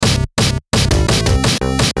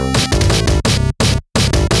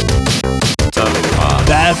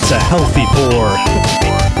It's a healthy pour.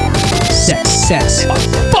 Sex.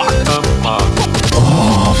 Fuck!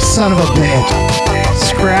 Oh, son of a bitch.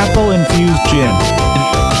 Scrapple infused gin.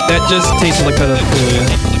 That just tasted like pedophilia.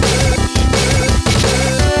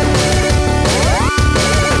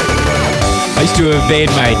 I used to evade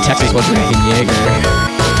my Texas while drinking Jaeger.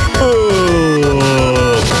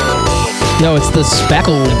 Yo, it's the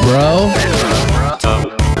speckle, bro.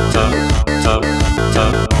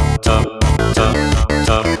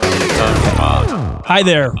 Hi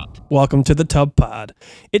there. Welcome to the Tub Pod.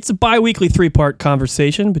 It's a bi-weekly 3-part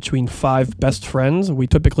conversation between 5 best friends. We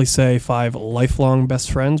typically say 5 lifelong best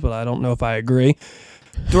friends, but I don't know if I agree.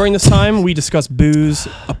 During this time, we discuss booze,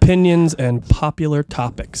 opinions, and popular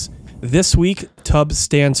topics. This week, Tub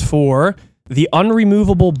stands for the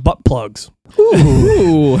Unremovable Buttplugs.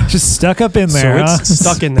 Ooh. Just stuck up in there, So it's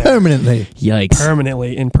stuck in there. Permanently. Yikes.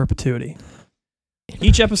 Permanently in perpetuity.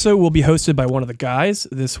 Each episode will be hosted by one of the guys.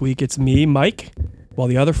 This week it's me, Mike, while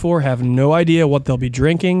the other 4 have no idea what they'll be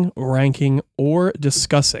drinking, ranking, or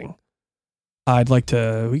discussing. I'm going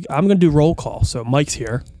to do roll call. So Mike's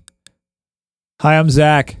here. Hi, I'm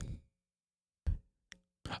Zach.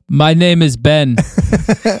 My name is Ben.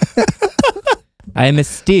 I am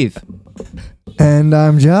Steve. And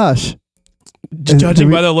I'm Josh. Judging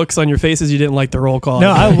by the looks on your faces, you didn't like the roll call.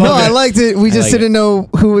 No, I love No, it. I liked it. We just didn't know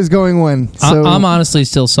who was going when. So I'm honestly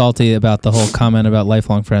still salty about the whole comment about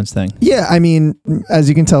lifelong friends thing. yeah, I mean, as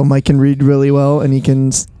you can tell, Mike can read really well, and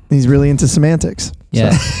he's really into semantics.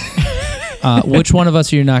 Yeah. Which one of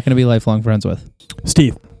us are you not going to be lifelong friends with?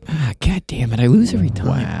 Steve. God damn it, I lose every time.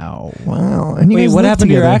 Wow. And you Wait, guys what live happened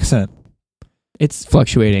to your together. accent? It's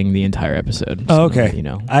fluctuating the entire episode. Oh, okay. You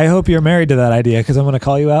know. I hope you're married to that idea because I'm going to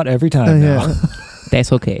call you out every time now. Yeah.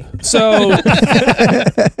 That's okay. So, all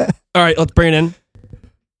right, let's bring it in.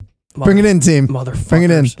 Bring it in, team. Motherfuckers. Bring it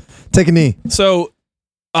in. Take a knee. So,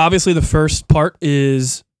 obviously, the first part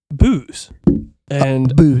is booze.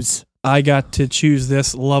 And Booze. I got to choose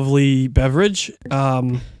this lovely beverage.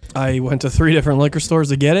 I went to 3 different liquor stores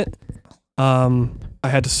to get it. I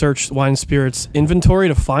had to search Wine and Spirits inventory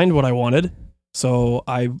to find what I wanted. So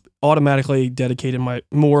I automatically dedicated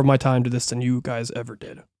more of my time to this than you guys ever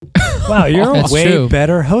did. Wow, you're a That's way true.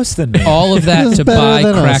 better host than me. All of that This is to better buy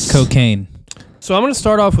than crack us. cocaine. So I'm going to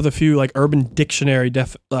start off with a few like Urban Dictionary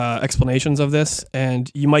explanations of this, and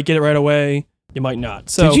you might get it right away. You might not.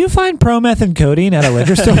 So, Did you find promethamphetamine at a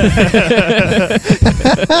liquor store?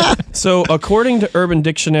 So according to Urban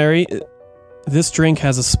Dictionary, this drink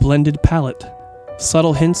has a splendid palate,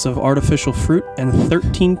 subtle hints of artificial fruit, and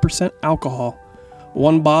 13% alcohol.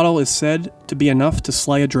 1 bottle is said to be enough to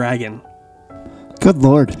slay a dragon. Good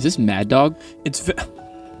Lord. Is this Mad Dog? It's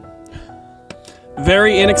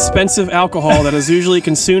very inexpensive alcohol that is usually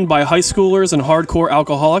consumed by high schoolers and hardcore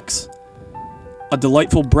alcoholics. A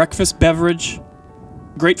delightful breakfast beverage.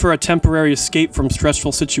 Great for a temporary escape from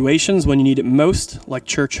stressful situations when you need it most, like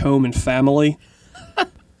church, home, and family.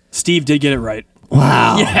 Steve did get it right.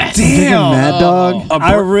 Wow. Yes. Damn. Mad Dog.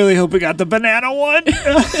 I really hope we got the banana one.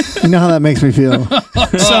 You know how that makes me feel.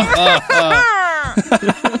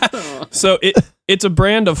 So it's a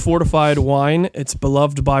brand of fortified wine. It's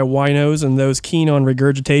beloved by winos and those keen on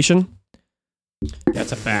regurgitation.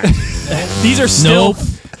 That's a fact. These are still Nope.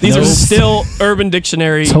 these are still Urban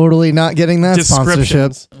Dictionary Totally not getting that sponsorship.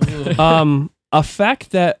 descriptions. A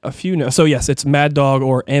fact that a few know. So yes, it's Mad Dog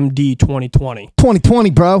or MD 2020. 2020,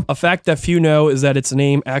 bro. A fact that few know is that its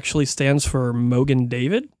name actually stands for Mogen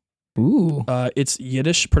David. Ooh. It's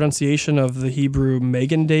Yiddish pronunciation of the Hebrew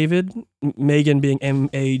Magen David, Magen being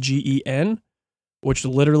Magen, which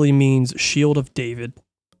literally means shield of David.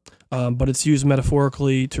 But it's used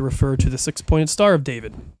metaphorically to refer to the 6-pointed star of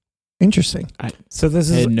David. Interesting. So this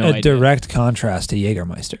I is had no a idea. direct contrast to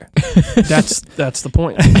Jägermeister. That's the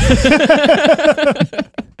point.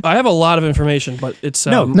 I have a lot of information, but it's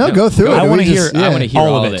No, go through it. I We want to just- hear. I want to hear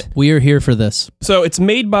all of it. We are here for this. So it's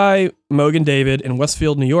made by Mogen David in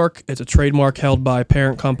Westfield, New York. It's a trademark held by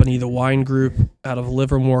parent company, The Wine Group, out of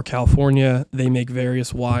Livermore, California. They make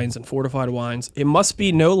various wines and fortified wines. It must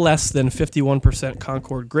be no less than 51%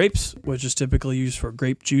 Concord grapes, which is typically used for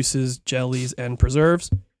grape juices, jellies, and preserves,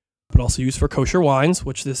 but also used for kosher wines,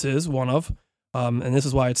 which this is one of. And this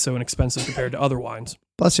is why it's so inexpensive compared to other wines.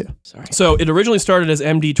 Bless you. Sorry. So it originally started as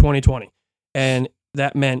MD 2020, and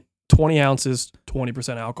that meant 20 ounces,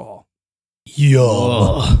 20% alcohol.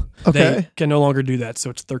 Yo. Okay. They can no longer do that,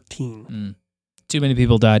 so it's 13. Mm. Too many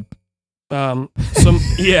people died.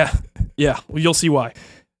 Yeah, well, you'll see why.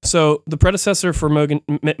 So the predecessor for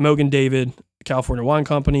Mogen David, California Wine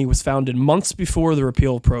Company, was founded months before the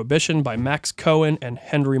repeal of Prohibition by Max Cohen and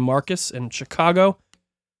Henry Marcus in Chicago.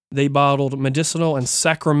 They bottled medicinal and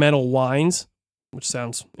sacramental wines, which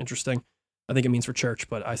sounds interesting. I think it means for church,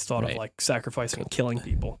 but I thought of like sacrificing and killing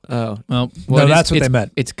people. Oh. Well, No, that's what they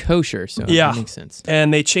meant. It's kosher, so Yeah. it makes sense.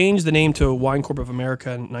 And they changed the name to Wine Corp of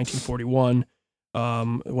America in 1941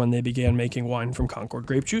 when they began making wine from Concord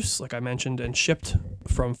grape juice, like I mentioned, and shipped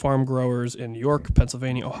from farm growers in New York,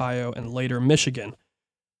 Pennsylvania, Ohio, and later Michigan.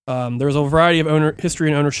 There was a variety of history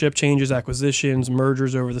and ownership changes, acquisitions,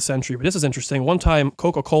 mergers over the century. But this is interesting. One time,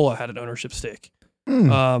 Coca-Cola had an ownership stake,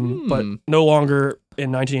 but no longer in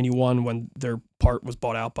 1981 when their part was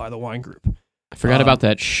bought out by the wine group. I forgot about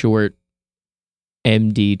that short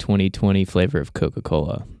MD 2020 flavor of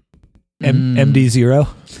Coca-Cola. MD0.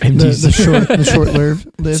 The short lived.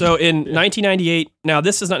 So in 1998, now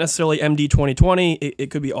this is not necessarily MD 2020.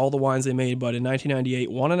 It could be all the wines they made, but in 1998,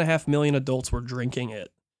 1.5 million adults were drinking it.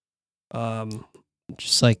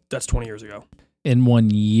 Just like That's 20 years ago. in 1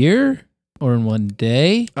 year or in 1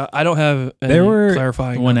 day? I don't have any There were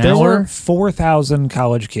clarifying. 1 There hour? were 4,000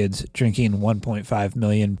 college kids drinking 1.5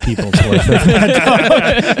 million people's worth of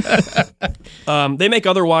Mad Dog. They make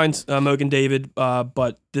other wines, Mogan David,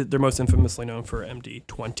 but they're most infamously known for MD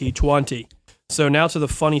 2020. So now to the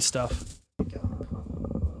funny stuff.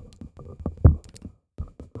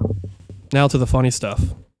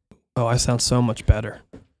 Oh, I sound so much better.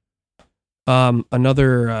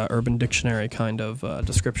 Another Urban Dictionary kind of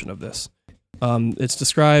description of this. It's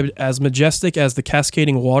described as majestic as the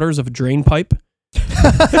cascading waters of a drain pipe.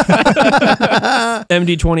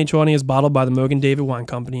 MD 2020 is bottled by the Mogan David Wine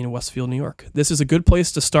Company in Westfield, New York. This is a good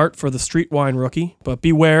place to start for the street wine rookie, but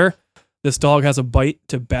beware, this dog has a bite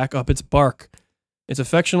to back up its bark. It's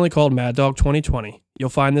affectionately called Mad Dog 2020. You'll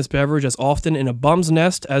find this beverage as often in a bum's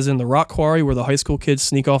nest as in the rock quarry where the high school kids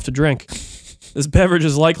sneak off to drink. This beverage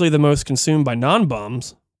is likely the most consumed by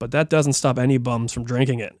non-bums, but that doesn't stop any bums from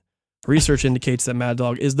drinking it. Research indicates that Mad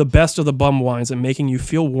Dog is the best of the bum wines at making you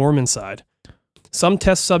feel warm inside. Some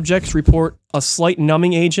test subjects report a slight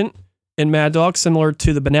numbing agent in Mad Dog, similar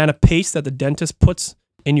to the banana paste that the dentist puts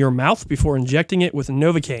in your mouth before injecting it with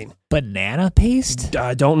Novocaine. Banana paste?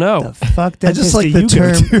 I don't know. The fuck I just like the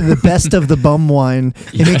term, the best of the bum wine.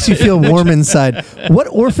 It makes you feel warm inside. What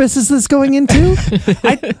orifice is this going into?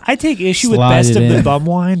 I take issue with Slide best it of the in. bum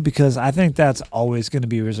wine because I think that's always going to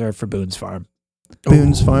be reserved for Boone's Farm.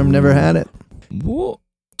 Boone's Farm never had it.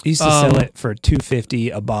 Used to sell it for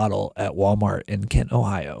 $2.50 a bottle at Walmart in Kent,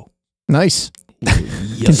 Ohio. Nice.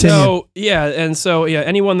 Continue. So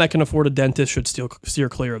anyone that can afford a dentist should still steer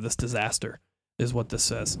clear of this disaster, is what this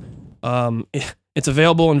says. It's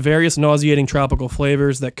available in various nauseating tropical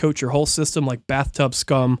flavors that coat your whole system like bathtub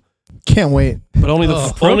scum. Can't wait. But only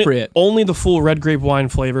appropriate. only the full red grape wine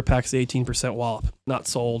flavor packs the 18% wallop. Not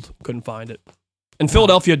sold. Couldn't find it. And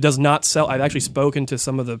Philadelphia does not sell. I've actually spoken to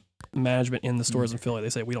some of the management in the stores in Philly. They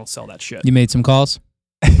say we don't sell that shit. You made some calls?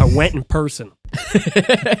 I went in person.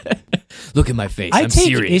 Look at my face. I I'm take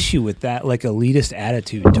serious. issue with that like elitist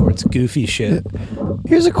attitude towards goofy shit.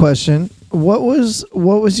 Here's a question: What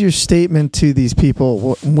was your statement to these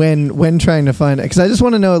people when trying to find it? Because I just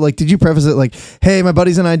want to know, like, did you preface it like, "Hey, my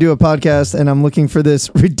buddies and I do a podcast, and I'm looking for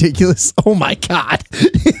this ridiculous." Oh my god,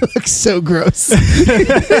 it looks so gross.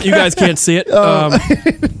 You guys can't see it.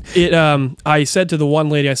 I said to the one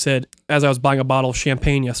lady, I said, as I was buying a bottle of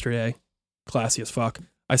champagne yesterday, classy as fuck,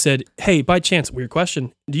 I said, "Hey, by chance, weird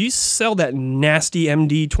question, do you sell that nasty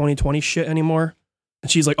MD 2020 shit anymore?" And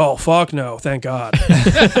she's like, "Oh, fuck no, thank God."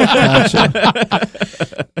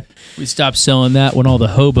 We stopped selling that when all the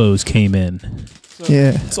hobos came in.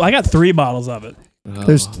 Yeah, So I got 3 bottles of it.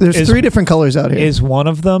 there's 3 different colors out here. Is one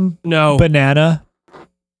of them No, banana?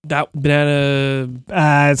 that banana,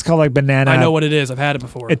 It's called like banana. I know what it is. I've had it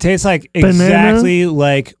before. It tastes like Banana? exactly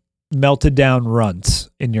like melted down runts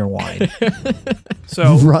in your wine.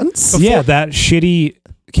 So Runts? Yeah, that shitty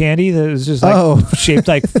candy that is just like shaped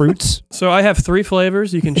like fruits. So I have 3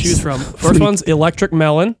 flavors you can choose from. First one's electric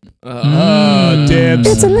melon, Dibs.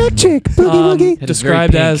 It's electric. Boogie woogie. That is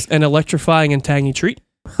described very as an electrifying and tangy treat.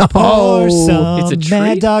 Pour some it's a treat?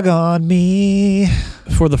 Mad Dog on me.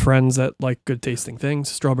 For the friends that like good tasting things,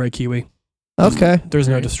 strawberry kiwi. Okay. There's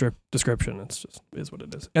no description. It's just is what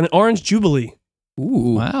it is. And an orange jubilee,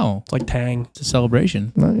 Ooh. Wow. like tang. It's a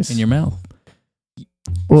celebration Nice. in your mouth.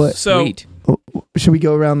 What? So, Sweet. Should we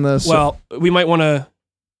go around the? well, we might want to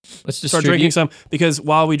Let's start drinking some because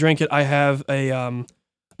while we drink it, I have a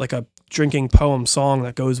like a drinking poem song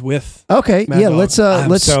that goes with. Okay. Mad Yeah. Dog. I'm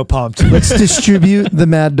Let's so pumped. let's distribute the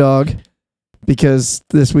Mad Dog because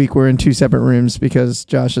this week we're in 2 separate rooms because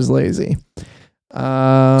Josh is lazy. So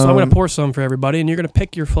I'm Um, gonna pour some for everybody, and you're gonna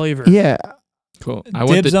pick your flavor. Yeah. Cool. I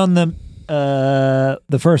want Dibs the on the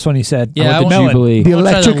The first one you said. Yeah, the melon. Jubilee. The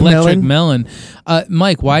I'll try electric melon.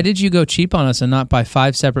 Mike, why did you go cheap on us and not buy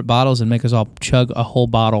 5 separate bottles and make us all chug a whole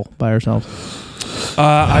bottle by ourselves?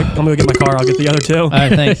 I'm gonna get my car. I'll get the other 2. All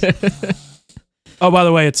right, thanks. Oh, by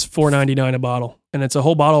the way, it's $4.99 a bottle, and it's a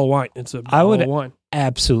whole bottle of wine. It's a bottle of wine.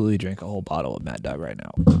 Absolutely drink a whole bottle of Mad Dog right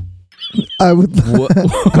now. I would. What?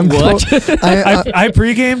 I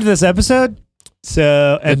pre-gamed this episode,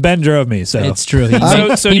 and Ben drove me. So It's true.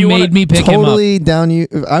 He, So he you wanna made me pick him up. totally down you.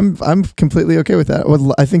 I'm completely okay with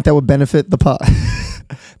that. I think that would benefit the pod.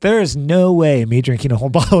 there is no way me drinking a whole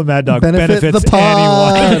bottle of Mad Dog Benefit benefits the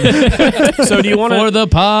pod. anyone. So do you want For to? the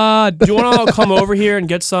pod. Do you want to come over here and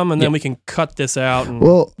get some, and then we can cut this out? And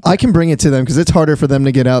Well, I can bring it to them because it's harder for them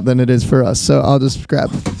to get out than it is for us. So I'll just grab.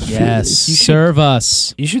 Yes, You should- serve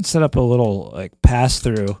us. You should set up a little pass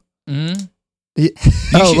through. Mm-hmm. You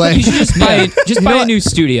should just buy You know a what? new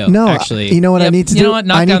studio. No, actually, you know what I Yep. need to You do? know what?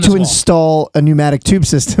 Knock I down need this to wall. install a pneumatic tube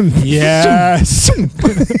system. Yes.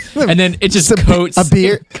 and then it just Some- coats a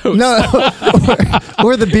beer. coats. No,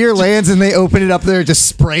 or the beer lands and they open it up there, it just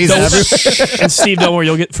sprays everywhere. and Steve, don't worry,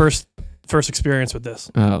 you'll get first experience with this.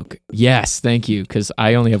 Oh yes, thank you. Because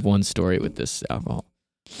I only have one story with this alcohol.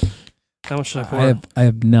 How much should I pour? I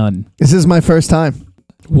have none. This is my first time.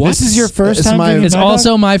 This is your first It's time my- drinking It's Mad Dog?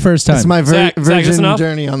 also my first time. It's my Zach, is this virgin enough?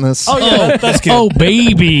 journey on this. Oh yeah, that's good. Oh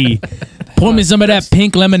baby, pour me some of that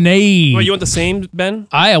pink lemonade. Wait, you want the same, Ben?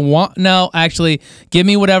 I want actually give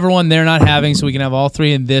me whatever one they're not having so we can have all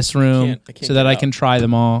 3 in this room I can't so that get I out. can try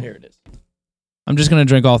them all. There it is. I'm just gonna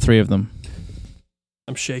drink all 3 of them.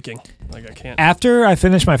 I'm shaking. Like I can't. After I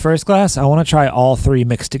finish my first glass, I want to try all 3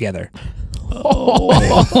 mixed together.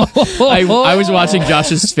 I was watching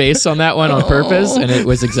Josh's face on that one on purpose, and it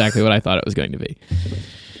was exactly what I thought it was going to be.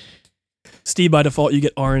 Steve, by default, you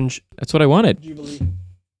get orange. That's what I wanted. Jubilee.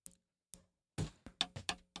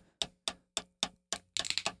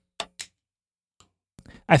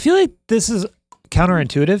 I feel like this is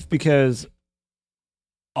counterintuitive because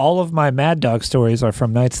all of my Mad Dog stories are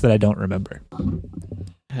from nights that I don't remember.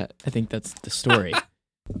 I think that's the story.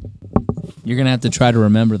 You're gonna have to try to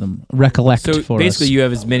remember them, recollect So for basically, us. you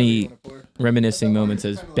have as many reminiscing moments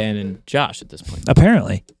as Ben and Josh at this point.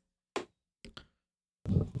 Apparently.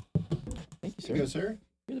 Thank you, sir.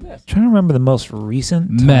 You're the best. I'm trying to remember the most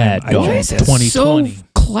recent time Mad I Dog drank this. 2020. So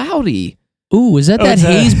cloudy. Ooh, is that Oh, that it's a-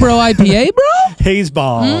 Haze-Bro IPA, bro? Haze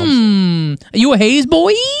bombs. Are you a Haze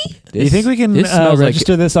boy? Do you think we can this smells like-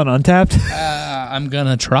 register this on Untapped? I'm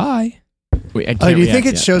gonna try. Wait, I Oh, can't do you think react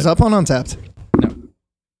it yet, shows but- up on Untapped?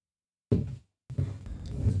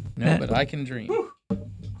 No, but I can dream. All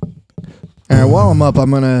right, while I'm up,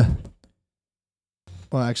 I'm gonna.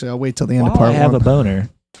 Well, actually, I'll wait till the end of While I part have one. a boner.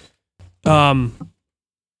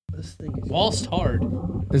 Walt's hard.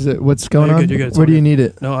 Is it what's going You're on? good, you're good, it's Where all do you good. need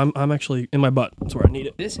it? No, I'm actually in my butt. That's where I need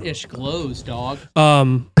it. This ish glows, dog.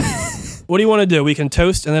 What do you want to do? We can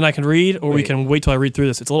toast and then I can read, or we Wait. can wait till I read through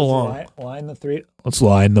this. It's a little long. Line the 3. Let's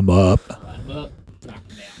line them up.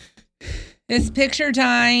 It's picture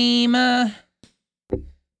time.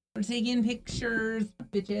 We're taking pictures,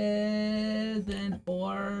 bitches and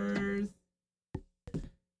whores.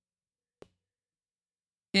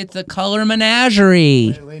 It's a color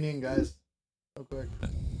menagerie. Lean in, guys. Real quick.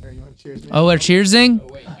 Here, you want to cheers me? Oh, we're cheersing?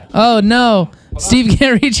 Oh, no. Steve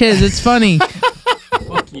can't reach his. It's funny.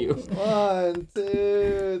 Fuck you. 1,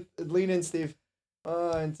 2. Lean in, Steve.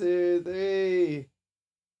 1, 2, 3.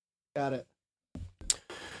 Got it.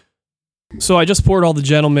 So I just poured all the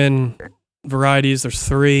gentleman varieties. There's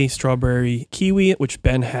 3: strawberry kiwi, which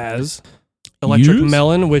Ben has, electric Yes.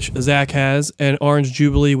 melon, which Zach has, and orange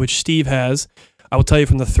jubilee, which Steve has. I will tell you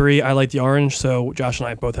from the 3, I like the orange, so Josh and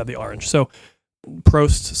I both have the orange. So,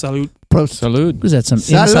 prost, salute. Prost. Salud. Was that some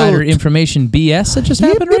Salud. insider information BS that just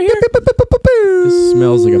happened right here? This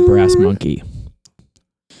smells like a brass monkey.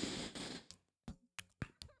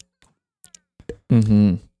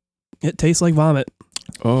 Mm-hmm. It tastes like vomit.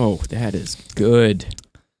 Oh, that is good.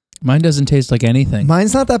 Mine doesn't taste like anything.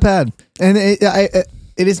 Mine's not that bad, and it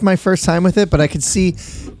is my first time with it. But I could see.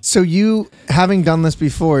 So you having done this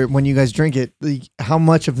before, when you guys drink it, how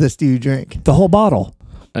much of this do you drink? The whole bottle.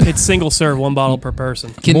 It's single serve, 1 bottle per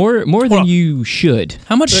person. More than on. you should.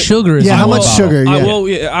 How much sugar is Yeah, in how one much bottle? sugar? I Yeah. will.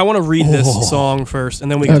 Yeah, I want to read this Oh. song first, and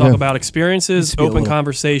then we can Okay. talk about experiences, Needs to be a open little-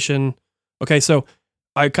 conversation. Okay, so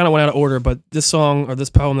I kind of went out of order, but this song or this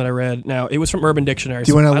poem that I read, now it was from Urban Dictionary. Do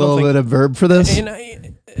you so want a I don't little think- bit of verb for this?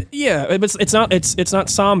 And yeah, but it's not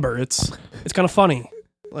somber. It's kind of funny.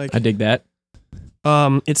 Like I dig that.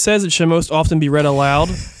 it says it should most often be read aloud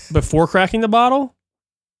before cracking the bottle.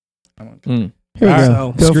 Mm. Here we So-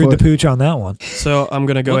 go. Go Screwed for the it. pooch on that one. So I'm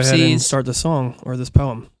going to go ahead and Whoopsies. start the song or this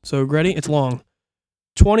poem. So ready? It's long.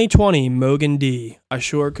 2020 Mogan D. I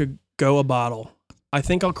sure could go a bottle. I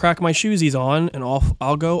think I'll crack my shoesies on and off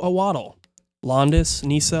I'll go a waddle. Londis,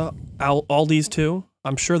 Nisa, Aldi's too.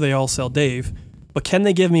 I'm sure they all sell Dave. But can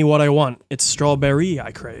they give me what I want? It's strawberry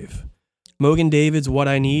I crave. Mogan David's what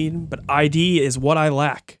I need, but ID is what I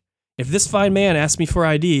lack. If this fine man asks me for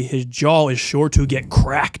ID, his jaw is sure to get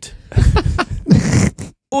cracked.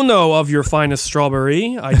 Uno of your finest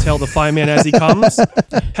strawberry, I tell the fine man as he comes.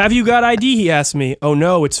 Have you got ID, he asks me. Oh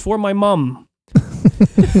no, it's for my mum.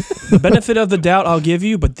 The benefit of the doubt I'll give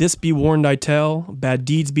you, but this be warned I tell. Bad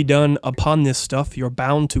deeds be done upon this stuff, you're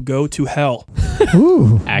bound to go to hell.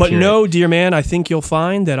 Ooh. But Accurate. no, dear man, I think you'll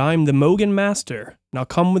find that I'm the Mogan master. Now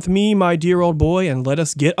come with me, my dear old boy, and let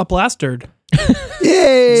us get a plastered.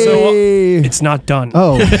 Yay! So, It's not done.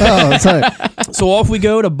 Sorry. So off we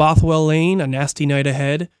go to Bothwell Lane, a nasty night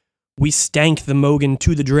ahead. We stank the Mogan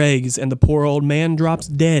to the dregs, and the poor old man drops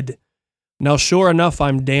dead. Now sure enough,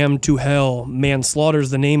 I'm damned to hell. Manslaughter's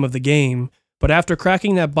the name of the game. But after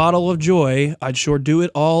cracking that bottle of joy, I'd sure do it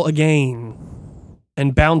all again.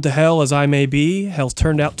 And bound to hell as I may be, hell's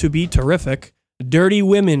turned out to be terrific. Dirty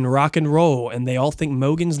women rock and roll, and they all think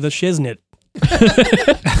Mogan's the shiznit.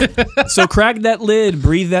 So crack that lid,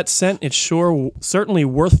 breathe that scent, it's certainly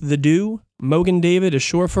worth the do. Mogan David is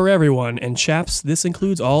sure for everyone, and chaps, this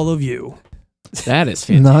includes all of you. That is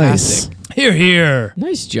Nice. fantastic. Here, here.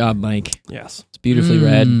 Nice job, Mike. Yes. It's beautifully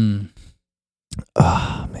read.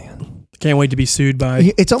 Oh man, Can't wait to be sued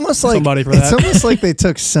by it's almost like somebody for it's that. almost like they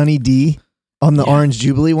took Sunny D on the Yeah. Orange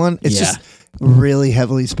Jubilee one. It's Yeah. just really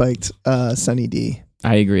heavily spiked Sunny D.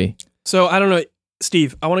 I agree. So I don't know,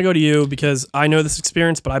 Steve, I want to go to you because I know this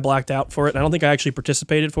experience, but I blacked out for it. I don't think I actually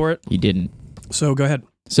participated for it. You didn't. So go ahead.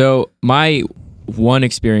 So my one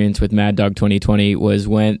experience with Mad Dog 2020 was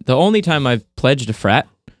when the only time I've pledged a frat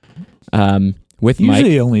with Usually Mike.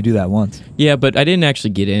 you only do that once. Yeah, but I didn't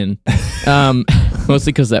actually get in.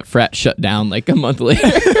 Mostly because that frat shut down like a month later.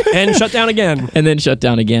 And shut down again. And then shut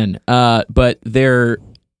down again. But their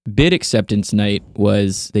bid acceptance night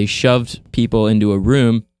was they shoved people into a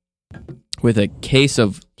room with a case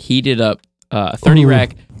of heated up 30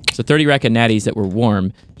 rack of natties that were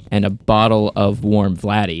warm and a bottle of warm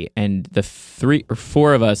Vladdy. And the 3 or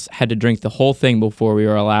 4 of us had to drink the whole thing before we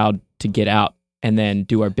were allowed to get out and then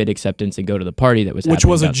do our bid acceptance and go to the party that was Which happening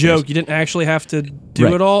was a downstairs. joke. You didn't actually have to do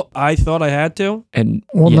Right. it all. I thought I had to. And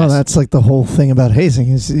Well, no, yes. that's like the whole thing about hazing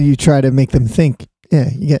is you try to make them think. Yeah,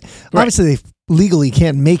 you get. Right. Obviously, they legally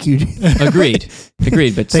can't make you. Agreed.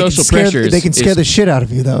 But They social can scare, pressures. They can scare is- the shit out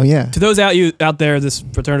of you, though. Yeah. To those out there, this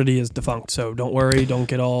fraternity is defunct. So don't worry. Don't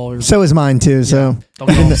get all So is mine too. So don't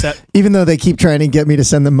get all upset. even though they keep trying to get me to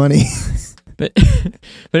send them money, But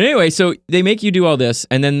anyway, so they make you do all this,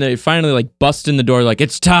 and then they finally like bust in the door, like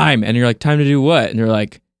it's time, and you're like, time to do what? And they're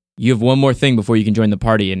like, you have one more thing before you can join the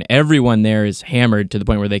party, and everyone there is hammered to the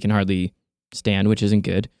point where they can hardly stand, which isn't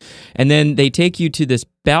good. And then they take you to this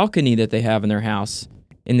balcony that they have in their house,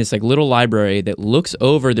 in this like little library that looks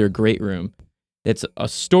over their great room. That's a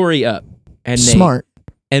story up, and smart.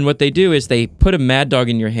 And what they do is they put a Mad Dog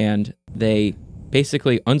in your hand. They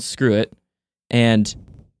basically unscrew it, and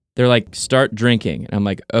they're like, start drinking. And I'm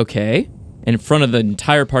like, okay. In front of the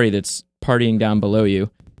entire party that's partying down below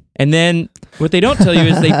you. And then what they don't tell you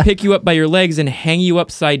is they pick you up by your legs and hang you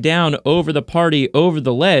upside down over the party, over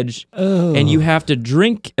the ledge. Oh. And you have to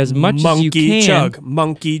drink as much as you can.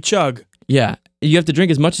 Monkey chug. Yeah. You have to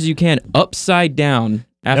drink as much as you can upside down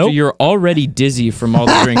after Nope. you're already dizzy from all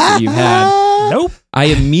the drinks that you've had. Nope. I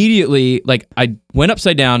immediately, I went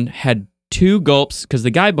upside down, had 2 gulps, because the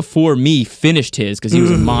guy before me finished his because he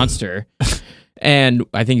was a monster. And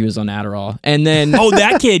I think he was on Adderall. And then, Oh,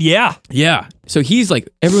 that kid. Yeah. yeah. So he's like,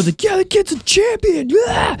 everyone's like, yeah, the kid's a champion.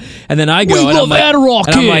 Yeah. And then I go, We and love I'm like, Adderall,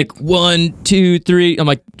 and I'm kid. like, 1, 2, 3. I'm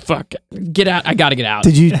like, fuck, get out. I got to get out.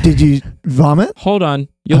 Did you vomit? Hold on.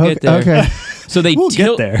 You'll Okay- get there. okay. So they We'll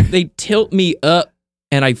get there. They tilt me up,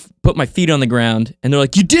 and I put my feet on the ground, and they're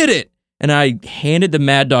like, you did it. And I handed the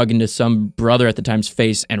Mad Dog into some brother at the time's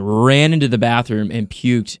face and ran into the bathroom and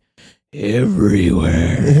puked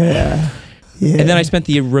everywhere. Yeah. Yeah. And then I spent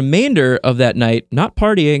the remainder of that night not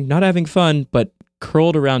partying, not having fun, but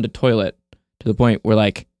curled around a toilet to the point where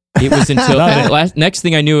like it was until next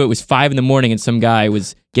thing I knew, it was 5 a.m. and some guy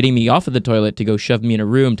was getting me off of the toilet to go shove me in a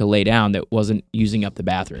room to lay down that wasn't using up the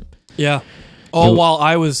bathroom. Yeah. All while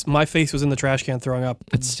my face was in the trash can throwing up.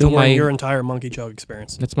 That's still during my your entire monkey chug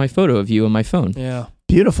experience. that's my photo of you on my phone. Yeah.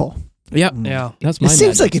 Beautiful. Yeah, Yeah. that's my. It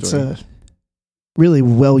seems Mad like Dog it's story. a really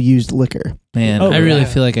well used liquor. Man, Oh, I really yeah.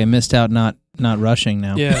 feel like I missed out not rushing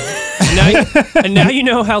now. Yeah. And now you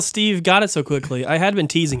know how Steve got it so quickly. I had been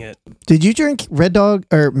teasing it. Did you drink Red Dog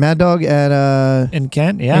or Mad Dog at In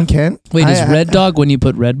Kent, yeah. in Kent? Wait, is Red Dog when you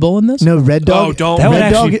put Red Bull in this? No, Red Dog. Oh, don't. That would Red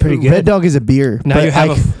actually Dog, be pretty good. Red Dog is a beer. Now but you have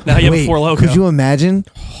a wait, Four Loko. Could you imagine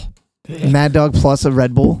Mad Dog plus a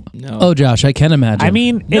Red Bull? No. Oh, Josh, I can imagine. I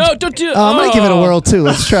mean, no, don't do it. I'm gonna give it a whirl too.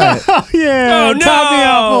 Let's try it. yeah. Oh, no. Top me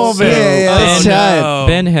up a little bit. Yeah, let's try it.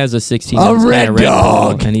 Ben has a 16 A ounce Red can of Red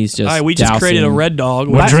Dog. Bull, and he's just All right, we just created a dousing- Red Dog.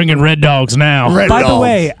 We're drinking Red Dogs now. Red By the Dog.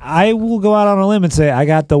 way, I will go out on a limb and say I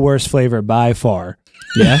got the worst flavor by far.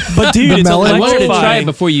 Yeah. But dude, The it's melon? I wanted to try it electrifying.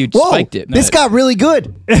 before you Whoa, spiked it. this got really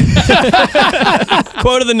good.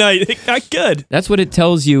 Quote of the night. It got good. That's what it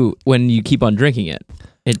tells you when you keep on drinking it.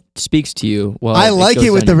 It speaks to you. Well, I like goes it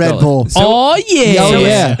with down the your Red gullet. Bull. Oh, yeah. Oh,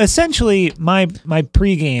 yeah. Essentially, my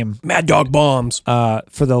pregame Mad Dog bombs.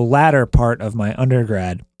 for the latter part of my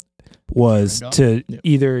undergrad was to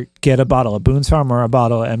either get a bottle of Boone's Farm or a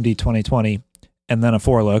bottle of MD 2020 and then a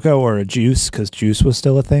Four Loko or a juice because juice was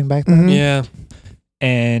still a thing back then. Mhm. Yeah.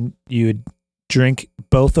 And you would drink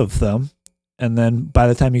both of them. And then by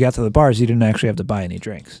the time you got to the bars, you didn't actually have to buy any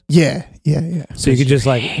drinks. Yeah. So you could just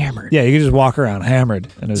like hammered. Yeah, you could just walk around hammered.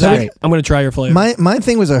 And it was So great. I'm gonna try your flavor. My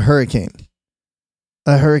thing was a hurricane.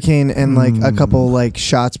 A hurricane and like a couple like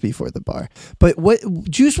shots before the bar. But what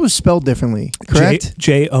juice was spelled differently, correct?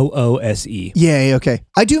 JOOSE. Yeah, okay.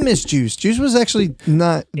 I do miss juice. Juice was actually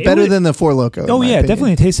not It better was- than the Four Loko. Oh in my yeah, opinion.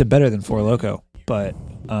 definitely tasted better than Four Loko. But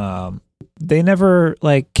they never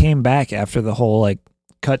like came back after the whole like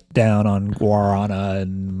cut down on guarana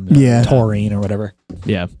and Yeah. taurine or whatever.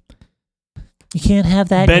 Yeah. You can't have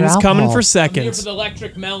that. Ben's coming for I'm here seconds. for the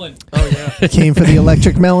electric melon. Oh yeah. Came for the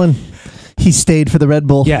electric melon. He stayed for the Red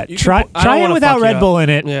Bull. Yeah, You try can- I don't it wanna without fuck you Red up. Bull in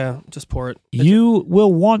it. Yeah. Just pour it. You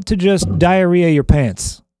will want to just diarrhea your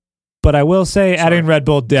pants. But I will say, adding Red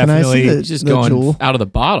Bull I see definitely, the- He's just the going Jewel? out of the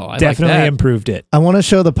bottle. I definitely like that. improved it. I want to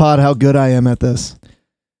show the pod how good I am at this.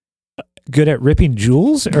 Good at ripping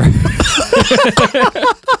jewels, or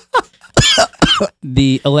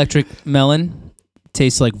The electric melon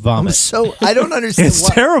tastes like I'm vomit. I don't understand it's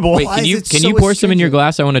why. terrible. Wait, Why can is you it can so you pour some in your astringent?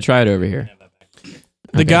 glass? I want to try it over here.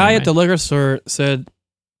 The Okay, guy never at the mind. liquor store said,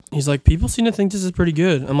 he's like, people seem to think this is pretty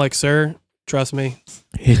good. I'm like, sir, trust me.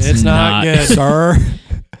 It's not good. sir.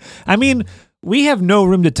 I mean, we have no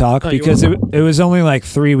room to talk Oh, you because it was only like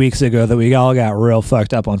 3 weeks ago that we all got real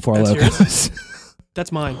fucked up on Four That's Locos.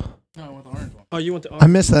 That's mine. Oh, you want the I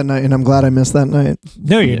missed that night, and I'm glad I missed that night.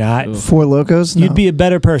 No, you're not. Ooh. Four Locos? No. You'd be a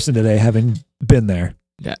better person today having been there.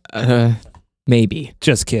 Maybe.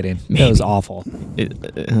 Just kidding. That Maybe. was awful.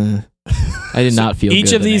 I did not feel Each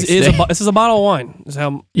good of the these next is day. this is a bottle of wine. Is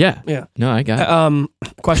how Yeah. Yeah. No, I got it.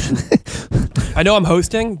 question. I know I'm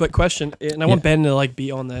hosting, but question, and I want Ben to like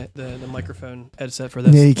be on the microphone headset for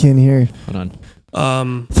this. Yeah, you can't hear. Hold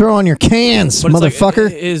on. Throw on your cans, but it's like,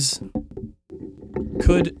 motherfucker.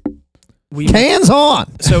 could we Cans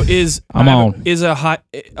on. So is I'm on. Is a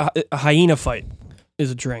hyena fight is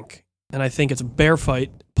a drink, and I think it's a bear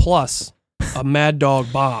fight plus a Mad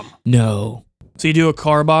Dog bomb. No. So you do a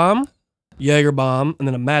car bomb, Jaeger bomb, and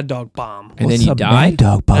then a Mad Dog bomb. And What's then you a die? Mad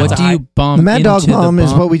Dog bomb? What That's do a you bomb The Mad Dog into the bomb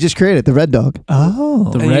is bomb? what we just created. The Red Dog.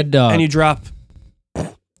 Oh. The And Red you, Dog. and you drop.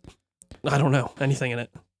 I don't know anything in it.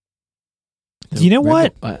 You know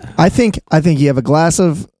what? I think you have a glass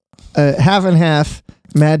of half and half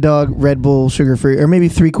Mad Dog Red Bull sugar free, or maybe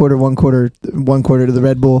 3/4, 1/4 to the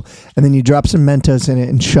Red Bull, and then you drop some Mentos in it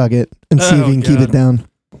and chug it and see if Oh, you can keep God. it down.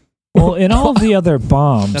 Well, in all of the other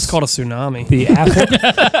bombs, That's called a tsunami.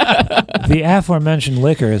 the aforementioned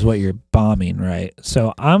liquor is what you're bombing, right?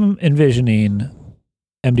 So I'm envisioning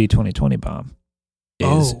MD 2020 bomb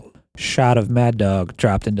is Oh. shot of Mad Dog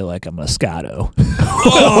dropped into like a Moscato.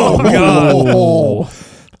 Oh, God.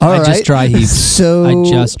 All I right. just dry heaved. So I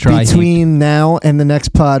just dry between now and the next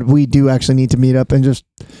pod, we do actually need to meet up and just.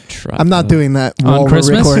 I'm not doing that On while we're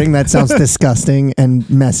Christmas? recording. That sounds disgusting and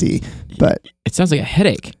messy. But It sounds like a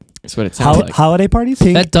headache. That's what it sounds like. Holiday parties?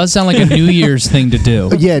 pink, That does sound like a New Year's thing to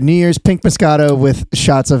do. yeah, New Year's pink Moscato with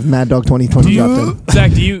shots of Mad Dog 2020 dropped in.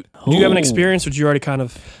 Zach, do you have an Ooh. experience, or did you already kind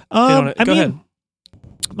of hit on it? I Go mean, ahead.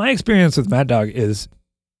 my experience with Mad Dog is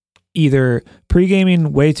either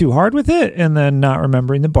pre-gaming way too hard with it and then not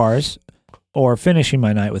remembering the bars, or finishing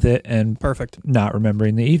my night with it and Perfect. not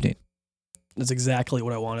remembering the evening. That's exactly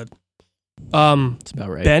what I wanted. That's about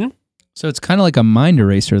right. Ben, So it's kind of like a mind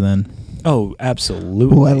eraser then. Oh,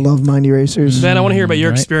 absolutely. Oh, I love Mind Erasers. Ben, I want to hear about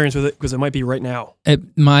your Right. experience with it because it might be right now.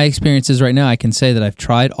 My experiences right now, I can say that I've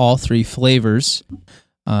tried all three flavors,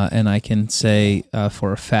 and I can say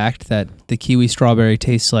for a fact that the kiwi strawberry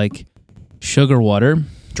tastes like sugar water.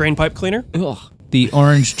 Drain pipe cleaner. Ugh. The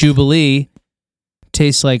orange jubilee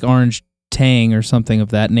tastes like orange tang or something of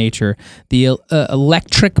that nature. The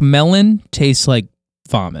electric melon tastes like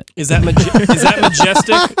vomit. Is that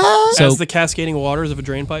majestic So- as the cascading waters of a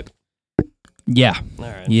drain pipe? Yeah, All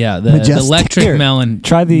right. yeah. The Majestic. electric Here, melon.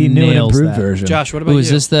 Try the new and nails improved that. version. Josh, what about Ooh, you? is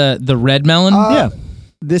this the red melon? Yeah.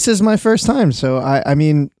 This is my first time, so I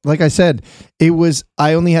mean, like I said,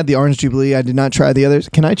 I only had the orange jubilee. I did not try the others.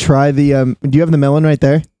 Can I try the? Do you have the melon right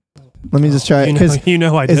there? Let me just try it. You know, Because you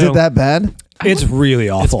know I do. is it that bad? It's really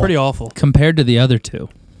awful. It's pretty awful. Compared to the other two.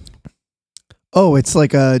 Oh, it's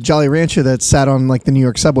like a Jolly Rancher that sat on like the New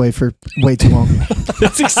York subway for way too long.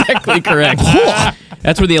 That's exactly correct.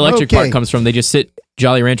 That's where the electric part Okay. comes from. They just sit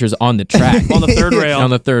Jolly Ranchers on the track, On the third rail. on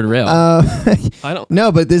the third rail. I don't.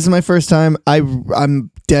 No, but this is my first time. I'm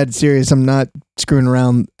dead serious. I'm not screwing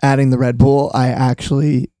around adding the Red Bull. I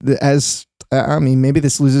actually, I mean, maybe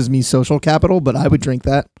this loses me social capital, but I would drink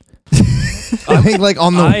that. I think like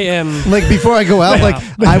on the I am like before I go out, Yeah.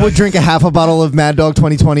 like I would drink a half a bottle of Mad Dog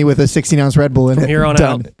 2020 with a 16-ounce Red Bull in from it. here on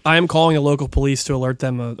Done. out. I am calling the local police to alert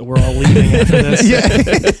them we're all leaving after this.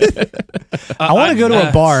 Yeah, I want to go to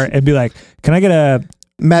a bar and be like, "Can I get a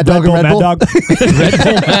Mad Dog and Red Mad Bull. Dog?"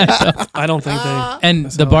 I don't think they. And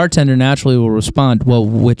the bartender naturally will respond, well,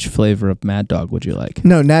 which flavor of Mad Dog would you like?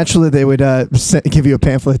 No, naturally they would give you a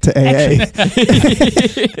pamphlet to AA.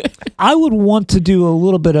 I would want to do a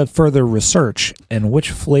little bit of further research in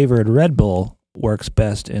which flavored Red Bull works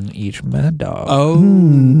best in each Mad Dog. Oh,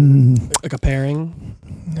 Hmm. like a pairing.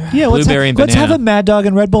 yeah, Blueberry and let's have banana. a Mad Dog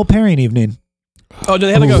and Red Bull pairing evening. Oh, do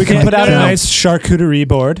they have like Ooh, a? We can put out a no, no. nice charcuterie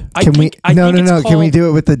board. I Can think- I we? No, think no, it's no. Can we called- do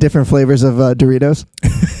it with the different flavors of Doritos?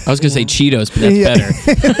 I was gonna say Cheetos, but that's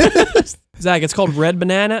Yeah. better. Zach, it's called Red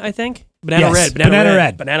Banana, I think. Banana Yes, Red. Banana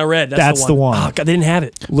Red. Banana Red. That's the one. Oh, God, they didn't have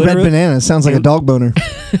it. Red banana sounds like a dog boner.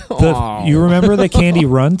 You remember the candy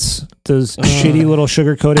runts? Those shitty little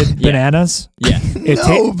sugar-coated Yeah. bananas? Yeah. It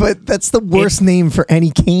No, but that's the worst name for any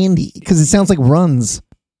candy because it sounds like runs.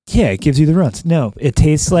 yeah, it gives you the runs. No, it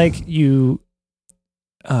tastes like you...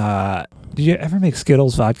 did you ever make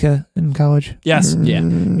Skittles vodka in college? Yes. Yeah.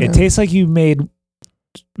 Mm, It tastes like you made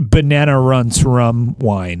banana runs rum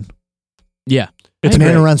wine. Yeah. It's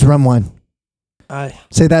banana great. runs rum wine. I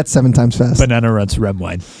Say that 7 times fast. Banana runs rum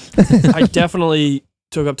wine. I definitely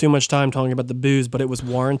took up too much time talking about the booze, but it was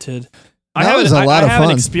warranted. That was a lot of I have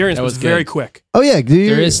fun. an experience That that was was very good. quick. Oh yeah,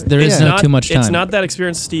 There is not too much time. It's not that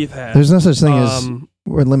experience Steve had. There's no such thing as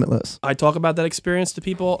we're limitless. I talk about that experience to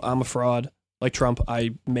people. I'm a fraud. Like Trump,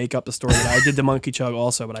 I make up the story that I did the monkey chug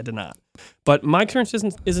also, but I did not. But my experience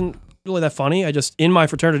isn't really that funny. I just, in my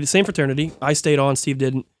fraternity, same fraternity, I stayed on, Steve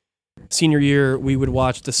didn't. Senior year, we would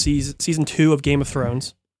watch the season 2 of Game of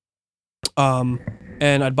Thrones.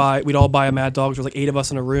 And we'd all buy a Mad Dog. There was like 8 of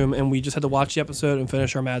us in a room, and we just had to watch the episode and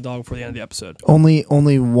finish our Mad Dog before the end of the episode. Only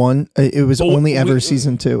one. It was Oh, only ever we-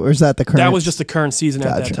 season 2, or is that the current? That was just the current season at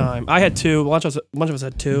Gotcha. that time. I had 2. A bunch of us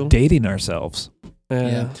had 2. Dating ourselves.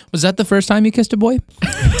 Yeah. Was that the first time you kissed a boy?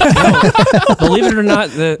 Believe it or not,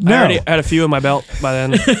 I No. already had a few in my belt by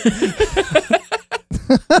then.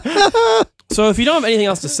 So if you don't have anything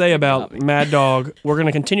else to say about Mad Dog, we're going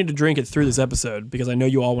to continue to drink it through this episode because I know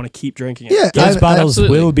you all want to keep drinking it. Yeah, Those bottles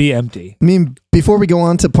absolutely. will be empty. I mean, before we go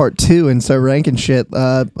on to part 2 and start ranking shit,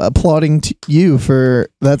 applauding you for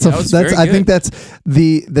that's That was very I think good. that's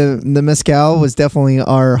the mezcal was definitely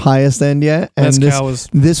our highest end yet, and Mezcal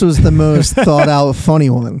this was the most thought out funny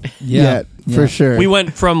one yet for sure. we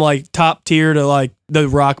went from like top tier to like the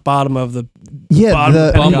rock bottom of the yeah, bottom the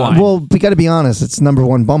of the bum Pentagon. wine. well, we got to be honest, it's number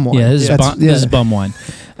 1 bum wine. Yeah, this is, That's- this is bum wine.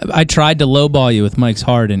 I tried to lowball you with Mike's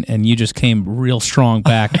Hard, and you just came real strong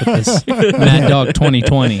back with this Mad Dog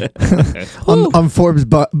 2020. on Forbes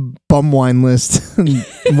bum wine list.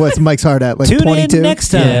 What's Mike's Hard at? Like Tune 22. in next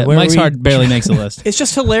time. Yeah, where Mike's we- Hard barely makes the list. It's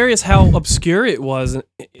just hilarious how obscure it was.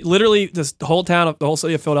 Literally, the whole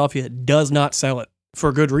city of Philadelphia does not sell it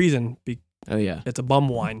for good reason. Oh yeah. It's a bum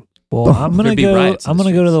wine. Well, I'm gonna There'd be go. riots in I'm the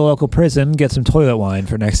gonna go to streets. the local prison, get some toilet wine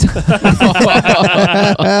for next time.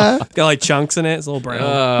 Got like chunks in it. It's a little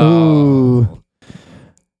brown. Ooh.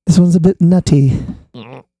 This one's a bit nutty.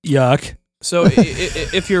 Yuck. So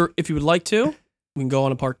if you would like to, we can go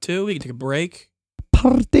on to part 2. We can take a break.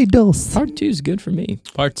 Parte dos. Part 2 is good for me.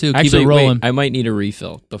 Part 2, keep Actually, it rolling. wait, I might need a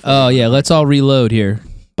refill. Before Oh, yeah, let's all reload here.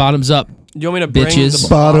 Bottoms up. Do you want me to bring Bitches. the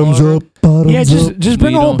Bottoms bottle up. Bottoms Yeah, up. just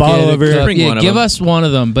bring We a whole don't bottle get over a here. cup. Bring Yeah, one of give them. us one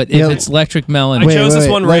of them, but Yeah. if it's electric melon, I chose this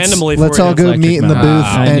one Let's- randomly Let's for all you. go Electric meet in the melon. booth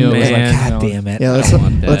I and knew it was Man. electric God melon. damn it. yeah, I don't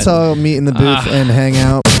want that. let's all meet in the booth and hang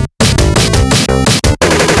out.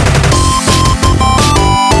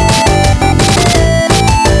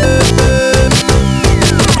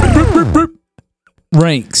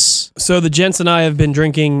 ranks. So the gents and I have been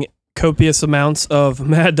drinking copious amounts of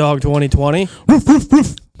Mad Dog 2020.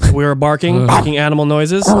 We were barking, making animal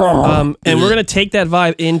noises. And we're going to take that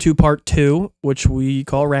vibe into part 2, which we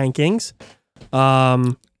call rankings.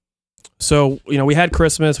 So, we had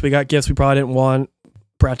Christmas. We got gifts we probably didn't want.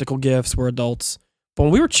 Practical gifts. We're adults. But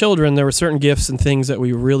when we were children, there were certain gifts and things that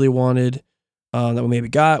we really wanted that we maybe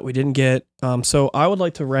got, we didn't get. So I would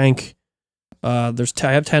like to rank. I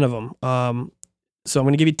have 10 of them. So I'm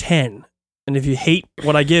going to give you 10. And if you hate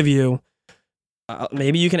what I give you,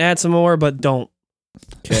 maybe you can add some more, but don't.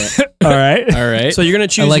 Okay. All right. So you're going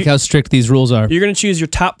to choose. I like how strict these rules are. You're going to choose your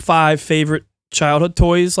top 5 favorite childhood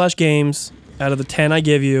toys / games out of the 10 I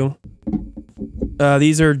give you.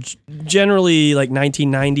 These are generally like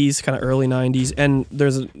 1990s, kind of early 90s. And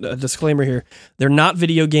there's a disclaimer here. They're not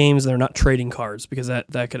video games. They're not trading cards because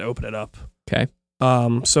that could open it up. Okay.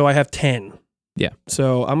 So I have 10. Yeah.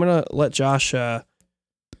 So I'm going to let Josh,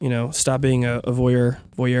 stop being a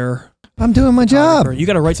voyeur. I'm doing my job. You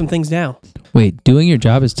got to write some things down. Wait, doing your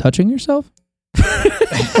job is touching yourself?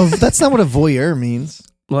 Oh, that's not what a voyeur means.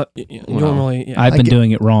 Well, normally, yeah. I've been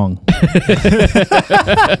doing it wrong.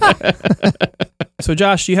 So,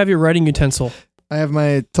 Josh, you have your writing utensil. I have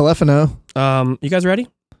my telefono. You guys ready?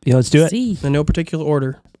 Yeah, let's do it. In no particular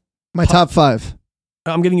order. My top 5.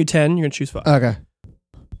 I'm giving you 10. You're going to choose 5. Okay.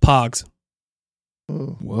 Pogs.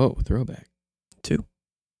 Ooh. Whoa, throwback. 2.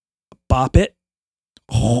 Bop It.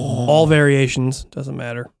 All variations. Doesn't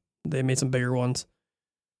matter. They made some bigger ones.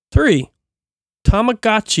 3.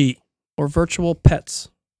 Tamagotchi or virtual pets.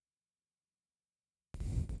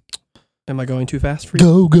 Am I going too fast for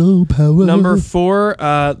you? Go, power. Number 4,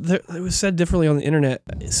 it was said differently on the internet.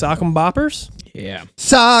 Sock 'em boppers? Yeah.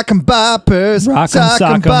 Sock 'em boppers. Sock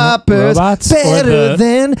 'em boppers. robots, Better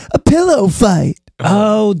than a pillow fight.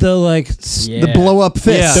 Oh, The blow up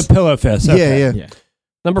fist. the pillow fist. Okay. Yeah.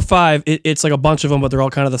 Number 5, it's like a bunch of them, but they're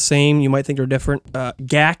all kind of the same. You might think they're different.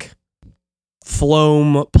 GAC,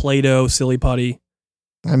 Floam, Play-Doh, Silly Putty.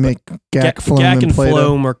 I make Gak, Floam, GAC and Play-Doh.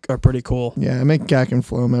 Floam are pretty cool. Yeah, I make Gak and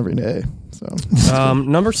Floam every day. So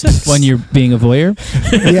Number 6. When you're being a voyeur?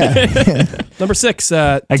 yeah. Number 6.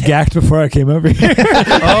 I gacked before I came over here.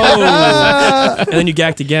 And then you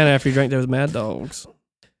gacked again after you drank those Mad Dogs.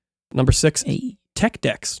 Number 6. Tech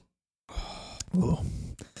decks.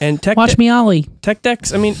 And Watch me, Ollie. Tech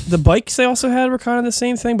decks, I mean, the bikes they also had were kind of the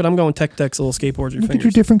same thing, but I'm going tech decks, little skateboards, your Look at your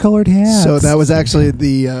fingers. different colored hats. So that was actually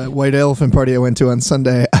the White Elephant party I went to on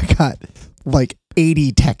Sunday. I got like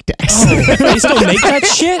 80 tech decks. They still make that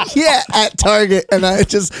shit? Yeah, at Target. And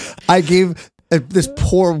I gave this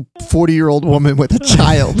poor 40-year-old woman with a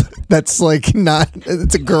child that's like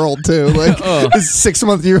it's a girl too. Like this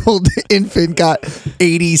 6-month-old infant got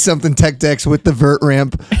 80-something tech decks with the vert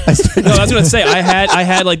ramp. No, I was going to say, I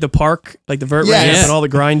had like the park, like the vert ramp and all the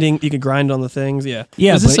grinding. You could grind on the things, yeah.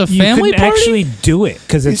 Yeah, Was this but a you family couldn't party? actually do it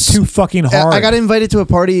because it's too fucking hard. I got invited to a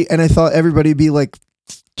party and I thought everybody'd be like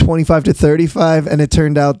 25 to 35, and it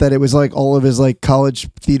turned out that it was like all of his like college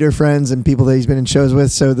theater friends and people that he's been in shows with.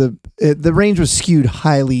 So the range was skewed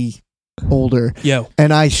highly older. Yo.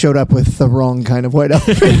 And I showed up with the wrong kind of white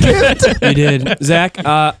elephant gift. You did. Zach,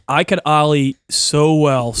 I could ollie so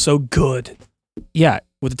well, so good Yeah,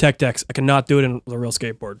 with the tech decks. I could not do it in the real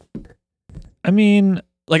skateboard. I mean,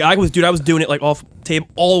 Like I was doing it like off tape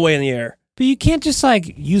all the way in the air. but you can't just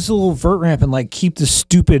like use a little vert ramp and like keep the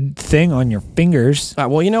stupid thing on your fingers. All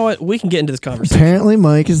right, well, you know what? We can get into this conversation. Apparently,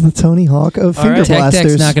 Mike is the Tony Hawk of All finger right. Tech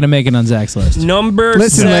blasters. deck's not going to make it on Zach's list. Number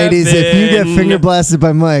Listen, 7. ladies, if you get finger blasted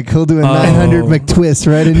by Mike, he'll do a 900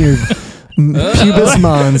 McTwist right in your pubis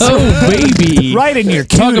mons. Oh, baby. Right in your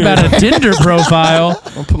Talk cooter. about a Tinder profile.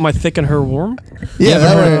 I'll put my thick in her warm. Yeah,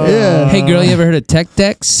 that one, yeah. Hey, girl, you ever heard of tech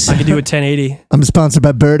decks? I could do a 1080. I'm sponsored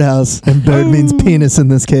by Birdhouse, and bird means penis in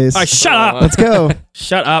this case. All right, shut up. Let's go.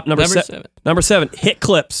 Shut up. Number 7. Number 7, hit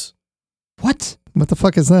clips. What? What the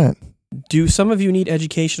fuck is that? Do some of you need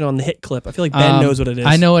education on the hit clip? I feel like Ben knows what it is.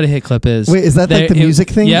 I know what a hit clip is. Wait, is that like the music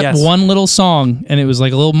thing? Yep, Yes. one little song, and it was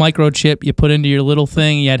like a little microchip you put into your little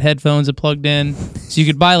thing. You had headphones that plugged in, so you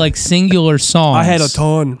could buy like singular songs. I had a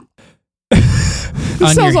ton.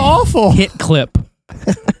 This sounds awful. Hit clip.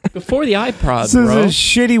 Before the iPod, This is bro. a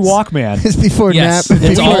shitty Walkman. It's before Yes, nap.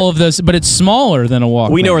 it's all of this, but it's smaller than a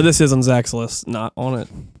Walkman. We know where this is on Zach's list. Not on it.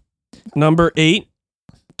 Number 8,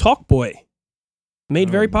 Talkboy. Made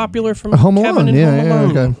very popular from Home Kevin Alone. and Yeah, Home yeah,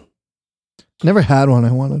 Alone. okay. Never had one.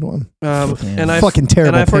 I wanted one. And I Fucking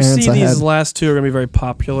terrible And I foresee parents I these had. last 2 are going to be very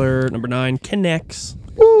popular. Number 9, Kinects.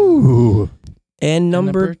 Ooh. And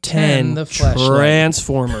number 10, the flashlight.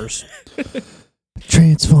 Transformers.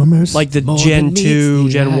 Transformers. Like the More Gen than meets 2, the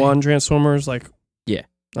Gen eye. 1 Transformers. Like, Yeah.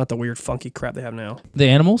 not the weird funky crap they have now. The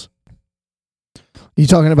animals? You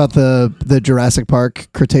talking about the Jurassic Park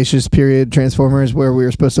Cretaceous period Transformers, where we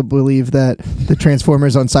were supposed to believe that the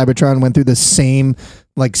Transformers on Cybertron went through the same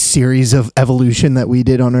like series of evolution that we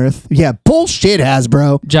did on Earth? Yeah, bullshit,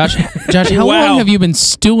 Hasbro. Josh, how long have you been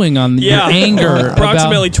stewing on your anger?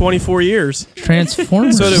 Approximately 24 years.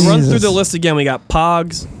 Transformers. So to run through the list again, we got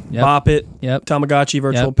Pogs, Bop It, Tamagotchi,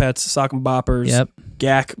 Virtual Pets, Sock and Boppers,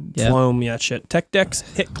 GAC, Floam, shit. Tech Decks,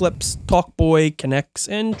 Hit Clips, Talk Boy, Connects,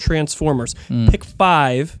 and Transformers. Pick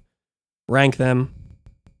 5, rank them.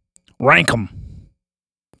 Rank them.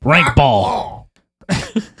 Rank ball.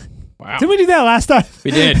 Wow. Did we do that last time? We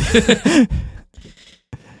did.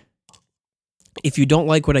 If you don't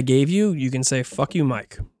like what I gave you, you can say, fuck you,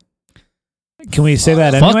 Mike. Can we say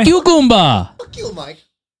that anyway? Fuck you, Goomba. Fuck you, Mike.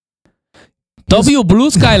 W Blue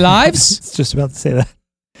Sky Lives. It's just about to say that.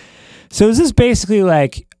 So is this basically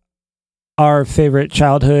like our favorite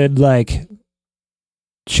childhood, like,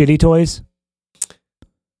 shitty toys?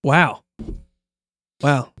 Wow.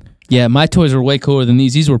 Yeah, my toys were way cooler than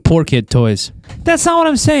these. These were poor kid toys. That's not what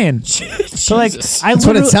I'm saying. So like, That's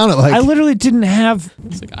what it sounded like. I literally didn't have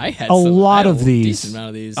It's like I had a lot of these. Decent amount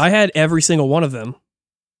of these. I had every single one of them.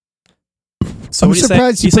 So I'm what do you say?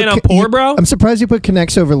 surprised You saying I'm poor, bro? I'm surprised you put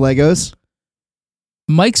Connects over Legos.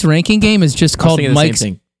 Mike's ranking game is just called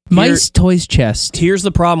Mike's Toys Chest. Here's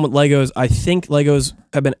the problem with Legos. I think Legos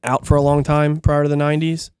have been out for a long time prior to the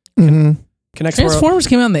 90s. Mm-hmm. Transformers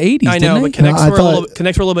came out in the 80s, I know, but didn't they?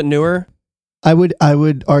 Connects were a little bit newer. I would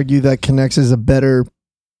argue that Connects is a better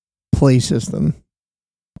play system,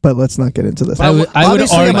 but let's not get into this. I would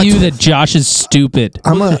argue that Josh is stupid.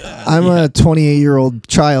 I'm a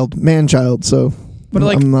 28-year-old man child, so. But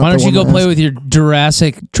like, why don't you go play with your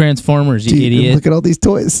Jurassic Transformers, you idiot? Look at all these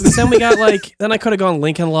toys. Then we got then I could have gone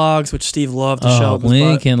Lincoln Logs, which Steve loved to show.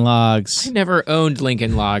 Lincoln Logs. I never owned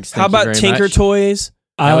Lincoln Logs. How about Tinker Toys?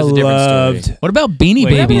 That was a different story. What about Beanie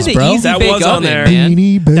Babies, bro? That was on there.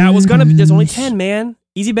 That was gonna be. There's only 10, man.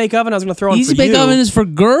 Easy Bake Oven. I was gonna throw in Easy for you. Bake Oven is for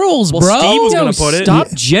girls, well, bro. Steve was gonna put it. Stop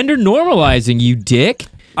gender normalizing, you dick.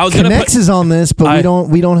 I was gonna Connects is on this, but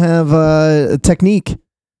we don't have Technique.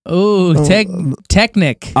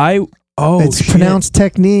 Technic. It's pronounced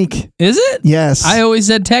Technique. Is it? Yes. I always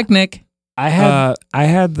said Technic. I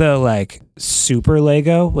had the like super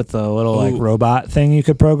Lego with the little like robot thing you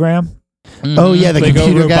could program. Mm-hmm. Oh yeah, the Lego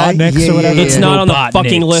computer guy. Robotniks or whatever. It's not on the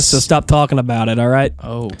fucking Robotniks. list, so stop talking about it. All right.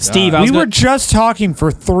 Oh, God. Steve, We were just talking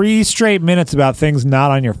for 3 straight minutes about things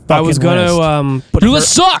not on your fucking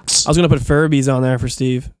list. Sucks. I was gonna put Furbies on there for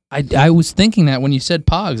Steve. I was thinking that when you said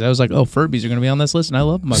Pogs, I was like, oh, Furbies are going to be on this list, and I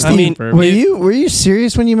love my Furbies. Were you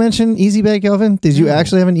serious when you mentioned Easy Bake Oven? Did you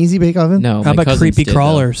actually have an Easy Bake Oven? No. How about Creepy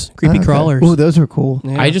Crawlers? Creepy Crawlers. Oh, those were cool.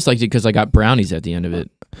 Yeah. I just liked it because I got brownies at the end of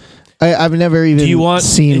it. I've never even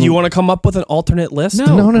seen. Do you want to come up with an alternate list?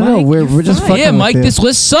 No. Mike, we're just fucking. Yeah, Mike, with this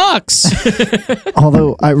list sucks.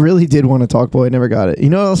 Although I really did want to Talk Boy, I never got it. You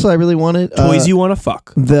know what else I really wanted? Toys you want to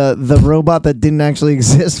fuck. The robot that didn't actually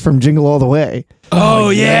exist from Jingle All the Way. Oh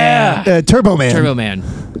yeah, Turbo Man. Turbo Man.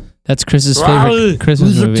 That's Chris's favorite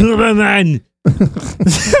Christmas movie. Turbo Man.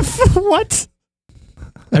 What?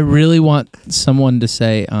 I really want someone to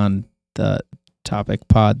say on the topic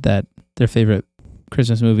pod that their favorite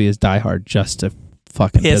Christmas movie is Die Hard, just to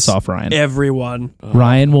fucking piss off Ryan. Everyone.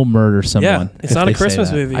 Ryan will murder someone. Yeah, it's not a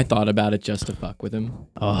Christmas movie. I thought about it just to fuck with him.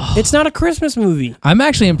 Oh. It's not a Christmas movie. I'm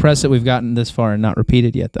actually impressed that we've gotten this far and not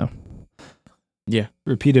repeated yet, though. Yeah.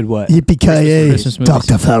 Repeated what? Yippee-ki-yay,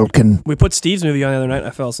 Dr. Falcon. We put Steve's movie on the other night and I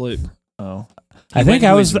fell asleep. Oh. I think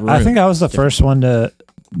I was the first one to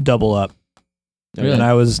double up. Really? And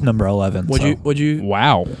I was number 11. Would you?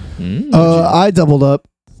 Wow. I doubled up.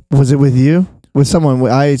 Was it with you? With someone?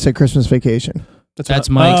 I said Christmas Vacation. That's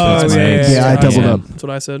Mike's. Yeah, I doubled up. That's what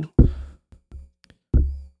I said.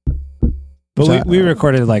 But we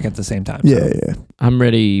recorded like at the same time. Yeah. I'm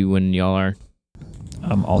ready when y'all are.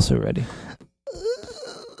 I'm also ready.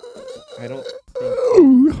 I don't.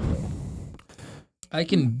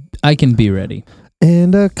 I can be ready.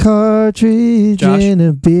 And a cartridge Josh? in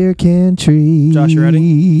a beer can tree. Josh, you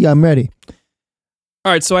ready? I'm ready.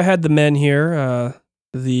 All right, so I had the men here,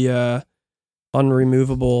 the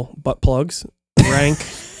unremovable butt plugs rank.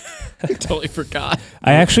 I totally forgot.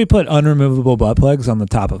 I actually put unremovable butt plugs on the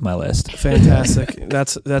top of my list. Fantastic.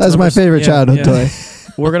 That's my favorite childhood toy.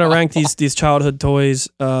 We're gonna rank these childhood toys.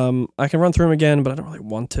 I can run through them again, but I don't really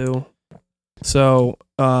want to. So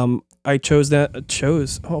I chose.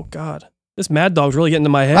 Oh God, this Mad Dog's really getting to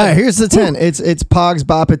my head. All right, here's the 10. It's Pogs,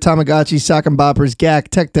 Bop It, Tamagotchi, Sock and Boppers, GAC,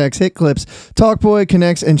 Tech Decks, Hit Clips, Talk Boy,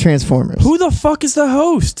 Connects, and Transformers. Who the fuck is the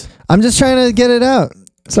host? I'm just trying to get it out.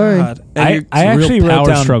 Sorry. God. I It's a actually real wrote power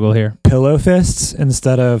down struggle here. pillow fists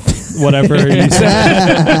instead of whatever you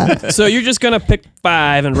said. So you're just gonna pick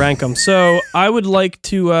 5 and rank them. So I would like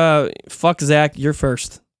to fuck Zach. You're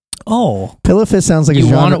first. Oh, Pillow fist sounds like a You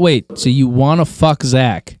want genre. to wait? So you want to fuck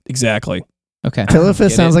Zach? Exactly. Okay. Pillow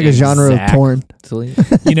fist Get sounds it? like a genre Zach. of porn.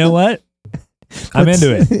 you know what? I'm Let's-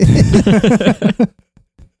 into it.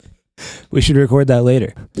 We should record that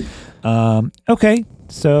later. Okay,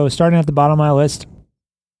 so starting at the bottom of my list,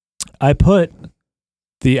 I put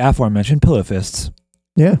the aforementioned pillow fists.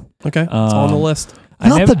 Yeah. Okay. It's on the list.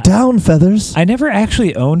 Not the down feathers. I never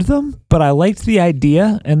actually owned them, but I liked the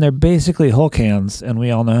idea, and they're basically Hulk hands, and we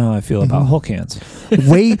all know how I feel about Hulk hands.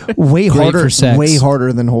 way harder, for sex. way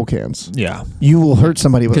harder than Hulk hands. Yeah. You will hurt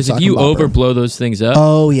somebody with a Because if sock you and bobber. overblow those things up,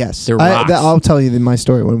 Oh yes, They're rocks. I'll tell you my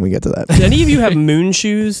story when we get to that. Do any of you have moon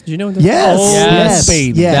shoes? Do you know what that Yes, Oh, yes,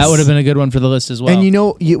 baby. yes. That would have been a good one for the list as well. And you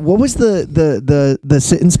know, what was the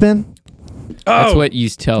sit and spin? that's Oh, what you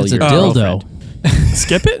tell it's a your dildo. girlfriend.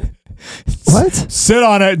 skip it? What? Sit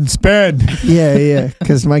on it and spin. yeah.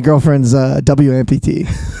 Because my girlfriend's WMPT.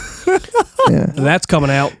 Yeah. That's coming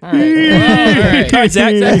out. All right. All right,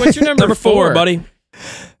 Zach, what's your number 4, buddy?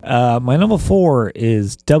 My number 4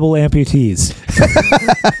 is double amputees.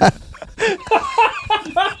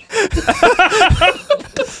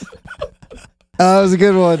 That was a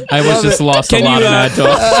good one. I was just lost Can a lot you, of mad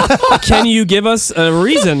talk. Can you give us a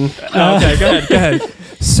reason? Okay, go ahead. Go ahead.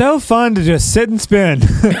 So fun to just sit and spin.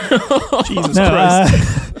 Jesus No,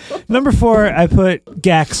 Christ. number 4, I put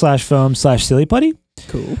gack/foam/silly putty.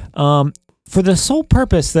 Cool. For the sole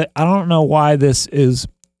purpose that I don't know why this is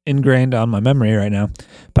ingrained on my memory right now,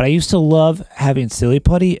 but I used to love having silly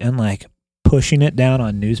putty and like pushing it down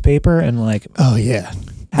on newspaper and like Oh yeah.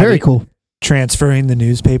 Very having- cool. transferring the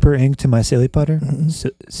newspaper ink to my silly putter.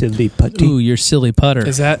 Silly putty. Ooh, your silly putter.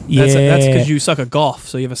 Is that's Yeah. because you suck at golf,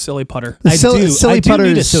 so you have a silly putter. The I silly, do. silly I do need a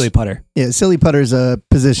putter's- silly putter. Yeah, silly putter's a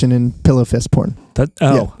position in pillow fist porn.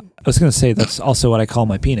 I was gonna say that's also what I call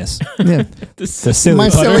my penis. Yeah. The silly My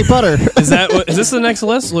putter. silly putter. Is this the next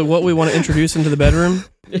list? Like what we want to introduce into the bedroom?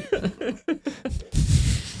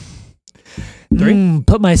 3?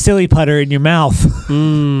 Put my silly putter in your mouth.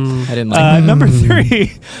 Mm, I didn't like Number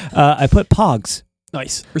 3, I put Pogs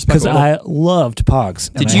nice. because Respectable. I loved Pogs.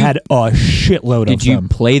 And Did I you- had a shitload Did of you them.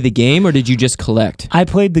 play the game or did you just collect? I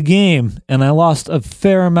played the game and I lost a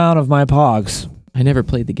fair amount of my Pogs. I never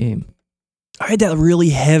played the game. I had that really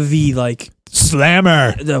heavy, like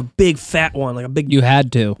Slammer. the big fat one, like a big. You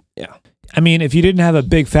had to. I mean, if you didn't have a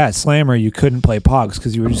big fat slammer, you couldn't play Pogs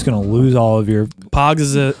because you were just going to lose all of your Pogs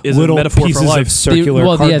is a little metaphor pieces for life. of circular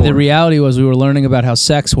cardboard. Yeah, the reality was we were learning about how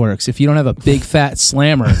sex works. If you don't have a big fat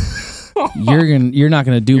slammer, you're not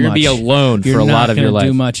gonna do You're much. going to be alone You're for a not lot of your gonna life.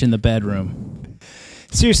 do much in the bedroom.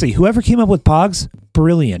 Seriously, whoever came up with Pogs,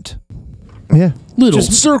 brilliant. Yeah. Little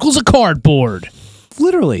Just- circles of cardboard.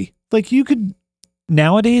 Literally. Like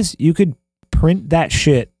nowadays, you could print that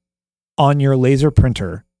shit on your laser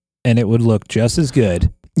printer and it would look just as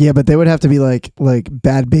good. Yeah, but they would have to be like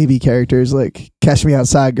bad baby characters, like Cash Me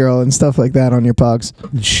Outside Girl and stuff like that on your Pogs.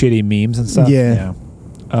 Shitty memes and stuff. Yeah.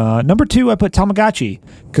 Number 2, I put Tamagotchi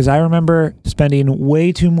because I remember spending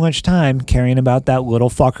way too much time caring about that little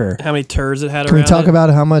fucker. How many turds it had Can we around talk it? about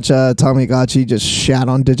how much Tamagotchi just shat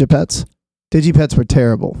on Digipets? Digipets were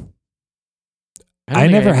terrible. I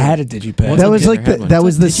never had a Digipet. What's That a was Digipet? like Had one. that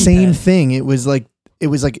was the What's a same Digipet? thing. It was like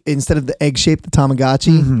instead of the egg shaped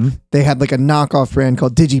Tamagotchi, Mhm. they had like a knockoff brand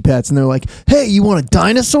called Digipets, and they're like, "Hey, you want a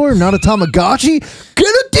dinosaur, not a Tamagotchi? Get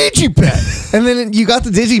a Digipet." And then you got the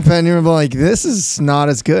Digipet, and you're like, "This is not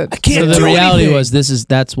as good." Can't So the do reality anything. was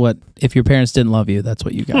that's what if your parents didn't love you, that's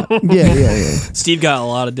what you got. Yeah. Steve got a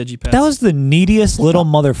lot of digipets. That was the neediest little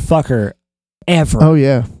motherfucker ever. Oh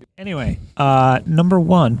yeah. Anyway, number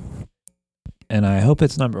 1, and I hope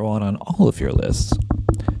it's number 1 on all of your lists.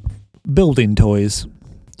 Building toys.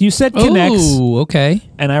 You said Kinects, Oh, okay.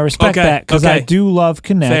 and I respect Okay, that because I okay. do love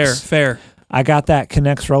Kinects. fair. I got that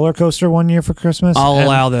Kinects roller coaster one year for Christmas. I'll and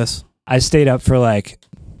allow this. I stayed up for like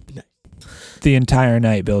the entire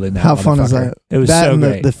night building that. How fun is motherfucker. that? It was that so and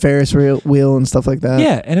great. the Ferris wheel and stuff like that.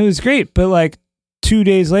 Yeah, and it was great. But like 2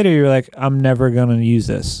 days later, you're like, I'm never gonna use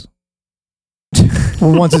this.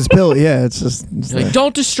 Well, once it's built, yeah, it's just. It's You're like, there.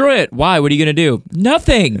 don't destroy it. Why? What are you going to do?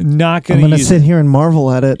 Nothing. Not I'm gonna gonna use sit it. here and marvel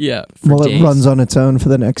at it Yeah. For while days. it runs on its own for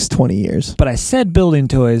the next 20 years. But I said building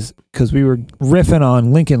toys because we were riffing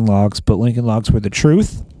on Lincoln Logs, but Lincoln Logs were the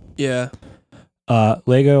truth. Yeah.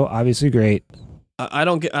 Lego, obviously great. I'm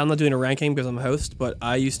not doing a ranking because I'm a host, but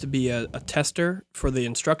I used to be a tester for the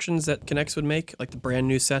instructions that Kinects would make, like the brand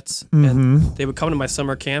new sets. And Mm-hmm. they would come to my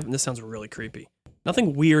summer camp, and this sounds really creepy.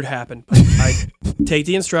 Nothing weird happened, but I take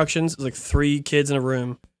the instructions, like 3 kids in a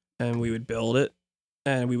room, and we would build it,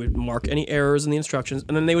 and we would mark any errors in the instructions,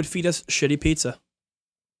 and then they would feed us shitty pizza.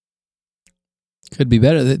 Could be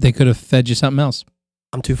better. They could have fed you something else.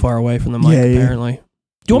 I'm too far away from the mic, apparently.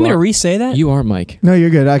 Do you want me to re-say that? You are Mike. No, you're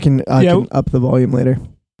good. I can up the volume later.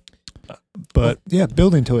 But yeah,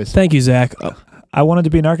 building toys. Thank you, Zach. I wanted to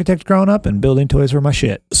be an architect growing up, and building toys were my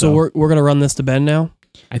shit. So we're going to run this to Ben now?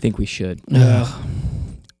 I think we should. Yeah.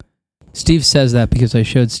 Steve says that because I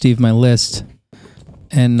showed Steve my list,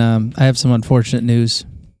 and I have some unfortunate news.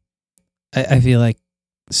 I feel like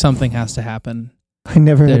something has to happen. I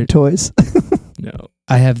never had toys. No.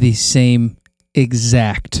 I have the same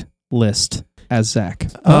exact list as Zach.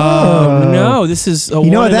 Oh, no. This is a you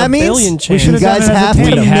know what that means? billion chance. You guys have to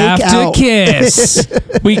We make have out. to kiss.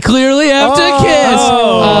 We clearly have to kiss.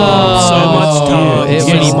 So much tongue. It You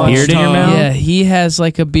got was any beard in your mouth? Yeah, he has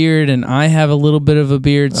like a beard, and I have a little bit of a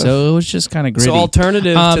beard, so it was just kind of gritty. So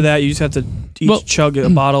alternative to that, you just have to each chug a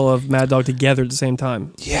Mm. bottle of Mad Dog together at the same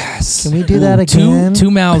time. Yes. Can we do that again? Two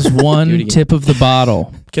mouths, Do it one again. tip of the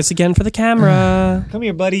bottle. Kiss again for the camera. Come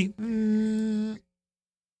here, buddy.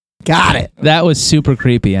 Got it. That was super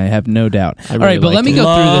creepy. I have no doubt. I All really right, but let me go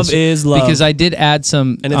Love through this is love. because I did add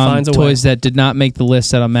some And it finds a toys that did not make the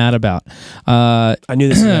list that I'm mad about. I knew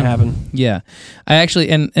this was going to happen. Yeah, I actually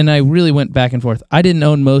and I really went back and forth. I didn't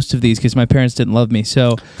own most of these because my parents didn't love me.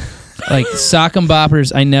 So, like sock and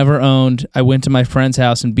boppers, I never owned. I went to my friend's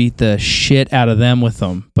house and beat the shit out of them with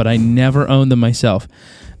them, but I never owned them myself.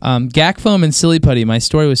 Gak foam and silly putty. My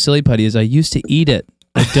story with silly putty is I used to eat it.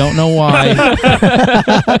 I don't know why,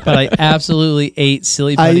 but I absolutely ate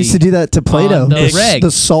silly putty. I used to do that to Play-Doh. on the reg. The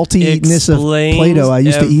saltiness of Explains Play-Doh. I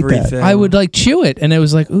used to eat that. everything. I would like chew it, and it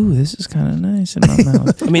was like, ooh, this is kind of nice in my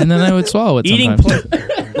mouth. I mean, and then I would swallow it. eating sometimes.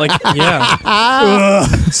 like yeah.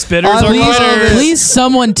 Spitters are Please- quitters. Please,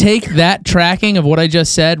 someone take that tracking of what I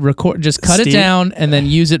just said, record, just cut Steve? it down, and then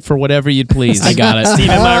use it for whatever you'd please. I got it. Steve,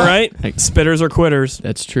 am I right? Spitters are quitters.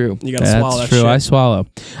 That's true. You gotta swallow that That's true. shit. I swallow.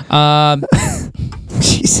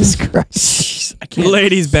 Jesus Christ. I can't.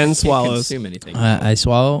 Ladies, Ben Can't swallows. consume anything. I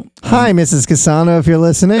swallow. Hi, Mrs. Casano, if you're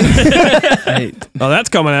listening. I- Oh, that's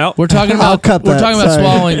coming out. we're talking I'll about cut we're that, talking about sorry.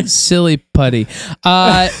 swallowing silly putty.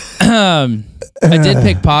 I did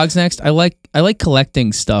pick Pogs next. I like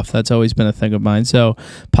collecting stuff. That's always been a thing of mine. So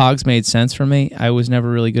Pogs made sense for me. I was never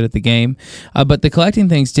really good at the game, but the collecting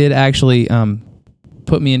things did actually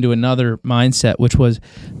put me into another mindset, which was,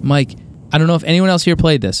 Mike, I don't know if anyone else here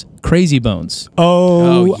played this. Crazy Bones.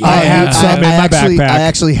 Oh, yeah. I have some in my backpack. I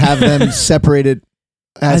actually have them separated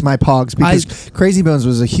as my Pogs because Crazy Bones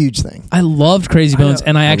was a huge thing. I loved Crazy I know. Bones,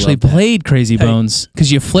 and I actually love that. played Crazy Hey. Bones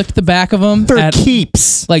because you flicked the back of them. They're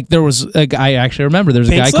keeps. Like there was a guy, I actually remember there was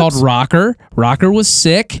a Pink guy called slips? Rocker. Rocker was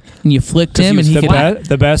sick, and you flicked him, and he the, could.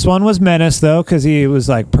 the best one was Menace, though, because he was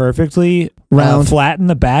like perfectly Round. flat in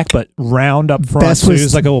the back, but round up front. Best So he was-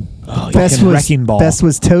 was like a Best fucking was wrecking ball. Best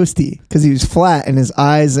was Toasty because he was flat and his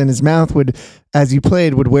eyes and his mouth would, as you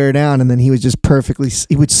played, would wear down and then he was just perfectly.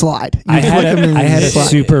 He would slide. You I would had flick him and I he'd had a slide.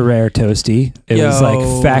 super rare toasty. It was Yo.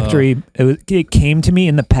 like factory. It came to me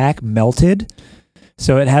in the pack melted,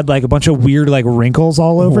 so it had like a bunch of weird like wrinkles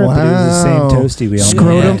all over it. But it was the same Wow. toasty we all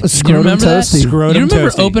Scrotum, had. scrotum remember that? Toasty. Scrotum You remember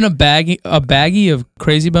toasty. open a baggie of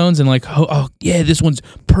Crazy Bones and like, oh yeah, this one's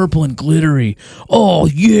purple and glittery. Oh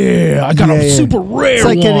yeah, I got Yeah, a yeah. super rare It's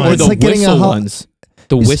like one. getting- Or it's the like getting a whistle ho- ones.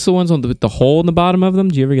 The whistle ones with the hole in the bottom of them.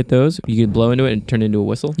 Do you ever get those? You could blow into it and turn it into a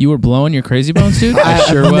whistle. You were blowing your Crazy Bones, dude? I've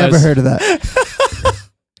sure never was. heard of that.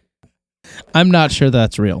 I'm not sure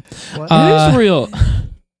that's real. it is real.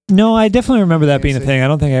 No, I definitely remember that being a thing. I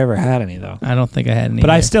don't think I ever had any though. I don't think I had any. But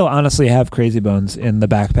I either. still honestly have Crazy Bones in the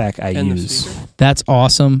backpack I And the use. speaker. That's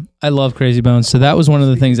awesome. I love Crazy Bones. So that was one of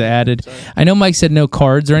the things I added. I know Mike said no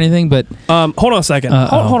cards or anything, but Hold on a second.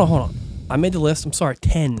 Uh-oh. Hold on. I made the list. I'm sorry.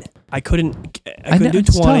 10. I couldn't do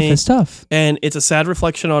it's 20. tough. It's tough. And it's a sad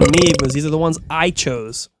reflection on me because these are the ones I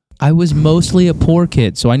chose. I was mostly a poor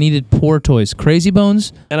kid, so I needed poor toys. Crazy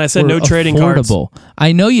Bones And I said were no trading cards. affordable.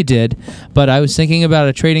 I know you did, but I was thinking about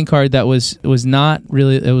a trading card that was not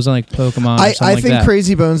really. It was like Pokemon. Or I something like think that.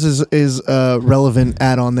 Crazy Bones is relevant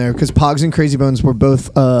add on there because Pogs and Crazy Bones were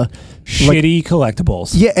both Shitty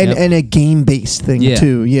collectibles. yeah and, Yep. and a game based thing Yeah.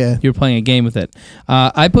 too. Yeah. You were playing a game with it.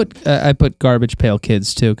 I put Garbage Pail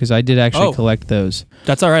Kids too because I did actually Oh. collect those.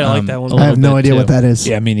 That's all right. I like that a one. little I have no bit, idea too. what that is.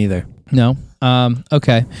 Yeah, me neither. No.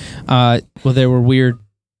 Okay. Well, they were weird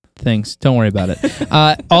things. Don't worry about it.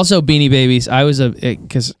 Also, Beanie Babies. I was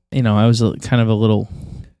because I was kind of a little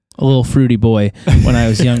fruity boy when I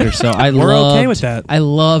was younger. So I We're loved, okay with that. I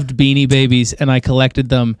loved Beanie Babies, and I collected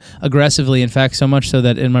them aggressively. In fact, so much so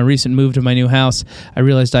that in my recent move to my new house, I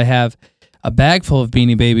realized I have a bag full of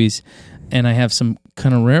Beanie Babies, and I have some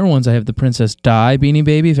kind of rare ones. I have the Princess Di Beanie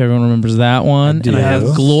Baby, if everyone remembers that one. And I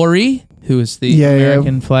have Glory, who is the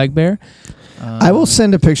American flag bearer. I will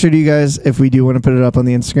send a picture to you guys if we do want to put it up on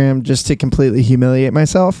the Instagram, just to completely humiliate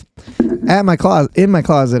myself. In my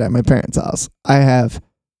closet at my parents' house, I have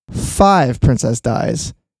 5 Princess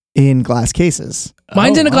Di's in glass cases.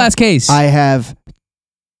 Mine's in a glass case. I have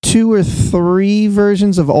 2 or 3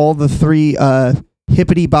 versions of all the 3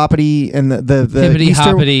 hippity boppity and the hippity Easter,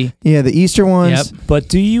 hoppity. Yeah, the Easter ones. Yep. But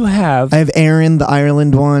do you have? I have Erin, the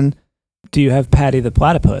Ireland one. Do you have Patty the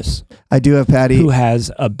platypus? I do have Patty, who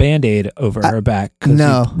has a Band-Aid over her back because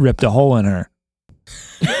you ripped a hole in her.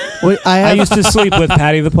 I used to sleep with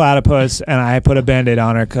Patty the platypus, and I put a Band-Aid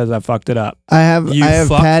on her because I fucked it up. I have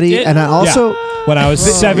Patty, and I also when I was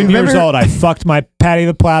 7 years old, I fucked my Patty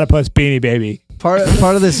the platypus Beanie Baby. Part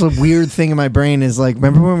of this weird thing in my brain is like,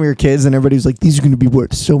 remember when we were kids and everybody was like, these are going to be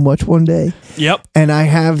worth so much one day. Yep. And I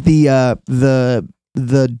have the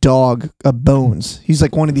dog Bones. He's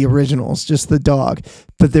like one of the originals, just the dog.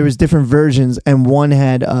 But there was different versions, and one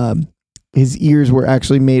had his ears were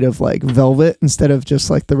actually made of like velvet instead of just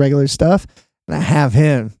like the regular stuff. And I have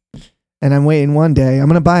him, and I'm waiting one day I'm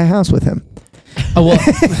gonna buy a house with him. Oh, well,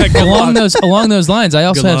 along those lines, I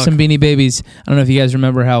also have some Beanie Babies. I don't know if you guys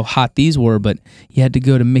remember how hot these were, but you had to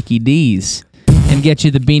go to Mickey D's and get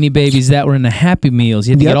you the Beanie Babies that were in the Happy Meals.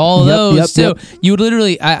 You had to get all of those too. You would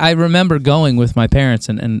literally, I remember going with my parents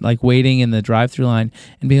and like waiting in the drive-through line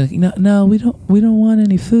and being like, no, we don't want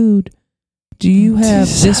any food. Do you have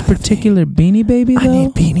this particular Beanie Baby though? I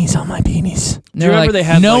need beanies on my beanies. Do you remember they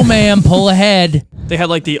had no, ma'am, pull ahead. They had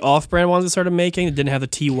like the off-brand ones that started making. It didn't have the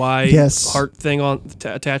TY heart thing on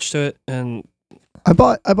attached to it, and I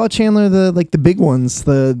bought Chandler the big ones,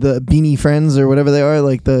 the Beanie Friends or whatever they are,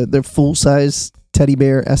 like the full size teddy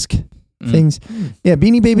bear esque things. Yeah,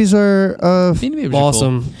 Beanie Babies are Beanie Babies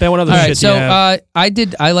awesome. Are cool. They one other shit. Shit. So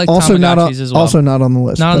I like also Tamagotchis as well. Also not on the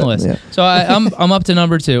list. Not on the list. Yeah. So I'm up to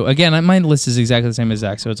number 2. Again, my list is exactly the same as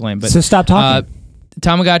Zach, so it's lame. But so stop talking.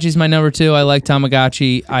 Tamagotchi's my number 2. I like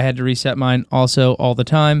Tamagotchi. I had to reset mine also all the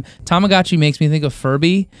time. Tamagotchi makes me think of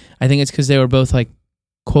Furby. I think it's because they were both like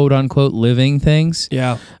quote unquote living things.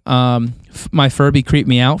 Yeah. My Furby creeped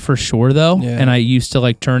me out for sure though, and I used to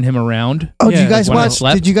like turn him around. Oh, did you guys watch?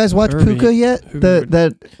 Did you guys watch Furby. Puka yet?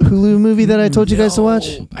 That Hulu movie that I told you guys to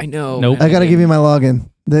watch. I know. Nope. I gotta give you my login.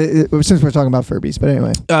 Since we're talking about Furbies, but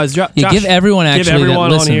anyway. Josh, give everyone that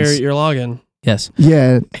on here your login. Yes.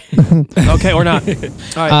 Yeah. Okay, or not.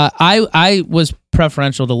 All right. I was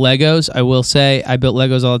preferential to Legos. I will say I built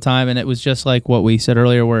Legos all the time, and it was just like what we said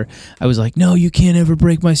earlier, where I was like, "No, you can't ever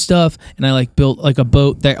break my stuff." And I like built like a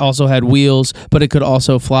boat that also had wheels, but it could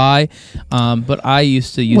also fly. But I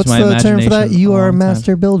used to use my imagination. What's the term for that? You are a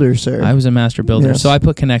master builder, sir. I was a master builder, yes. So I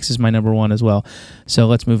put K'NEX as my number 1 as well. So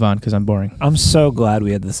let's move on because I'm boring. I'm so glad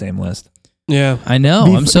we had the same list. Yeah, I know.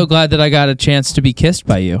 I'm so glad that I got a chance to be kissed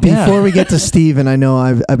by you. Before we get to Steve, and I know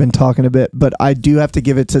I've been talking a bit, but I do have to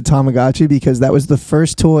give it to Tamagotchi because that was the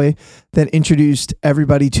first toy that introduced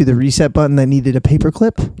everybody to the reset button that needed a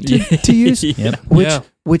paperclip to use. Yep.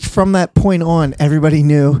 Which from that point on, everybody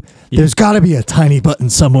knew there's got to be a tiny button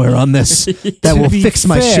somewhere on this that will fix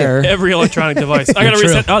my shit. Every electronic device. I got to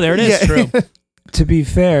reset. Oh, there it is. Yeah. True. To be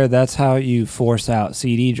fair, that's how you force out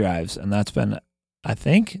CD drives, and that's been, I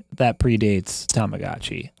think, that predates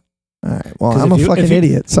Tamagotchi. All right. Well, I'm a fucking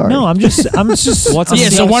idiot. Sorry. No, I'm just. What's a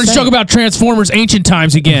so why don't you talk about Transformers Ancient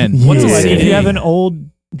Times again? What's a CD? If you have an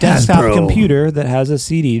old desktop Hasbro computer that has a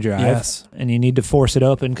CD drive, Yes. and you need to force it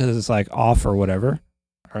open because it's like off or whatever,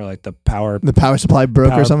 or like the power supply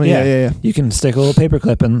broke or something. Yeah. You can stick a little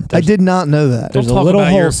paperclip in. I did not know that. There's Don't a talk little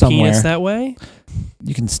about hole your somewhere. penis that way.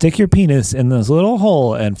 You can stick your penis in this little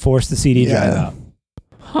hole and force the CD drive out.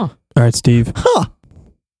 Huh. All right, Steve. Huh.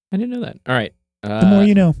 I didn't know that. All right. The more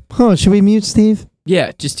you know. Huh. Should we mute Steve?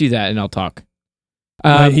 Yeah, just do that and I'll talk.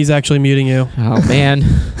 He's actually muting you. Oh, man.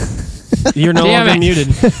 You're no Damn longer it. muted.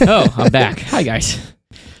 Oh, I'm back. Hi, guys.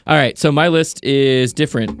 All right, so my list is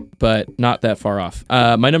different, but not that far off.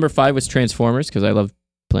 My number 5 was Transformers, because I love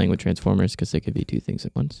playing with Transformers, because they could be 2 things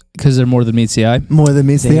at once. Because they're more than meets the eye. More than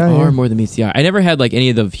meets They the eye. are yeah. more than meets the eye. I never had like any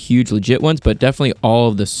of the huge legit ones, but definitely all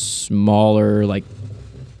of the smaller, like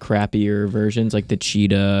crappier versions, like the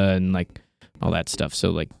cheetah and like all that stuff.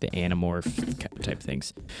 So like the Animorph type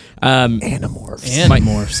things.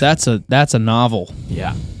 Animorphs. That's a novel.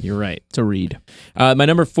 Yeah, you're right. To read. My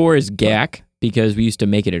number 4 is GAC, because we used to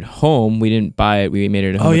make it at home. We didn't buy it. We made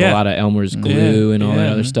it at home with a lot of Elmer's glue and all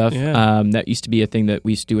that other stuff. Yeah. That used to be a thing that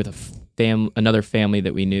we used to do with another family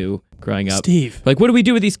that we knew growing up. Steve. Like, what do we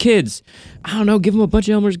do with these kids? I don't know. Give them a bunch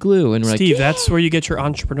of Elmer's glue. And we're Steve, like, that's where you get your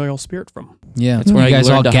entrepreneurial spirit from. Yeah, that's where you I guys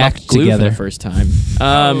all learned to huff gacked glue together. for the first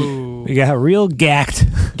time. We got real gacked.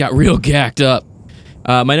 Got real gacked up.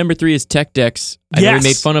 My number 3 is Tech Decks. I know we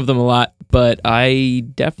made fun of them a lot, but I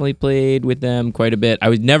definitely played with them quite a bit. I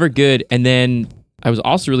was never good, and then I was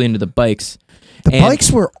also really into the bikes. The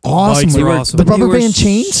bikes were awesome. Bikes were awesome. The rubber band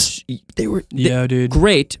chains? They were dude.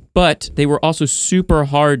 great, but they were also super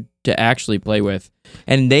hard to actually play with.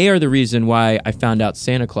 And they are the reason why I found out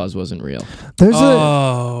Santa Claus wasn't real. There's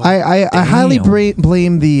I highly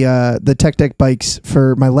blame the Tech Deck bikes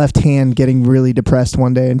for my left hand getting really depressed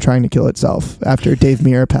one day and trying to kill itself after Dave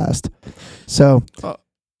Mirra passed. So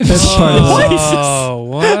that's part of it. Oh,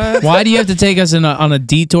 what? Why do you have to take us on a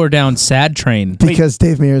detour down Sad Train? Because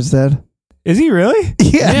Dave Mirra's dead. Is he really?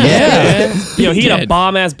 Yeah. Yo, he had a Dead.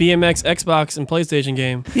 bomb-ass BMX, Xbox, and PlayStation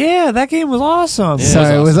game. Yeah, that game was awesome. Yeah. Sorry,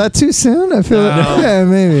 awesome. was that too soon? I feel yeah,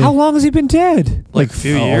 maybe. How long has he been dead? Like a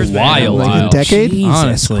few years, a man. while. Like a decade? Jesus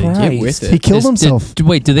Honestly. Christ. Get with it. He killed himself.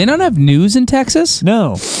 Wait, do they not have news in Texas?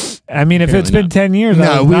 No. I mean, if it's Apparently been not. 10 years, I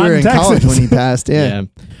No, was we not were in Texas. college when he passed. Yeah.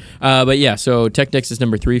 But yeah, so Tech Decks is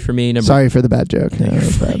number 3 for me. Sorry for the bad joke. No, it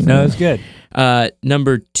was bad. No, it's good.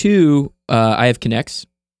 Number 2, I have Kinects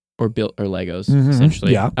or Legos,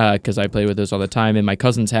 essentially. Yeah. Because I played with those all the time. And my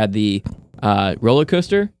cousins had the roller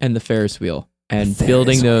coaster and the Ferris wheel. And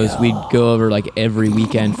building those, we'd go over like every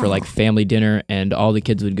weekend for like family dinner, and all the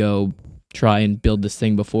kids would go try and build this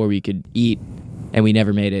thing before we could eat, and we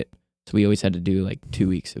never made it. So we always had to do like 2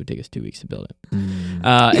 weeks. It would take us 2 weeks to build it. You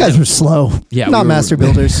guys were slow. Yeah, Not master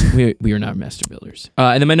builders. We were not master builders.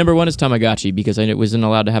 And then my number 1 is Tamagotchi, because I wasn't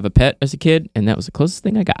allowed to have a pet as a kid, and that was the closest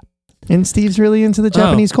thing I got. And Steve's really into the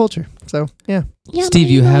Japanese culture. So, yeah. Steve,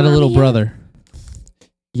 you had a little brother.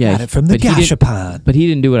 Yeah, Got it from the but he didn't- gashapon. But he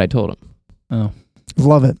didn't do what I told him. Oh.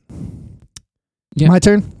 Love it. Yeah. My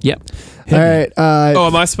turn? Yep. All right. Oh,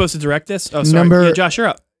 am I supposed to direct this? Oh, sorry. Number- Yeah, Josh, you're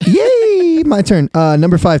up. Yay! My turn.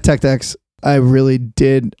 Number 5, Tech Decks. I really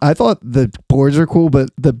did. I thought the boards were cool, but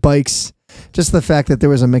the bikes, just the fact that there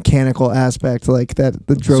was a mechanical aspect like that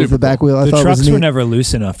drove Super the back wheel. I The thought trucks was neat. were never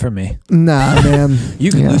loose enough for me. Nah, man. You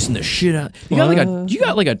can Yeah. loosen the shit out. You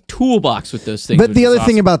got like a toolbox with those things. But which the is other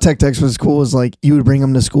thing awesome. about Tech Decks was cool was like you would bring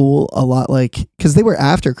them to school a lot, like because they were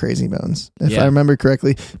after Crazy Bones, if Yeah. I remember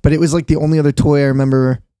correctly. But it was like the only other toy I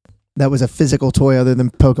remember that was a physical toy other than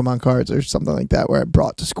Pokemon cards or something like that, where I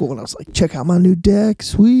brought to school and I was like, "Check out my new deck,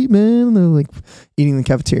 sweet man!" And they're like eating in the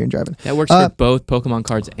cafeteria and driving. that works for both Pokemon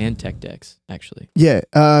cards and Tech Decks, actually. Yeah.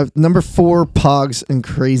 Number 4, Pogs and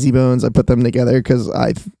Crazy Bones. I put them together because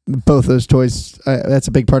both those toys. That's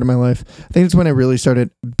a big part of my life. I think it's when I really started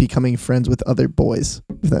becoming friends with other boys,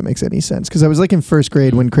 if that makes any sense. Because I was like in first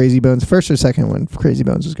grade when Crazy Bones, first or second when Crazy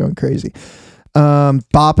Bones was going crazy.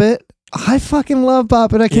 Bop It. I fucking love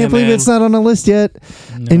Bop It. I can't believe man. it's not on the list yet.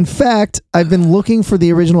 No. In fact, I've been looking for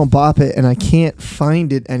the original Bop It and I can't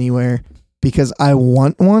find it anywhere because I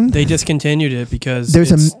want one. They discontinued it because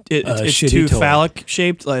There's it's shitty too toy. phallic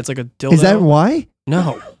shaped. Like it's like a dildo. Is that why?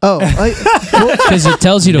 No. Oh, Because it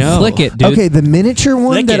tells you to No. flick it, dude. okay. The miniature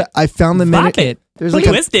one Flick that it. I found the Fuck mini. it. There's like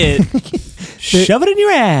Twist it. Shove it in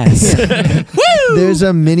your ass. there's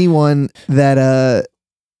a mini one that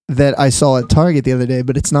I saw at Target the other day,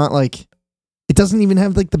 but it's not like it doesn't even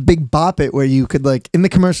have like the big Bop It where you could like in the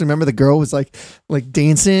commercial. Remember the girl was like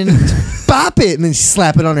dancing, Bop It, and then she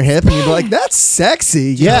slap it on her hip, and you'd be like, "That's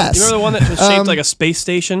sexy." Yes. You remember the one that was shaped like a space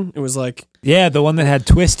station? It was like Yeah, the one that had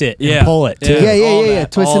twist it Yeah. and pull it. Too. all Yeah.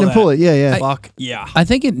 that, Twist all it and that. pull it. Yeah. fuck yeah. I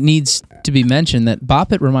think it needs to be mentioned that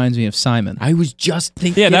Bop It reminds me of Simon. I was just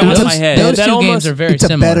thinking Yeah, that it was in my my head. Those that two almost- games are very It's a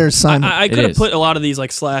similar. better Simon. I It could have is. put a lot of these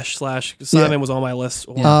like slash. Simon was on my list.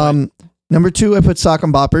 Number 2, I put Sock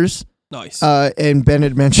and Boppers. Nice. And Ben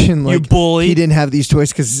had mentioned you like bully. he didn't have these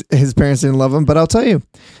toys because his parents didn't love them. But I'll tell you,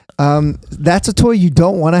 that's a toy you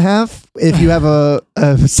don't want to have if you have a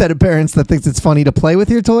set of parents that thinks it's funny to play with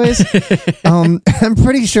your toys. I'm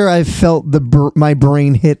pretty sure I felt my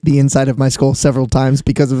brain hit the inside of my skull several times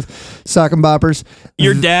because of Sock and Boppers.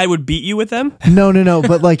 Your dad would beat you with them? No,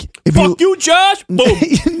 but like it'd Fuck you, Josh! Boom.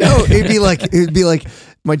 no, it'd be like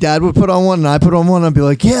my dad would put on one and I put on one. I'd be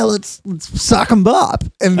like, yeah, let's sock and bop.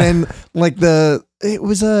 And then like it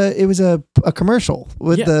was a commercial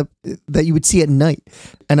with that you would see at night.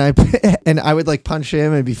 And I would like punch him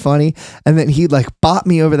and it'd be funny. And then he'd like bop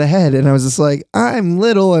me over the head. And I was just like, I'm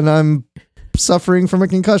little and I'm suffering from a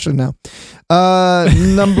concussion now.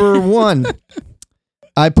 Number 1,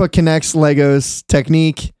 I put Kinects, Legos,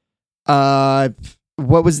 Technique.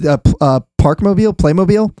 What was the Parkmobile,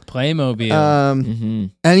 Playmobil.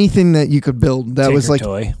 anything that you could build. That was like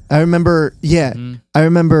toy. I remember. Yeah, I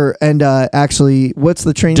remember. And actually, what's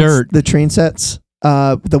the train? The train sets.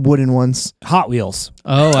 The wooden ones. Hot Wheels.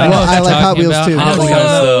 Oh, I like Hot Wheels too. I'm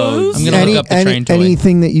gonna look up the train toy.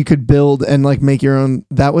 Anything that you could build and like make your own.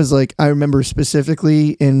 That was like I remember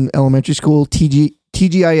specifically in elementary school.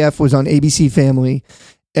 TGIF was on ABC Family.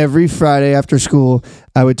 Every Friday after school,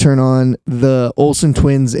 I would turn on the Olsen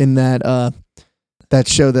twins in that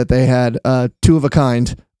show that they had, Two of a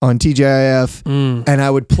Kind on TGIF, and I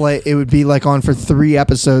would play. It would be like on for 3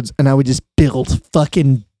 episodes, and I would just build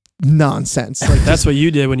fucking nonsense. Like that's what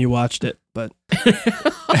you did when you watched it, but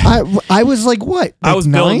I was like, what? Like I was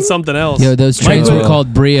 9? building something else. Yo, those trains were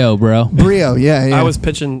called Brio, bro. Brio, yeah. I was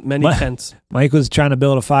pitching many tents. Mike was trying to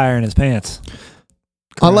build a fire in his pants.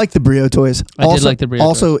 I like the Brio toys. I did like the Brio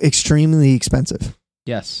Also extremely expensive.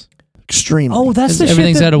 Yes. Extremely. Oh, that's the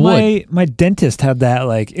Everything's shit that out of wood. my dentist had that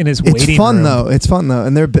like in his waiting It's fun room. though. It's fun though,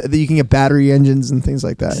 and you can get battery engines and things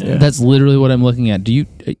like that. Yeah. That's literally what I'm looking at.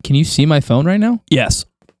 Can you see my phone right now? Yes.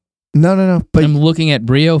 No. But I'm looking at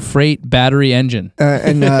Brio Freight battery engine.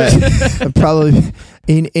 and probably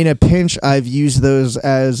in a pinch, I've used those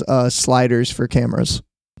as sliders for cameras.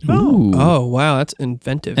 Ooh. Oh, wow. That's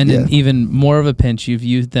inventive. And in even more of a pinch, you've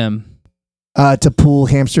used them. To pull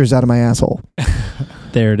hamsters out of my asshole.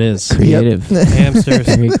 There it is. Creative. Hamsters.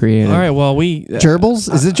 Very creative. All right. Well,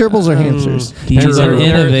 Gerbils? Is it gerbils or hamsters? He's an they're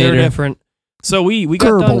innovator. different. So we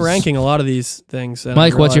got done Gerbils. ranking a lot of these things. And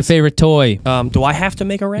Mike, I what's your realized, favorite toy? Do I have to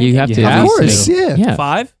make a ranking? You have to. You have Of to. course, yeah. Yeah.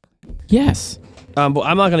 5? Yes. But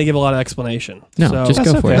I'm not going to give a lot of explanation. No, So, just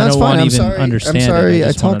go for it. I That's don't fine. want I'm even sorry. understand I'm it. sorry. I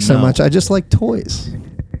I just wanna talk so know. much. I just like toys.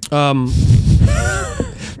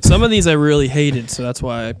 some of these I really hated, so that's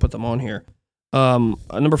why I put them on here.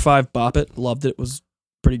 Number 5, Bop It. Loved it. Was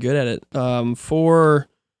pretty good at it. 4,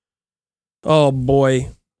 oh boy,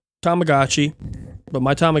 Tamagotchi. But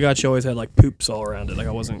my Tamagotchi always had like poops all around it. Like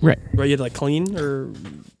I wasn't Right. You had to like clean or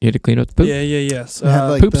You had to clean up the poop. yeah. Yes. It had,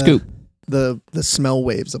 like, Poop scoop. The smell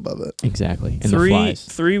waves above it. Exactly. And the 3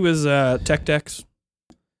 flies. was Tech Decks.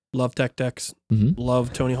 Love Tech Decks.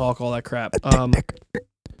 Love Tony Hawk. All that crap.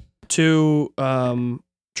 2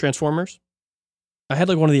 Transformers. I had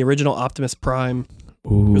like one of the original Optimus Prime.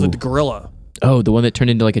 Ooh. It was like the gorilla, Oh, the one that turned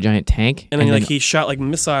into like a giant tank? and then like he shot like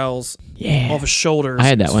missiles yeah. off his shoulders. I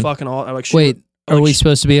had that It's one. Fucking all. I like Wait, I are like we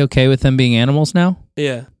supposed to be okay with them being animals now?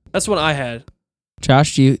 Yeah, that's what I had.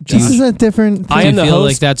 Josh, do you This is a different I do am you the feel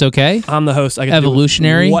host. like that's okay? I'm the host. I can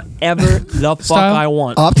Evolutionary do whatever the fuck style? I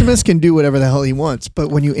want. Optimus can do whatever the hell he wants, but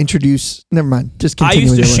when you introduce, never mind. Just I continue.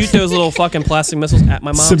 used to with your shoot those little fucking plastic missiles at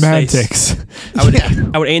my mom's face. Semantics.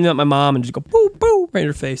 I would aim them at my mom and just go boo boo right in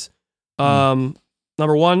her face.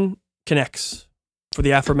 Number 1, Kinects for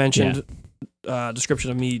the aforementioned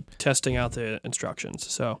description of me testing out the instructions.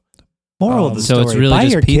 So Moral of the So story: it's really buy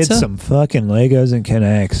just your pizza? kids some fucking Legos and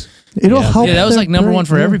Kinects. It'll help. Yeah, that was their like number brain, 1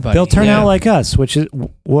 for yeah. everybody. They'll turn Yeah. out like us. Which is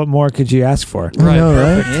what more could you ask for? I know,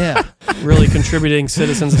 perfect. right? Yeah. Really contributing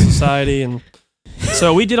citizens of society, and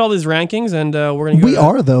so we did all these rankings, and we're gonna. Go We to-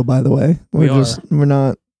 are though, by the way. We're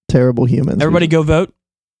not terrible humans. Everybody go vote.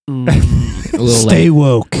 A little Stay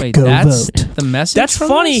woke. Wait, Go that's vote. the message. That's from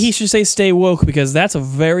funny. this? He should say "stay woke" because that's a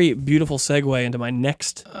very beautiful segue into my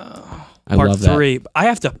next I part love that. 3. I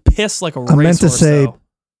have to piss like a racehorse. meant to say- though.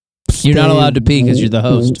 You're not allowed to pee because you're the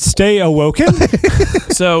host. Stay awoken.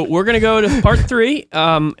 So we're gonna go to part 3.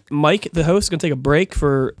 Mike, the host, is gonna take a break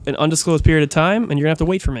for an undisclosed period of time, and you're gonna have to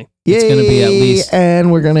wait for me. It's gonna be at Yay, least-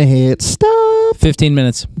 and we're gonna hit stop. 15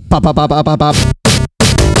 minutes. Pop, pop, pop, pop, pop, pop.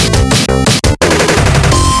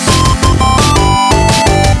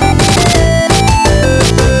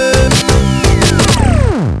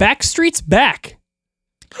 Backstreet's back.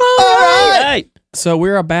 right. So we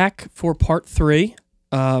are back for part 3.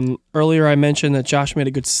 Earlier I mentioned that Josh made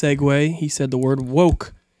a good segue. He said the word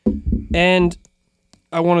woke. And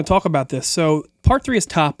I want to talk about this. So part 3 is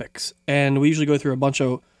topics. And we usually go through a bunch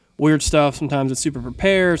of weird stuff. Sometimes it's super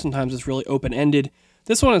prepared. Sometimes it's really open-ended.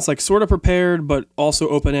 This one, it's like sort of prepared, but also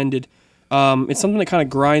open-ended. It's something that kind of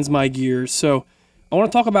grinds my gears. So I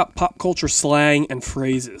want to talk about pop culture slang and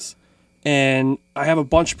phrases. And I have a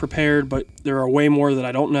bunch prepared, but there are way more that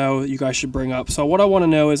I don't know that you guys should bring up. So what I want to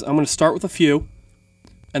know is I'm going to start with a few,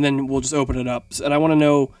 and then we'll just open it up. And I want to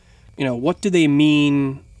know, what do they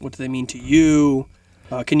mean? What do they mean to you?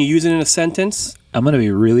 Can you use it in a sentence? I'm gonna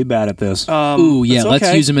be really bad at this. Ooh, yeah. that's Let's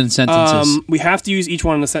okay. use them in sentences. We have to use each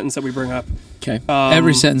one in the sentence that we bring up. Okay.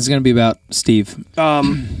 Every sentence is going to be about Steve.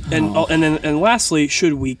 And lastly,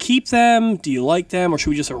 should we keep them? Do you like them, or should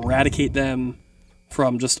we just eradicate them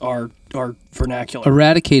from just our our vernacular.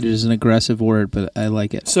 Eradicated is an aggressive word, but I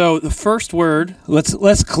like it. So the first word.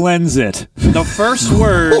 Let's cleanse it. The first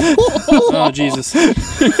word. Oh Jesus!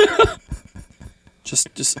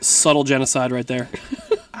 Just subtle genocide right there.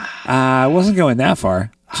 I wasn't going that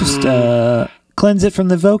far. Just cleanse it from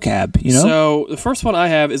the vocab, you know? So the first one I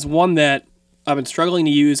have is one that I've been struggling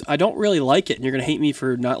to use. I don't really like it, and you're going to hate me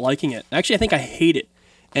for not liking it. Actually, I think I hate it,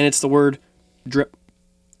 and it's the word drip.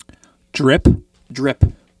 Drip? Drip.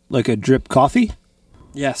 Like a drip coffee?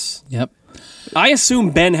 Yes. Yep. I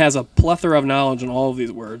assume Ben has a plethora of knowledge on all of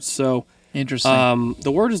these words. So Interesting.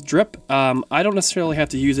 the word is drip. I don't necessarily have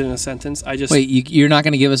to use it in a sentence. I just Wait, you're not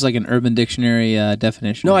going to give us like an Urban Dictionary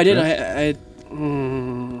definition? No, of I drip?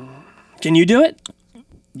 didn't. Can you do it?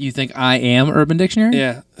 You think I am Urban Dictionary?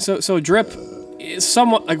 Yeah. So drip is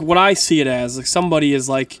somewhat like what I see it as. Like somebody is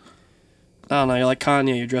like, I don't know. You're like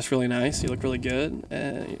Kanye. You dress really nice. You look really good.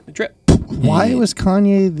 Drip. Why was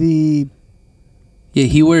Kanye the Yeah,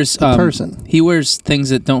 he wears person? He wears things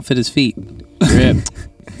that don't fit his feet. Drip.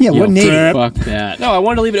 Yeah, what name? drip. Fuck that. No, I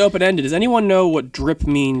wanted to leave it open ended. Does anyone know what drip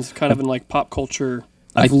means? Kind of in like pop culture.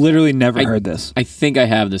 I've literally never heard this. I think I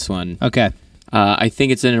have this one. Okay. I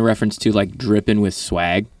think it's in a reference to like dripping with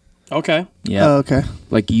swag. Okay. Yeah. Oh, okay.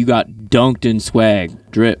 Like you got dunked in swag.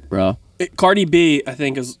 Drip, bro. Cardi B, I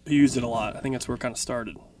think, has used it a lot. I think that's where it kind of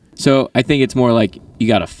started. So I think it's more like you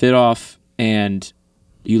got a fit off and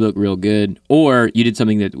you look real good, or you did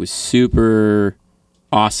something that was super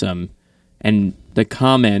awesome, and the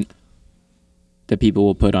comment that people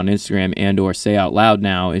will put on Instagram and or say out loud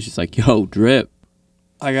now is just like, "Yo, drip."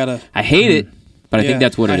 I hate it, but I Yeah, think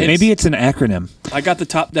that's what I it hate is. Maybe it's an acronym. I got the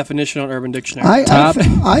top definition on Urban Dictionary.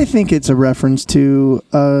 I think it's a reference to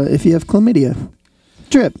if you have chlamydia.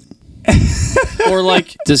 Drip. Or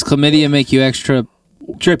like, Does chlamydia make you extra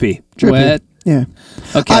Drippy. Drippy. wet? Yeah.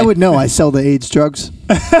 Okay. I would know. I sell the AIDS drugs.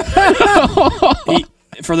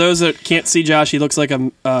 for those that can't see Josh, he looks like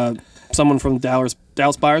a someone from Dallas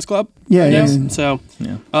Buyers Club. Yeah, I yeah, guess. yeah. So,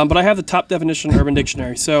 Yeah. but I have the top definition on Urban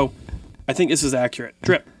Dictionary. So, I think this is accurate.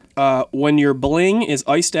 Drip. When your bling is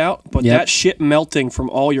iced out, but Yep. that shit melting from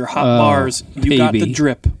all your hot bars, you got the baby.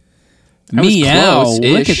 drip. That was Meow. Look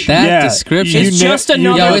close-ish. at that Yeah. description. It's just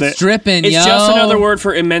another- Yo, nailed it's it. dripping, It's yo. just another word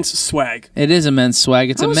for immense swag. It is immense swag.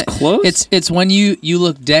 It's That was close. It's when you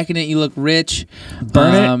look decadent, you look rich.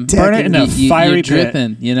 Burn it in a fiery you're pit.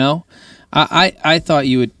 dripping, you know? I thought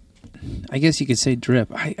you would. I guess you could say drip.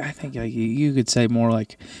 I think like you could say more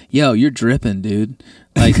like, "Yo, you're dripping, dude."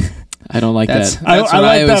 Like I don't like that's, that. that's I what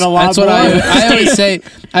like that a lot That's what I more. always say.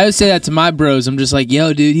 I always say that to my bros. I'm just like,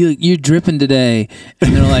 "Yo, dude, you're dripping today,"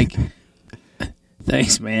 and they're like,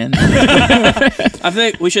 "Thanks, man." I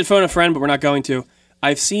think we should phone a friend, but we're not going to.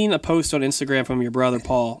 I've seen a post on Instagram from your brother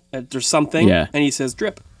Paul. There's something, Yeah. and he says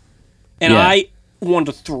drip, and Yeah. I wanted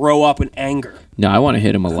to throw up in anger. No, I want to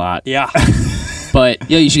hit him a lot. Yeah, But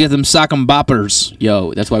Yo, you should get them sock 'em boppers.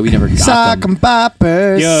 yo, that's why we never got Sock them. 'em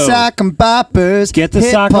boppers. Yo. Sock 'em boppers. Get the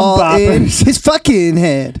Hit sock 'em Paul in boppers. his fucking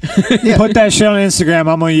head. Yeah. Put that shit on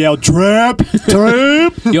Instagram. I'm going to yell, drip,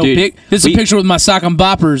 drip. Yo, Dude, this is a picture with my sock 'em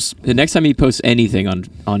boppers. The next time he posts anything on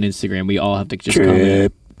Instagram, we all have to just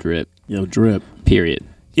comment drip. Yo, drip. Period.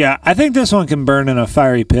 Yeah, I think this one can burn in a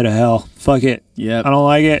fiery pit of hell. Fuck it. Yep. I don't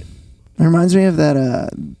like it. It reminds me of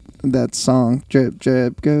that song, Drip,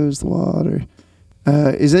 Drip Goes the Water.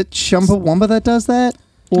 Is it Chumbawamba that does that?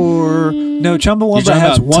 Or No, You're Chumbawamba talking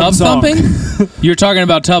has about one tub song. thumping? You're talking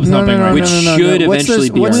about tub No, thumping, no, no, right? Which should What's eventually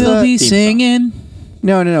be what's our We'll the, be theme song. singing.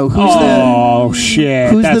 No. Who's Oh, shit.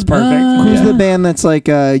 Who's That's the- perfect. Who's the band that's like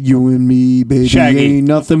you and me, baby, Shaggy. ain't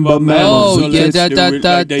nothing but Oh, mammals? yeah, let's that- do that- it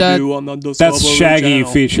that- like they that- do on the That's Discovery Shaggy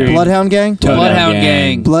Channel. featuring Bloodhound Gang. Bloodhound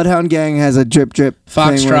Gang. Bloodhound Gang has a drip thing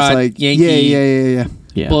where it's Foxtrot, like Yankee. yeah.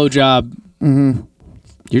 Yeah. Blowjob. hmm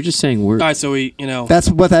You're just saying words. All right, so we That's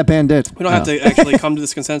what that band did. don't have to actually come to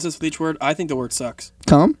this consensus with each word. I think the word sucks.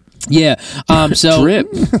 Come. Yeah. So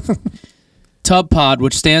Drip. Tub Pod,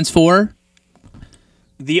 which stands for,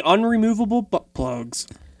 The Unremovable Buttplugs.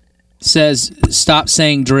 says stop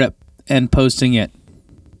saying drip and posting it.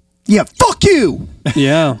 Yeah, fuck you.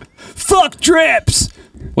 Yeah, Fuck drips.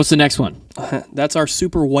 What's the next one? that's our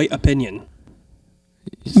super white opinion.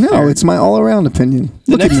 No, it's my all-around opinion.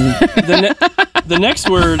 Look at me. The next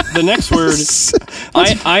word.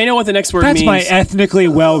 I know what the next word That's means. my ethnically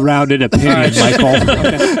well-rounded opinion,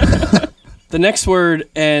 Michael. The next word,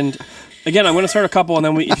 and again, I'm going to start a couple, and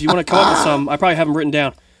then if you want to come up with some, I probably have them written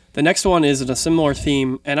down. The next one is in a similar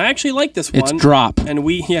theme, and I actually like this one. It's drop. And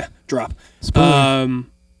drop.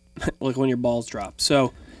 Like when your balls drop.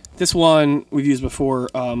 So this one we've used before.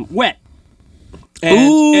 Wet.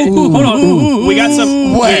 And hold on. We got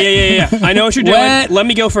some. Wet. Yeah. I know what you're doing. Wet. Let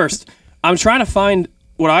me go first. I'm trying to find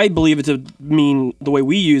what I believe it to mean the way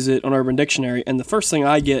we use it on Urban Dictionary, and the first thing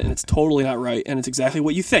I get, and it's totally not right, and it's exactly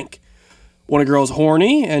what you think. When a girl's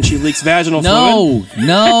horny and she leaks vaginal fluid.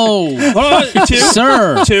 No. Hold on,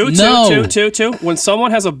 Sir. Two. When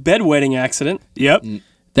someone has a bedwetting accident. Yep.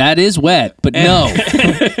 That is wet, but no.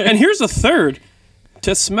 And here's the third.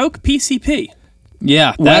 To smoke PCP.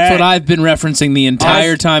 Yeah, Wet. that's what I've been referencing the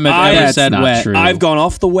entire time I've ever That's said not wet. true. I've gone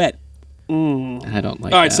off the wet. I don't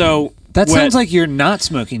like All right, that. so That wet. sounds like you're not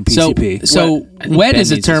smoking PCP. So I think wet Ben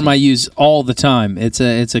is a needs term to- I use all the time. It's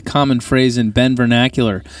a common phrase in Ben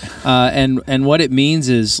vernacular, and what it means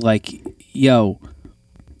is like, yo,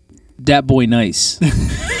 that boy nice.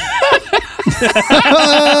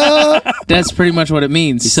 That's pretty much what it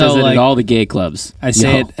means. He so says it like at all the gay clubs. I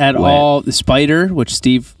say it at wet. all the Spider, which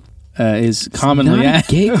Steve is commonly Not at.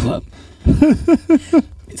 a gay club.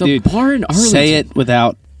 It's Dude, a bar in Arlington. Say it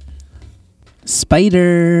without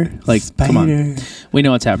Spider. Like, come on. We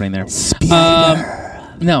know what's happening there.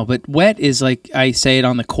 No, but wet is like I say it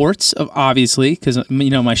on the courts of obviously because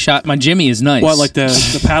my Jimmy is nice. What, like the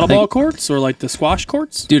paddleball courts or like the squash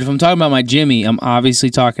courts? Dude, if I'm talking about my Jimmy, I'm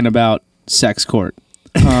obviously talking about sex court,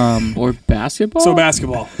 Or basketball? So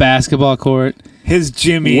basketball. basketball court. His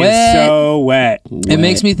Jimmy Wet. is so wet. It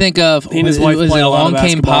makes me think of He and his wife was play it a lot of Along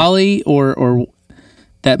Came basketball. Polly or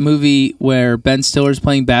that movie where Ben Stiller's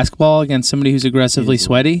playing basketball against somebody who's aggressively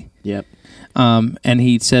sweaty. Yep. And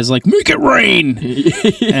he says like "Make it rain"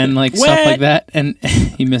 and like stuff Wet. like that, and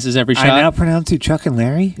he misses every shot. I now pronounce you Chuck and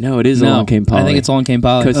Larry. No, it is No, Along Came Polly. I think it's Along Came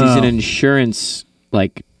Polly. because he's an Oh. insurance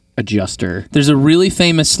adjuster. There's a really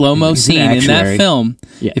famous slow-mo He's an scene in that actuary. film,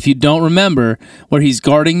 Yeah. if you don't remember, where he's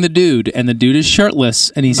guarding the dude, and the dude is shirtless,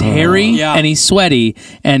 and he's hairy, Yeah. and he's sweaty,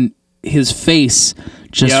 and his face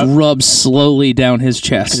just Yep. rubs slowly down his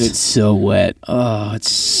chest. And it's so wet. Oh,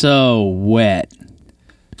 it's so wet.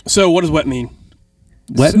 So what does wet mean?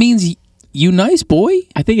 Wet means you nice boy.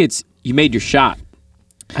 I think it's you made your shot.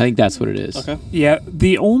 I think that's what it is. Okay. Yeah,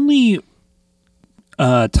 the only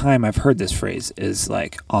time I've heard this phrase is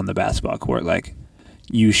like on the basketball court. Like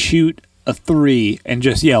you shoot a three and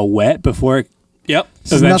just yell wet before it Yep.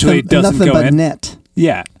 eventually nothing, doesn't nothing go but in. net.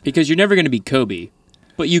 Yeah. Because you're never going to be Kobe,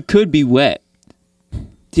 but you could be wet.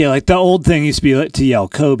 Yeah, like the old thing used to be to yell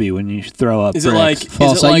Kobe when you throw up. Is it bricks. like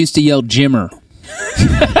False. Is it I like, used to yell Jimmer.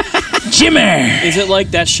 Jimmer. is it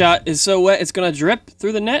like that shot is so wet it's gonna drip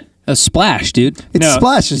through the net? A splash, dude. It No.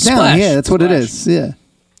 splashes down. Splash. Yeah, that's what it Splash. is. Yeah.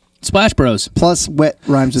 Splash Bros. Plus wet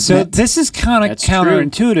rhymes with So net. this is kind of That's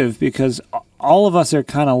counterintuitive because all of us are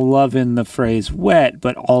kind of loving the phrase wet,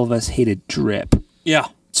 but all of us hated drip. Yeah.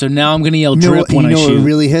 So now I'm gonna yell You know drip what, when you know I what shoot.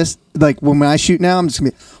 really hissed? Like when I shoot now, I'm just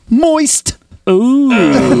gonna be moist,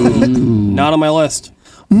 Not on my list.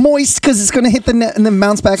 moist, because it's gonna hit the net and then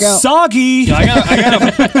bounce back out. Soggy. Yeah, I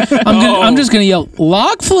got I'm just gonna yell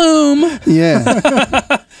log flume.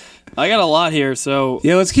 Yeah. I got a lot here. So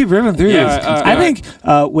Yeah, let's keep ripping through Yeah, this. all right, I all right.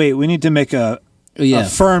 think. Wait, we need to make a Yeah.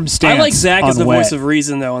 firm stance. I like Zach as on the wet. voice of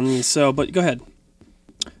reason though on these. So, but go ahead.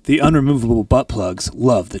 The unremovable butt plugs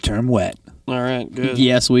love the term wet. All right. Good.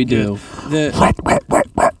 Yes, we do. The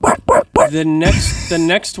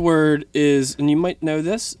next word is, and you might know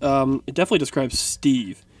this. It definitely describes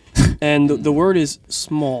Steve, and the word is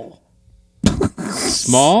small.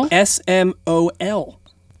 Small? SMOL.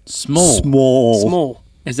 Small. Small. Small.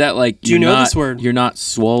 Is that like Do you you're know not, this word? You're not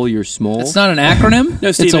swole, you're small? It's not an acronym. No,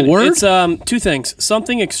 it's Steven, a word. It's two things.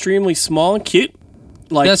 Something extremely small and cute,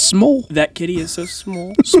 like That's small. that kitty is so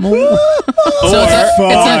small. Small.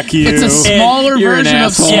 Fuck you. It's a smaller You're an version of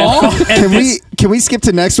asshole. small. Can we skip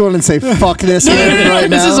to next one and say fuck this right now?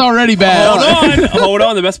 This is already bad. Hold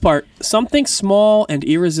on. The best part. Something small and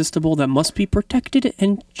irresistible that must be protected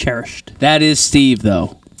and cherished. That is Steve,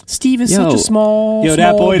 though. Steve is Yo. such a small, Yo, that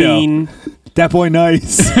small boy, though. bean. That boy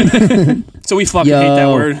nice. So we fucking hate that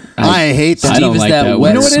Yo. word. I hate that. I Steve don't is like that that wet word.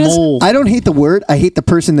 You know what it is? small. I don't hate the word. I hate the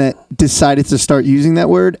person that decided to start using that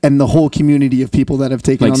word and the whole community of people that have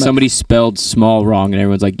taken like on somebody spelled small wrong and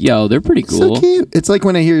everyone's like, yo, they're pretty that. cool. So cute. It's like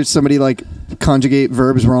when I hear somebody like conjugate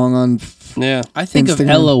verbs wrong on. Yeah. I think of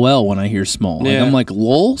Instagram. LOL when I hear small. Like, Yeah. I'm like,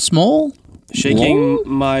 lol, small? Shaking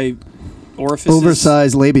my orifices.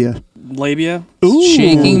 Oversized labia. labia. Ooh,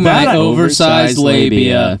 Shaking that my I- oversized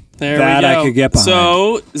labia. There That we I go. could get behind.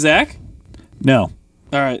 So, Zach? No.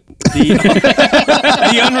 All right. The,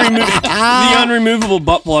 the unremovable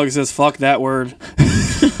butt plug says fuck that word.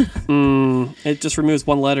 It just removes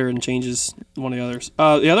one letter and changes one of the others.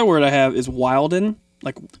 The other word I have is wildin'.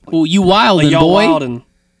 Like Well, you wildin', y'all boy. wildin'.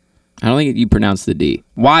 I don't think you pronounce the D.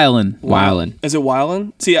 Wildin'. Wildin'. Is it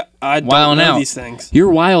wildin'? See, I don't Wildin' know out. these things. You're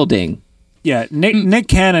wilding. Yeah, Nick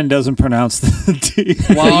Cannon doesn't pronounce the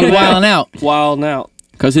D. Wilding out. Wild out.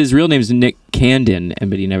 Because his real name is Nick Candon,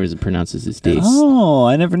 but he never pronounces his D. Oh,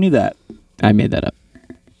 I never knew that. I made that up.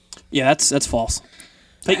 Yeah, that's false.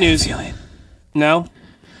 Fake news. No.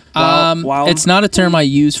 Wild. It's not a term I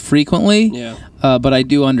use frequently. Yeah. But I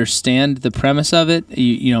do understand the premise of it.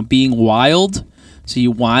 You know, being wild. So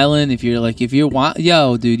you wildin'. If you're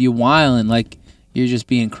yo, dude, you wildin'. Like you're just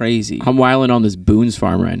being crazy. I'm wilding on this Boone's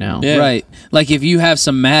farm right now. Yeah. Right. Like if you have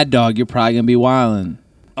some Mad Dog, you're probably gonna be wildin'.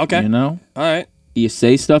 Okay. You know. All right. You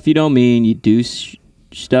say stuff you don't mean. You do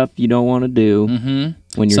stuff you don't want to do.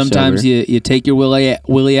 Mm-hmm. When you're sometimes sober. you take your willy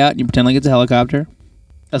out and you pretend like it's a helicopter.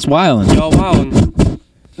 That's wildin'. Y'all wildin'.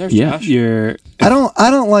 There's Josh. I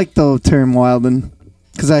don't like the term wildin'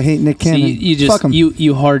 because I hate Nick Cannon. So you just Fuck him.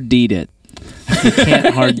 you hard D'd it. You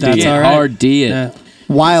can't hard D That's it. all right. Hard D it. Yeah.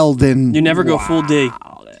 Wildin'. You never go full D.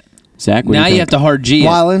 Zach, what Now do you you have to hard G it.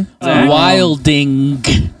 Wildin'. Wilding.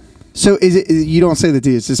 So is it? You don't say the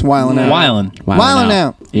D. It's just wildin' out. Wildin'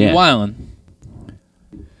 out. Yeah. Wildin'.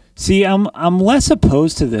 See, I'm less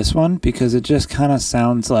opposed to this one because it just kind of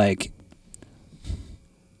sounds like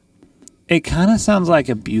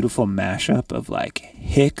a beautiful mashup of like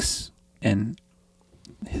Hicks and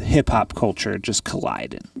hip hop culture just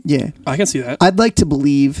colliding. Yeah. I can see that. I'd like to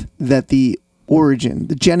believe that the origin,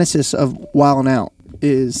 the genesis of Wildin' Out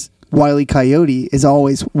is Wile E. Coyote is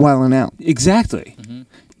always wildin' out. Exactly.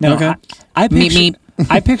 No, Okay. I picture, Meep,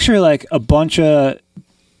 I picture like a bunch of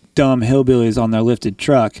dumb hillbillies on their lifted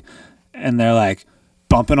truck, and they're like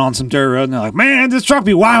bumping on some dirt road, and they're like, "Man, this truck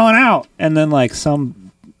be wilding out," and then like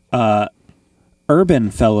some urban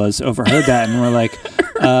fellas overheard that and were like,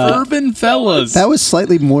 Urban fellas. That was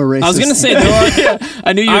slightly more racist. I was gonna say there are.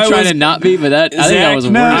 I knew you were I trying was- to not be, but that I think that was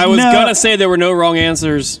Zach, worse. I was No. gonna say there were no wrong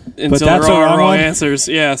answers until that's there a are wrong wrong one? answers.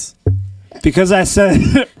 Yes. because I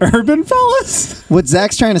said urban fellas. What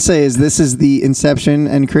Zach's trying to say is this is the inception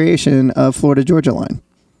and creation of Florida Georgia Line.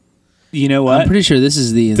 You know what? I'm pretty sure this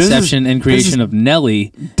is the This is- inception and creation of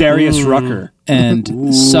Nelly Darius Rucker.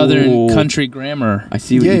 and Southern country grammar. I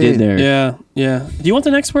see what Yeah, you did yeah. there. Yeah. Yeah. Do you want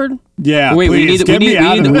the next word? Yeah. Wait, we please, need get me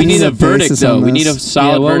out of we this. need a There's a verdict basis though. on We need a this.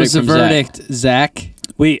 solid what verdict was the from verdict, Zach?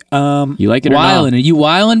 Wait. You like it or Wildin'. not? Are you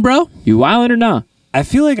wildin', bro? You wildin' or not? I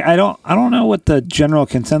feel like I don't know what the general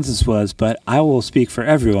consensus was, but I will speak for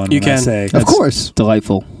everyone You when I can. say Of course.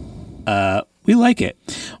 Delightful. we like it.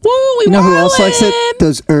 Woo, we You know who else wildin'. likes it?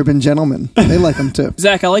 Those urban gentlemen. They like them too.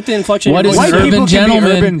 Zach, I like the inflection. What in is your an voice. White people urban can be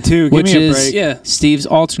gentleman? urban, too. Give Which me a is break. Yeah. Steve's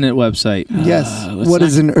alternate website. Yes. let's What not-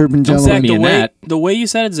 is an urban Zach, gentleman? me the in way that. the way you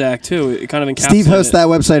said it, Zach, too, it kind of encapsulated Steve hosts it. that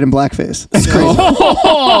website in blackface. It's crazy.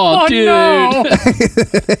 Oh,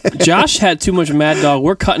 dude. Josh had too much Mad Dog.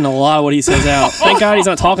 We're cutting a lot of what he says out. Thank God he's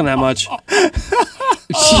not talking that much.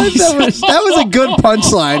 That was a good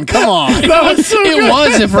punchline. Come on. It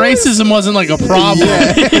was if racism wasn't like a problem.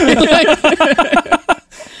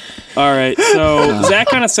 All right, so Zach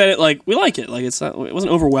kind of said it like we like it. Like it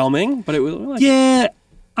wasn't overwhelming, but we like it. Yeah,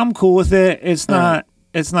 I'm cool with it. It's All not right.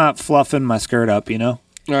 it's not fluffing my skirt up, you know?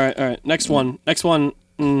 All right. Next one.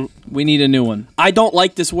 We need a new one. I don't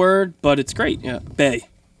like this word, but it's great. Yeah, bay.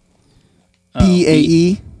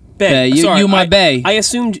 BAE. Bay. You my bay. I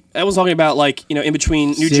assumed I was talking about like in between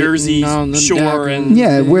New Sitting Jersey on the shore dock and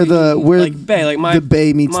Yeah, where like bay, like my the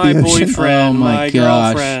bay meets my the ocean. boyfriend, Oh my my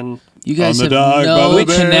gosh. girlfriend. You guys On have the dock by no the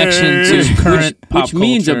bay. connection to current pop Which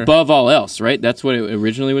means culture. above all else, right? That's what it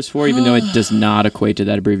originally was for, even though it does not equate to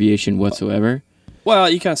that abbreviation whatsoever. Well,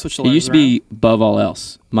 you kind of switched the It letters used to be above all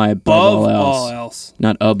else. My above all else. else.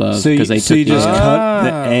 Not above, So because you, they so you took just the cut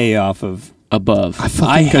the Ah. A off of above.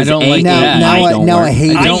 I don't like Now, that. now I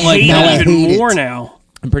hate it. I don't like hate that. it even more now.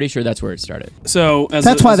 I'm pretty sure that's where it started. So as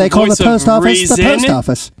That's why they call the voice of post office reason, the post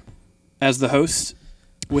office. as the host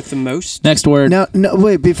with the most. Next word. No,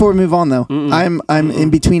 wait. Before we move on, though, I'm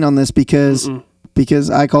in between on this because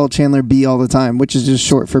I call Chandler B all the time, which is just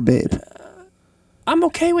short for babe. I'm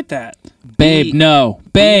okay with that. Babe, no.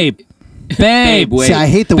 Babe. Babe. Wait. See, I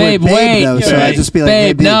hate the Babe, word babe wait. though, so Yeah, I just be like, hey,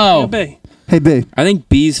 Babe, babe. no. Yeah, bae. Hey, babe. I think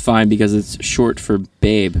B's fine because it's short for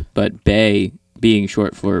babe, but Bay being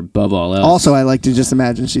short for above all else. Also, I like to just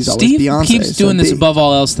imagine she's always Steve Beyonce. keeps so doing this B. above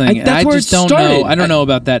all else thing, and that's I where just it don't started. know. I don't know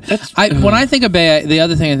about that. When I think of Bay, the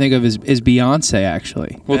other thing I think of is Beyonce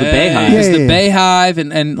actually. well, the Bay. Bay Hive. Yeah, It's the yeah. Bay Hive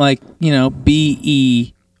and like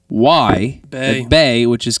BEY, Bay. like Bay,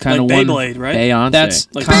 which is kind Like of one. Beyblade, right? Beyonce. That's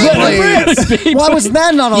Like kind of Beyblades. Why was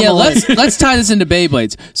that not on yeah. the list? Let's tie this into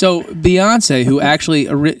Beyblades. So Beyonce, who actually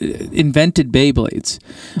invented Beyblades,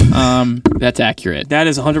 That's accurate. That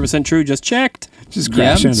is 100% true. Just checked. just Yeah,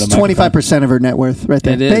 crashing into the 25% of her net worth right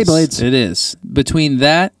there. it is. Beyblades. It is between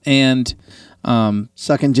that and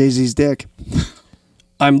Sucking Jay-Z's dick.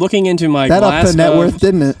 I'm looking into my That glass upped the net worth,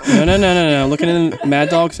 didn't it? No. Looking in, Mad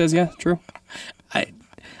Dog says, yeah, true.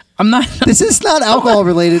 I'm not. This is not alcohol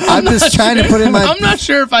related. I'm just trying to put in my. I'm not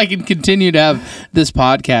sure if I can continue to have this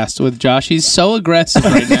podcast with Josh. He's so aggressive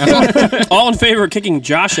right now. All in favor of kicking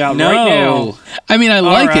Josh out right now. I mean, I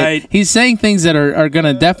like right. it. He's saying things that are going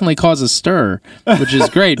to definitely cause a stir, which is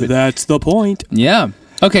great. But That's the point. yeah.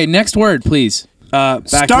 Okay, next word, please. Back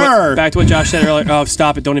to what Josh said earlier. Oh,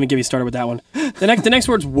 stop it. Don't even get me started with that one. The next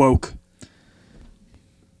word's woke.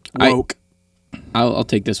 Woke. I'll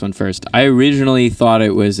take this one first. I originally thought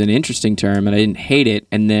it was an interesting term, and I didn't hate it.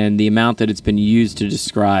 And then the amount that it's been used to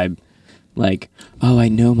describe, like, oh, I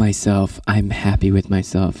know myself. I'm happy with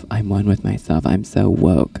myself. I'm one with myself. I'm so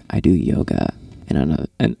woke. I do yoga.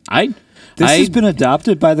 This has been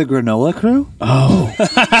adopted by the granola crew? Oh,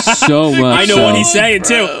 so much. I know what he's saying,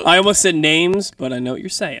 too. I almost said names, but I know what you're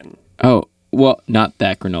saying. Oh, well, not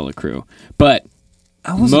that granola crew. But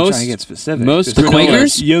I wasn't trying to get specific. Most The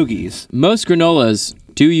Quakers? Yogis. Most granolas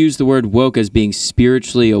do use the word woke as being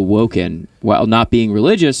spiritually awoken. While not being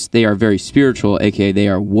religious, they are very spiritual, aka they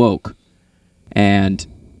are woke. And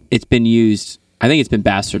it's been used, I think it's been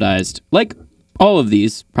bastardized, like all of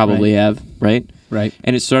these probably have, right? Right.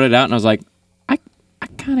 And it started out and I was like, I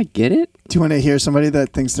kind of get it. Do you want to hear somebody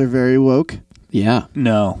that thinks they're very woke? Yeah.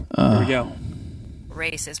 No. Here we go.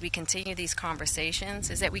 Race as we continue these conversations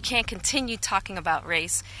is that we can't continue talking about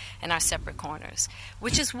race in our separate corners,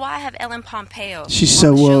 which is why I have Ellen Pompeo She's on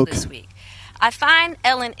so the show woke. this week. I find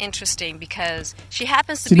Ellen interesting because she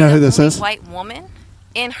happens to Do be you know the who this only is? white woman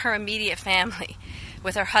in her immediate family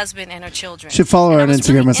with her husband and her children. Should follow her And I on was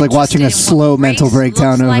Instagram. really It's like watching a interested in slow what mental race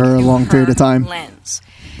breakdown looks like over a through long period of her time. lens.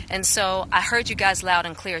 And so I heard you guys loud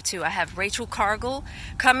and clear too. I have Rachel Cargill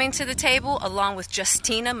coming to the table along with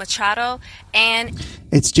Justina Machado and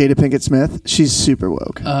It's Jada Pinkett Smith. She's super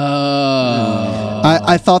woke. Oh.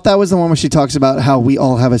 I thought that was the one where she talks about how we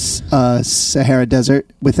all have a Sahara Desert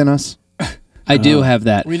within us. I do have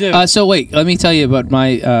that. We do. So wait, let me tell you about my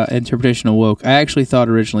interpretation of woke. I actually thought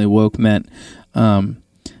originally woke meant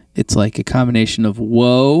it's like a combination of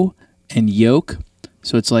woe and yolk.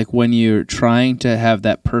 So it's like when you're trying to have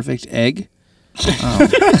that perfect egg.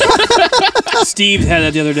 Steve had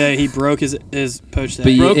that the other day. He broke his poached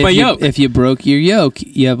egg. Broke my yolk. If you broke your yolk,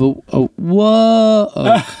 you have a whoa.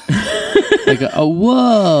 Like a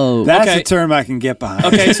whoa. That's Okay. a term I can get behind.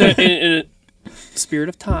 Okay, so in spirit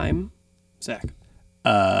of time, Zach.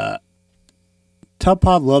 Tub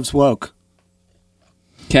Pod loves woke.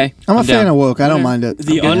 Okay. I'm a fan down. of woke. I don't mind it.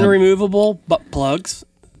 The unremovable butt plugs.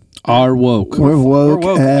 Are woke. We're woke,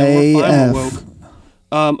 We're woke. And we're fine, AF. we're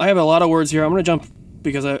woke. I have a lot of words here. I'm going to jump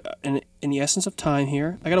because in the essence of time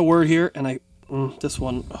here, I got a word here, and this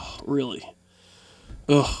one, really.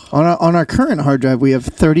 Ugh. On our current hard drive, we have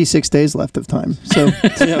 36 days left of time. So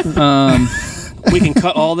We can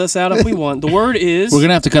cut all this out if we want. The word is... We're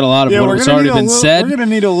gonna have to cut a lot of what's already been said. We're going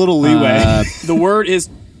to need a little leeway. The word is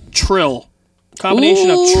trill.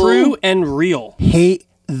 Combination of true and real. hate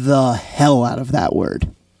the hell out of that word.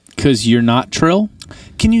 Because you're not Trill.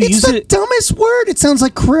 Can you It's use the it? dumbest word. It sounds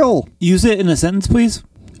like krill. Use it in a sentence, please.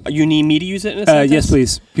 You need me to use it in a sentence? Yes,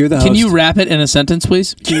 please. You're the host. Can you wrap it in a sentence,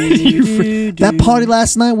 please? That party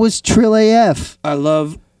last night was trill AF. I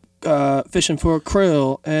love fishing for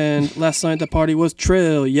krill, and last night the party was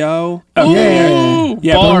trill, yo. Yeah.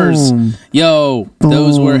 Yeah, Bars. Boom. Yo,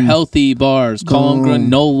 those were Boom. healthy bars. Call them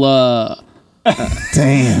Boom. granola.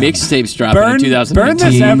 Damn. Mixtapes dropping in burn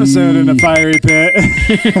 2019. this episode in a fiery pit.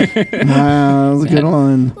 Wow, that was a good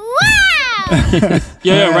one.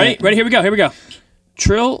 Yeah, ready? Here we go.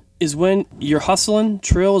 Trill is when you're hustling.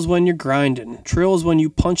 Trill is when you're grinding. Trill is when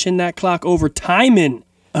you punch in that clock over timing.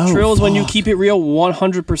 Trill is when you keep it real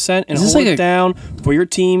 100% and Is this hold like it down for your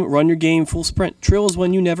team, run your game full sprint. Trill is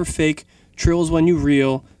when you never fake. Trill is when you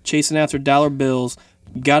real, chasing after dollar bills.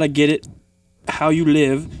 You gotta get it how you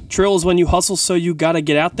live. Trill is when you hustle, so you gotta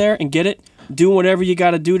get out there and get it, doing whatever you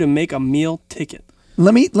gotta do to make a meal ticket.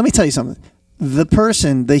 Let me tell you something. The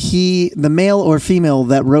person, the male or female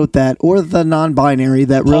that wrote that, or the non-binary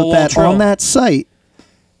that wrote Paul that Trill. on that site,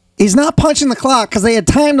 is not punching the clock because they had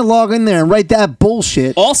time to log in there and write that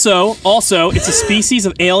bullshit. Also, it's a species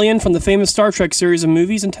of alien from the famous Star Trek series of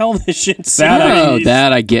movies and television series.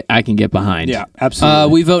 That I can get behind. Yeah,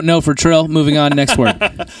 absolutely. We vote no for Trill. Moving on. Next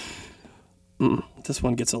word. This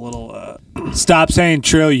one gets a little. Stop saying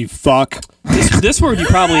trill, you fuck. This word you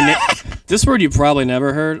probably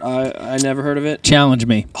never heard. I never heard of it. Challenge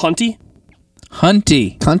me. Hunty.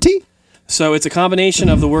 Hunty. Cunty? So it's a combination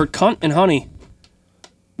of the word cunt and honey.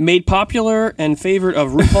 Made popular and favorite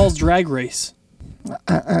of RuPaul's Drag Race.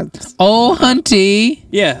 Oh, hunty.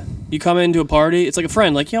 Yeah, you come into a party. It's like a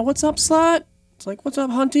friend. Like, yeah, what's up, slut? It's like, what's up,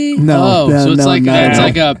 hunty? No, so it's like no. it's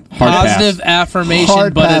like a positive affirmation,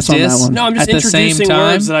 Hard but a pass on that diss one. No, I'm just at the same introducing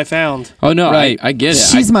time. words that I found. Oh no, Right. I get it.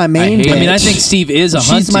 She's my main hate bitch. I mean, I it. think Steve is a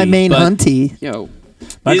hunty. She's my main but hunty. Yo,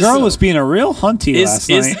 My Is- girl was being a real hunty last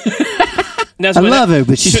night. That's I what love her,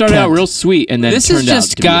 but she started out real sweet, and then This turned is out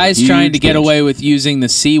just to be a guys trying to huge get bitch. away with using the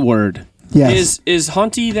C word. Yes. Is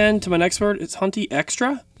hunty then to my next word? Is hunty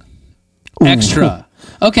extra? Extra.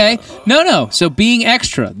 Okay. No. So being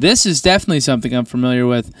extra. This is definitely something I'm familiar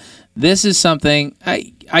with. This is something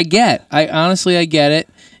I get. I get it.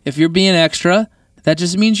 If you're being extra, that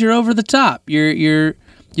just means you're over the top. You're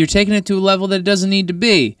taking it to a level that it doesn't need to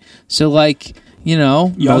be. So like,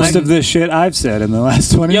 Most of the shit I've said in the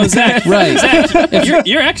last 20 Yo, minutes. Zach, right. Zach,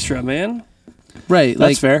 you're extra, man. Right.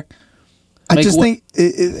 That's fair. I like just wh- think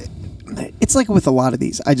it's like with a lot of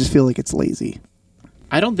these. I just feel like it's lazy.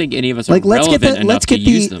 I don't think any of us are Like let's relevant get the enough let's to get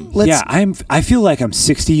use the them. let's Yeah, I feel like I'm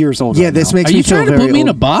 60 years old. yeah. right This now. makes Are me you feel trying to very put me in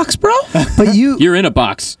a old. box, bro? But you, You're in a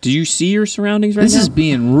box. Do you see your surroundings right This now? is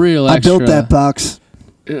being real I extra. built that box.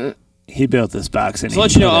 He built this box. And So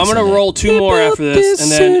let you know, I'm gonna roll two more after this,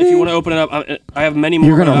 and then if you want to open it up, I have many more.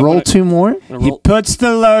 You're gonna I'm roll two more. gonna He roll puts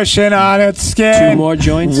the lotion on its skin. two more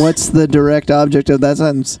joints. What's the direct object of that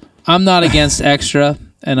sentence? I'm not against extra,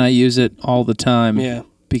 and I use it all the time. Yeah.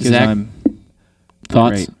 Because Zach? I'm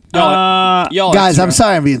Thoughts? great. Y'all Guys, extra. I'm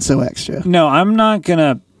sorry I'm being so extra. No, I'm not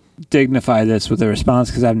gonna dignify this with a response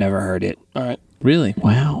because I've never heard it. All right. Really,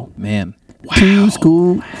 Wow. man. Too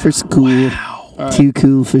cool for school. All right. Too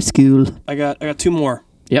cool for school. I got two more.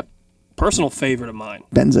 Yep. Personal favorite of mine.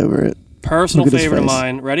 Ben's over it. Personal Look at his favorite of face.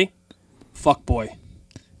 mine. Ready? Fuck boy.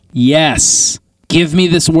 Yes. Give me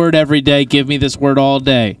this word every day. Give me this word all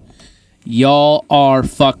day. Y'all are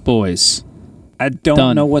fuckboys. I don't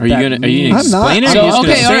Done. know what Are you that gonna means. I'm not. explain it? or So are you just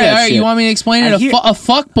gonna okay, say all right, that all right. shit? You want me to explain I it? hear- A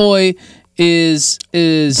fuckboy is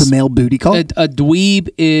It's a male booty call. a dweeb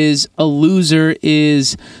is a loser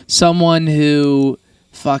is someone who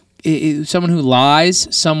someone who lies,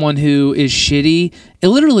 someone who is shitty.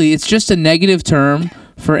 It's just a negative term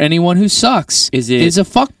for anyone who sucks. Is it- is a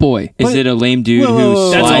fuckboy. Is it a lame dude Whoa, who whoa,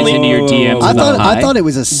 whoa, That's slides only- into your DMs? I with a thought hi? I thought it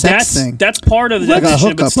was a sex That's thing. that's part of the Like a definition,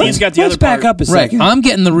 but hookup. Steve's got the Let's other back part. up a Right, second. I'm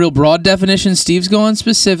getting the real broad definition. Steve's going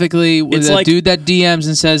specifically with It's a like- dude that DMs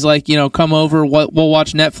and says like, come over, we'll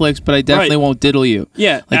watch Netflix, but I definitely Right. won't diddle you.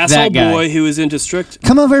 Yeah, Like asshole that guy. boy who is into strict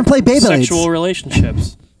Come over and play Beyblades. sexual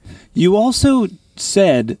relationships. You also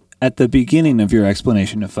said at the beginning of your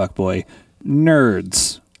explanation of fuckboy,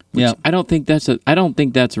 nerds. Yeah. I don't think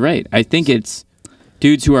that's right. I think it's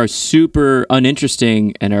dudes who are super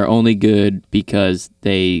uninteresting and are only good because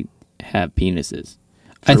they have penises.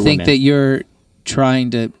 I for think women. that you're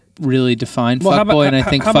trying to really define Well, how fuckboy, about- and I how-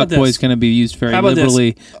 think how about fuckboy this? is going to be used very How about this?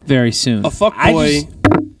 liberally very soon. A fuck I boy just-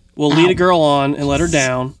 will lead a girl on and let her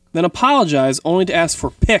down, then apologize only to ask for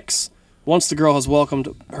pics once the girl has welcomed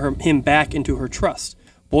him back into her trust.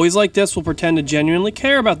 Boys like this will pretend to genuinely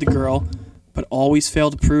care about the girl, but always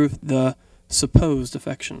fail to prove the supposed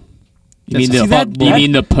affection. You mean That's the a fuckboy. you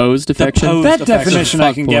mean the posed affection? posed That affection. definition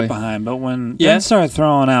I can Fuckboy. get behind, but when Yeah? Ben started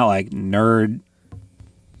throwing out like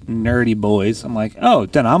nerdy boys, I'm like, oh,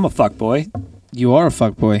 then I'm a fuckboy. You are a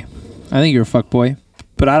fuckboy. I think you're a fuckboy.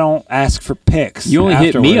 But I don't ask for pics. You only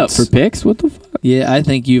hit me up afterwards. for pics? What the fuck? Yeah, I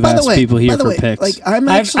think you've By the asked way, people here by the for way, pics. like I'm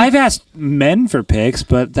I've actually asked men for pics,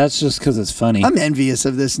 but that's just because it's funny. I'm envious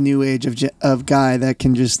of this new age of guy that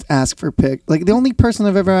can just ask for pic. Like the only person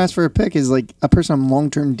I've ever asked for a pic is like a person I'm long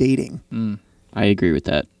term dating. I agree with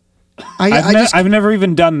that. I've never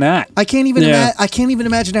even done that. I can't even Yeah. I can't even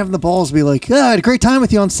imagine having the balls to be like, I had a great time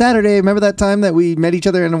with you on Saturday. Remember that time that we met each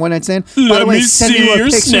other in a one night stand? By Let the way, me send see me your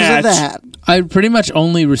pictures snatch. of that. I pretty much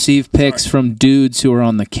only receive pics from dudes who are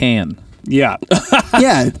on the can. Yeah,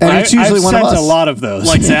 Yeah, and it's usually I've one of sent us. a lot of those.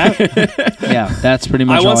 Like Zach? Yeah, that's pretty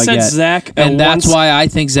much I all once I sent get. Zach and that's once- why I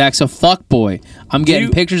think Zach's a fuckboy. I'm getting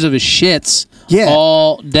you- pictures of his shits Yeah.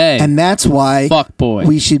 all day. And that's why fuckboy.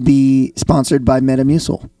 we should be sponsored by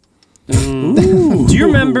Metamucil. Do you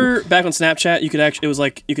remember back on Snapchat? You could actually, it was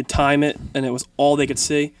like you could time it, and it was all they could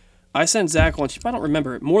see. I sent Zach once. I don't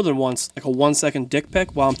remember it more than once, like a 1 second dick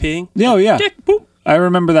pic while I'm peeing. Oh yeah, Dick, boop. I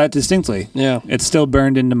remember that distinctly. Yeah. It's still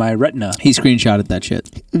burned into my retina. He screenshotted that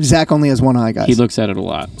shit. Zach only has one eye, guys. He looks at it a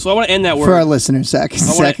lot. So I want to end that word. For our listeners, Zach.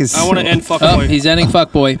 Zach is. I want to end Oh, fuckboy. he's ending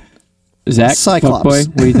fuckboy. Zach, Cyclops. fuckboy,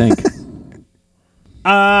 what do you think?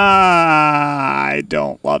 I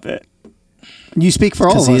don't love it. You speak for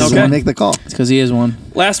all of 'Cause us. he is So one. make the call. It's because he is one.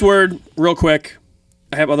 Last word, real quick.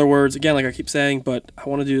 I have other words again, like I keep saying, but I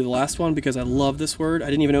want to do the last one because I love this word. I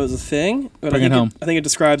didn't even know it was a thing, but Bring I it think home. I think it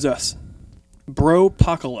describes us.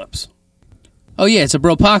 Bropocalypse. Oh yeah, it's a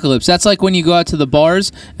bropocalypse. That's like when you go out to the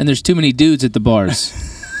bars and there's too many dudes at the bars.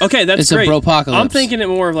 Okay, that's It's great. a bropocalypse. I'm thinking it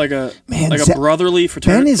more of like a Zach- brotherly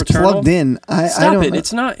Ben is fraternal. plugged in. I Stop don't it. know.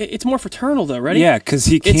 It's not. It's more fraternal though. Ready? Yeah, because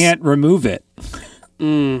he can't remove it.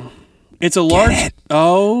 It's a large.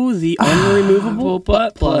 Oh, the unremovable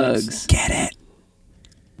butt plugs. Get it.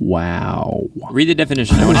 Wow. Read the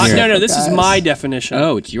definition. I want to hear No, it. no. This is Guys. my definition.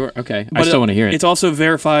 Oh, it's your. Okay. I But still want to hear it. It's also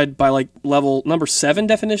verified by like level number 7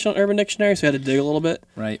 definition on Urban Dictionary. So I had to dig a little bit.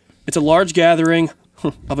 Right. It's a large gathering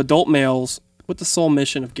of adult males with the sole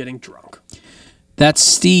mission of getting drunk That's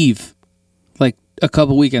Steve, like a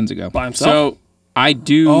couple weekends ago. by himself. So I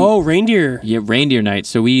do. Oh, reindeer. Yeah, reindeer night.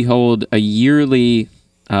 So we hold a yearly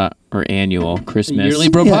or annual Christmas. Yearly Yeah,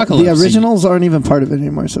 bropocalypse. the originals aren't even part of it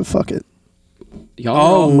anymore, so fuck it.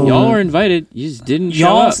 Y'all are invited. You just didn't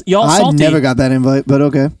show up. Y'all I salty. never got that invite, but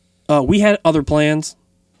okay. We had other plans.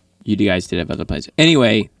 You guys did have other plans.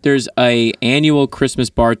 Anyway, there's a annual Christmas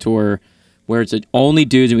bar tour where it's only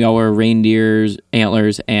dudes and we all wear reindeers,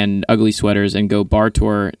 antlers, and ugly sweaters and go bar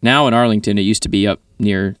tour. Now in Arlington, it used to be up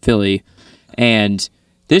near Philly. And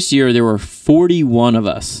this year there were 41 of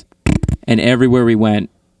us. And everywhere we went,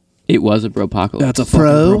 it was a bropocalypse. That's a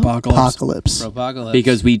fucking apocalypse. Apocalypse. Bropocalypse.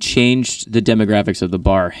 Because we changed the demographics of the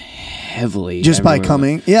bar heavily. Just by everywhere we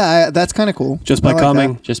coming. Yeah, that's kind of cool. Just by I like coming.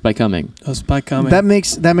 went. Just by coming. Just by coming. That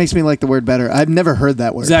makes me like the word better. I've never heard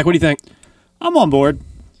that word. Zach, what do you think? I'm on board.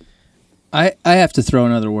 I have to throw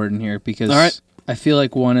another word in here because All right. I feel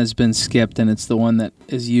like one has been skipped and it's the one that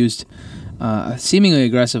is used seemingly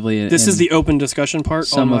aggressively. This in is the open discussion part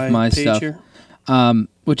some on of my page stuff. here.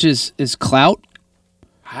 which is clout.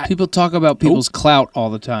 People talk about people's clout all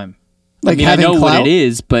the time. Like I mean, I having know clout. what it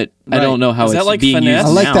is, but I Right. don't know how Is that it's like being finesse? used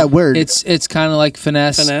I like now. that word. It's kind of like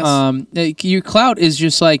finesse. Finesse? Your clout is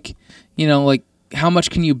just like, like how much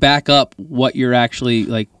can you back up what you're actually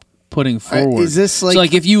like putting forward? Is this like, so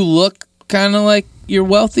like if you look kind of like you're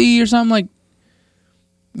wealthy or something, like,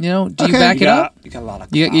 do you Okay. back it up? You got a lot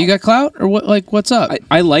of You got clout or what? Like what's up?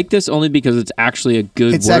 I like this only because it's actually a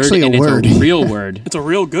good It's word. actually a and word. It's a real word. It's a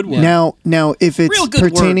real good one. now if it's Real good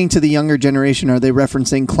pertaining to the younger generation, are they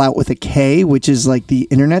referencing clout with a K, which is like the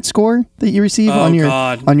internet score that you receive Oh, on your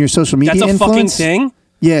God. on your social media That's a influence? fucking thing.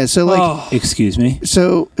 Yeah, so like Oh. Excuse me.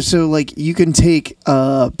 so like you can take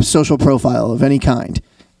a social profile of any kind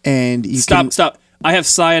and you can Stop. I have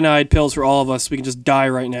cyanide pills for all of us. We can just die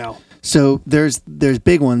right now. So there's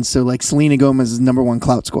big ones. So like Selena Gomez's #1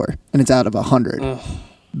 clout score, and it's out of 100.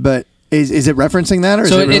 But is it referencing that, or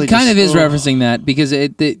So is it really it kind just, of is referencing that because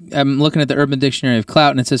I'm looking at the Urban Dictionary of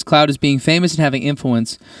clout, and it says clout is being famous and having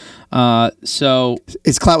influence. So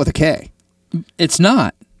it's clout with a K, it's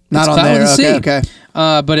not. not It's on clout there. with a C. Okay.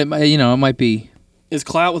 But it might be. Is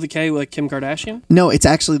clout with a K like Kim Kardashian? No, it's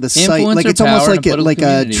actually the site. Influence Like or it's almost power like in a like a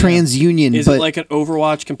political community, TransUnion, Is but it like an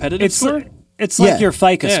Overwatch competitive It's score? it's like Yeah. your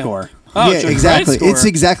FICA Yeah. score. Oh, yeah, it's your exactly. credit It's score.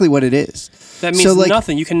 exactly what it is. That means so, like-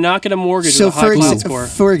 nothing. You cannot get a mortgage So with a high clout score.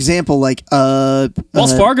 for example, like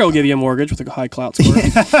Wells Fargo will give you a mortgage with a high clout score.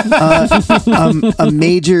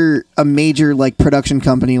 a major like production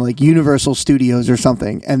company like Universal Studios or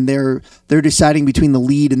something, and they're deciding between the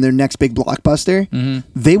lead and their next big blockbuster.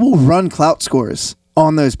 They will run clout scores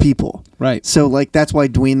on those people. Right. So like that's why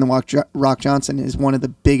Dwayne the Rock Johnson is one of the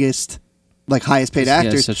biggest, like highest paid He has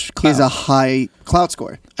actors. such He has clout. a high clout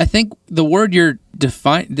score. I think the word you're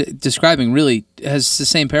describing really has the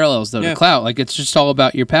same parallels though Yeah. to clout. Like it's just all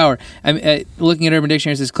about your power. I mean, looking at Urban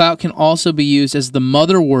Dictionary, it says clout can also be used as the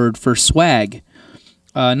mother word for swag.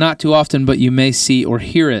 Not too often, but you may see or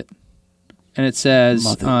hear it. And it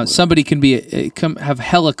says somebody can have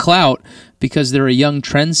hella clout because they're a young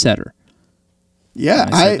trendsetter. Yeah,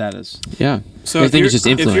 I said that as Yeah. So I think it's just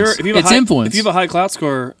influence. If you have It's influence. If you have a high clout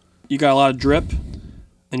score, you got a lot of drip,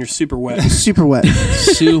 and you're super wet. super wet.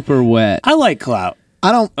 super wet. I like clout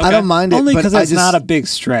I don't Okay. mind it, only but because I it's just, not a big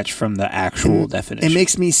stretch from the actual definition. It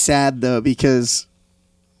makes me sad though because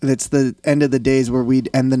it's the end of the days where we'd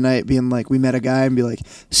end the night being like, we met a guy and be like,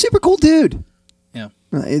 super cool dude. Yeah.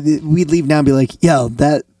 We'd leave now and be like, yo,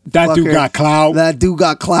 that dude fucker- got clout. That dude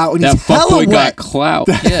got clout and That he's hella fuckboy wet. got clout.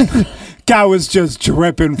 Yeah. Guy was just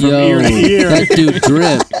dripping from Yo, ear to ear. that dude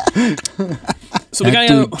drip. So we got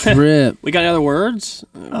That dude any drip. we got any other words?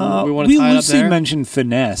 we want We to tie it up loosely there. mentioned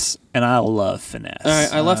finesse, and I love finesse. All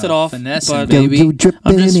right, I left it off. finessing, but baby. You dripping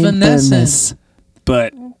I'm just in finessing. finesse.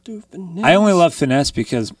 But Do finesse. I only love finesse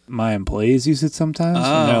because my employees use it sometimes. And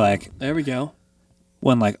Oh. they're like, There we go.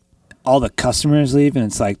 when like all the customers leave and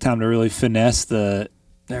it's like time to really finesse the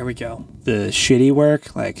There we go. shitty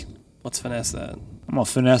work. Like, Let's finesse that. I'm gonna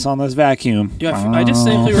finesse on this vacuum. Yeah, I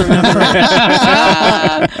distinctly remember.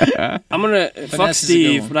 I'm gonna fuck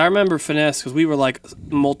Steve, but I remember finesse because we were like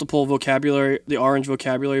multiple the orange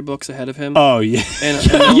vocabulary books ahead of him. Oh yeah. And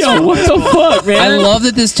Yo, what the fuck, man? I love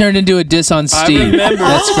that this turned into a diss on Steve.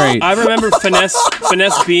 That's great. I remember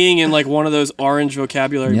finesse being in like one of those orange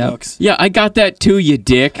vocabulary books. Yeah, I got that too, you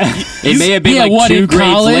dick. It may have been like what, 2 in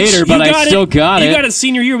grades college? later, but I still got it. You got it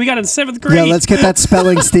senior year. We got it in 7th grade. Yeah, let's get that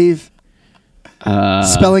spelling, Steve.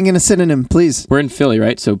 Spelling in a synonym, please. We're in Philly,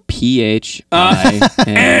 right? So PHIN.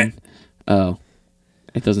 Oh,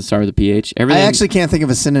 it doesn't start with a PH. I actually can't think of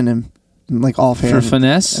a synonym, like offhand. For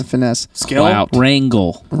finesse? Finesse. Skill. Wow.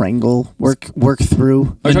 Wrangle. Work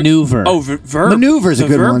through. Maneuver. Oh, verb. Maneuver's a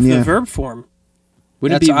good one, yeah. The verb form.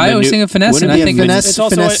 Wouldn't it be I always think of finesse, and I think finesse? It's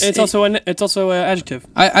also finesse. It's also an adjective.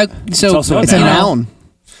 It's a noun.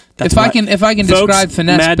 If I can Folks, describe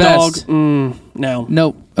finesse Mad best. Dog. No.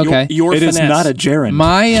 No. Okay. Your It finesse. is not a gerund.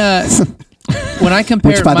 My when I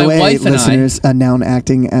compare Which, by my the way, wife and listeners, a noun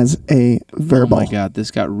acting as a verbal. Oh my God, this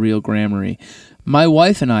got real grammary. My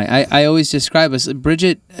wife and I always describe us.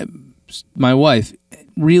 Bridget, my wife,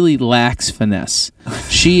 really lacks finesse.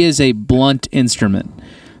 She is a blunt instrument.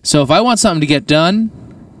 So if I want something to get done,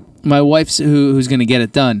 my wife's who's going to get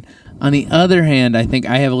it done. On the other hand, I think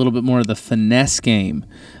I have a little bit more of the finesse game.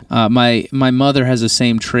 My mother has the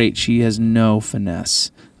same trait. She has no finesse.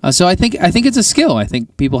 So I think it's a skill. I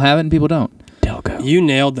think people have it and people don't. Delco. You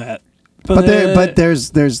nailed that. But there's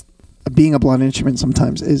being a blunt instrument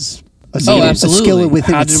sometimes is a skill, a skill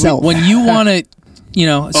within itself. When you want to,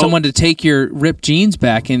 someone to take your ripped jeans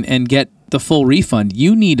back and get the full refund,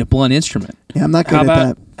 you need a blunt instrument. Yeah, I'm not good at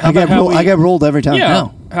that. I get rolled every time. Yeah.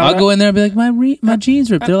 No. I'll go in there and be like, my jeans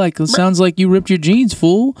ripped. They're like, it sounds like you ripped your jeans,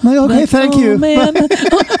 fool. I'm like, okay, thank you. Man.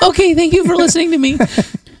 Okay, thank you for listening to me.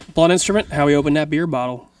 Blunt instrument, how we opened that beer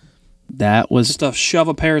bottle. That was... Just to shove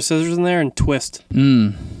a pair of scissors in there and twist.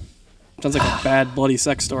 Sounds like a bad bloody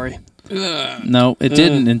sex story. No, it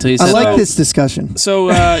didn't until you said I like that. this discussion. So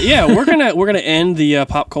we're gonna end the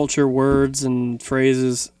pop culture words and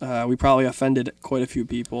phrases. We probably offended quite a few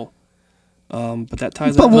people, but that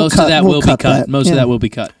ties up. Most of that will be cut. Most of that will be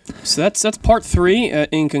cut. So that's part 3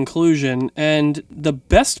 in conclusion, and the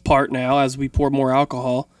best part now, as we pour more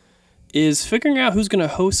alcohol, is figuring out who's gonna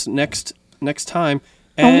host next time.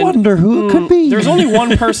 And, I wonder who it could be. There's only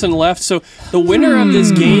one person left, so the winner of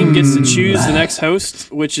this game gets to choose the next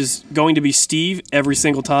host, which is going to be Steve every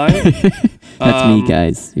single time. That's me,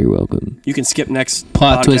 guys. You're welcome. You can skip next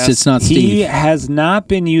Plot podcast. twist, it's not He Steve. has not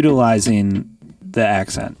been utilizing the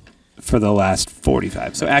accent for the last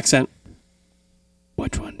 45. So accent,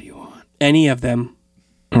 Which one do you want? any of them.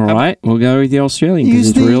 All right, we'll go with the Australian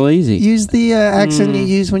because it's real easy. Use the accent you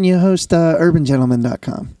use when you host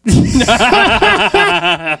urbangentleman.com.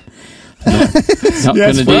 Not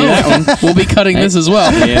gonna do that one. We'll be cutting this as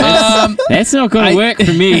well. Yeah, that's not going to work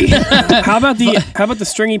for me. How about the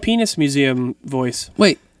Stringy Penis Museum voice?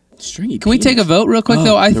 Wait, Stringy can we take a vote real quick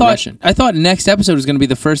though? I the Russian. thought next episode was going to be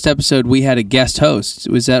the first episode we had a guest host.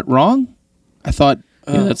 Was that wrong? I thought.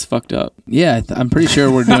 Yeah, that's fucked up. Yeah, I'm pretty sure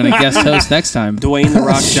we're doing a guest host next time. Dwayne the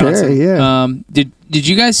Rock Sure, Johnson. yeah. Did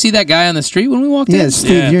you guys see that guy on the street when we walked in? Yeah,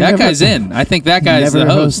 Steve, Yeah. you're That never, guy's in. I think that guy's never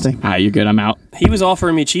the host. hosting. Ah, you're good. I'm out. He was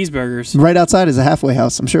offering me cheeseburgers. Right outside is a halfway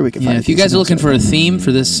house. I'm sure we can Yeah, find if you guys are looking for a theme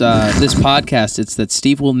for this this podcast, it's that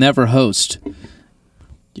Steve will never host.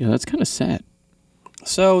 Yeah, that's kind of sad.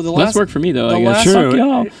 So the Less last work for me though. the I guess. last- Fuck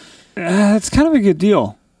y'all. It's kind of a good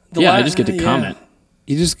deal. Yeah, I just get to comment.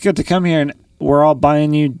 You just get to come here and we're all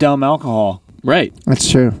buying you dumb alcohol. Right.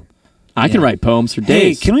 That's true. I can write poems for Hey,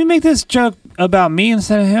 days. can we make this joke about me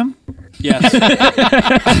instead of him? Yes.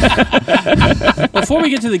 Before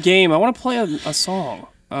we get to the game, I want to play a song.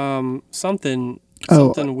 Something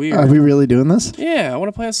weird. Are we really doing this? Yeah, I want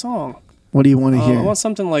to play a song. What do you want to I hear? want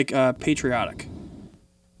something like patriotic.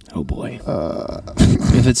 Oh boy.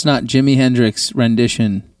 If it's not Jimi Hendrix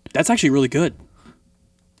rendition, That's actually really good.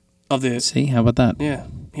 Of the see, how about that? yeah,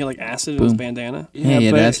 he had like acid in his Boom. bandana. Yeah, he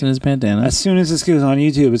had but ass in his bandana. as soon as this goes on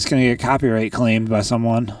YouTube, it's going to get copyright claimed by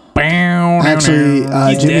someone. Actually,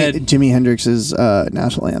 He's dead. Jimi Hendrix's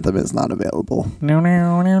national anthem is not available.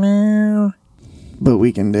 But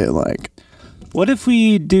we can do like What if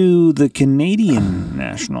we do the Canadian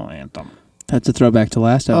national anthem? That's a throwback to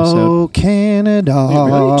last episode. Oh Canada.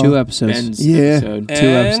 2 episodes. Ben's Yeah. episode. 2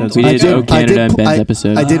 episodes. We I did did- Oh Canada I and did- Ben's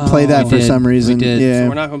episode. I did play that We for did. some reason. We did. So Yeah.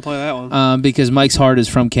 we're not going to play that one. Because Mike's heart is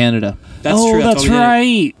from Canada. That's oh, true. that's why we did it.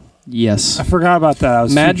 right. Yes. I forgot about that. I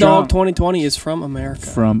was Mad too Dog drunk. 2020 is from America.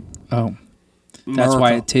 From that's why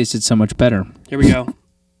America. it tasted so much better. Here we go.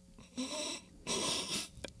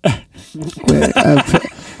 Wait,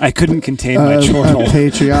 I couldn't contain my chortle. A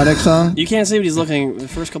patriotic song. You can't say what he's looking. The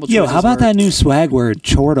first couple. Yo, choices how about were- that new swag word,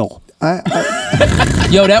 chortle?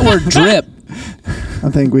 Yo, that word drip. I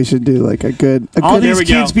think we should do like a good. All There these we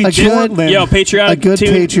go. kids be A good- chortling. Yo, patriotic. A good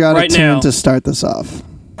tune patriotic right tune now. to start this off.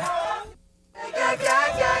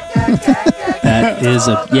 That is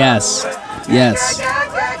a yes. Yes.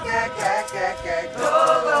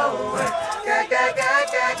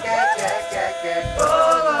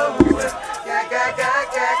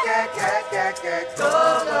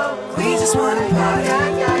 We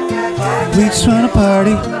just want to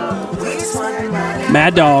party.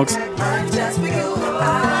 Mad Dogs.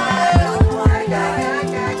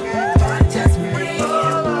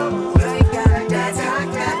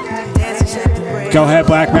 Go ahead,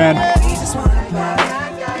 black man.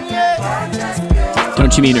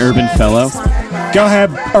 Don't you mean Urban Fellow? Go ahead,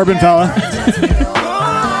 urban fella.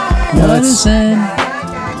 Listen,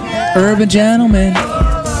 urban gentleman.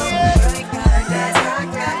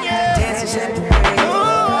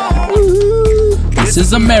 This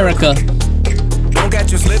is America. Don't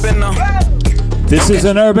get you slipping now. This is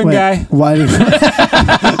an urban Wait, guy. why did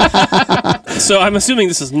So I'm assuming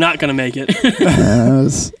this is not gonna make it.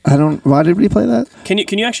 I don't? Why did we play that? Can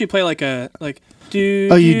you actually play like a like? Do,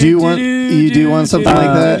 Oh, you do want something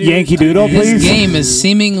like that? Yankee Doodle, please. This game is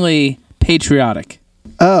seemingly patriotic.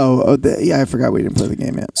 Yeah, I forgot we didn't play the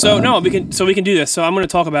game yet. So no, we can do this. So I'm going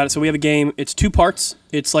to talk about it. So we have a game. It's 2 parts.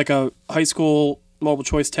 It's like a high school multiple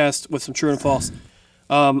choice test with some true and false.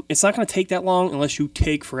 It's not going to take that long unless you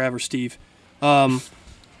take forever, Steve.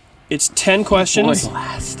 It's 10 questions.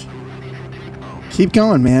 Keep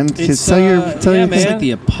going, man. It's, tell your yeah, man. It's like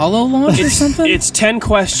the Apollo launch or something. It's 10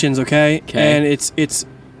 questions, okay? And it's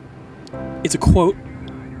a quote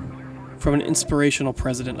from an inspirational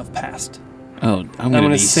president of past. Oh, I'm gonna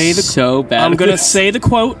be say so bad. I'm at gonna this. say the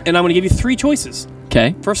quote, and I'm gonna give you 3 choices.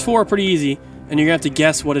 Okay. First 4 are pretty easy, and you're gonna have to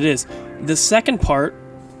guess what it is. The second part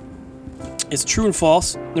is true and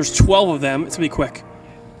false. There's 12 of them. It's gonna be quick.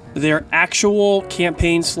 They're actual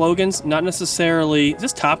campaign slogans, not necessarily. Is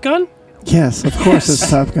this Top Gun? Yes, of course it's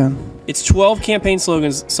Top Gun. It's 12 campaign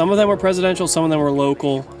slogans. Some of them were presidential, some of them were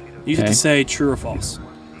local. You have Okay. to say true or false.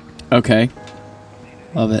 Okay.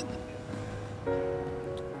 Love it.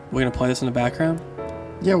 We're gonna play this in the background.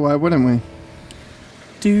 Yeah, why wouldn't we?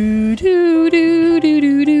 Do do do do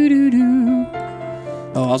do do do do.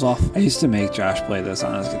 Oh, I was off. I used to make Josh play this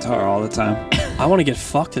on his guitar all the time. I want to get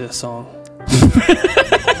fucked to this song.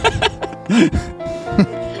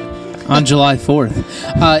 On July 4th.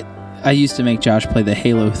 I used to make Josh play the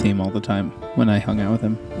Halo theme all the time when I hung out with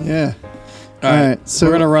him. Yeah. All right, so-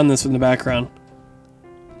 we're gonna run this in the background.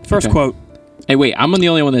 First Okay. quote. Hey, wait. I'm the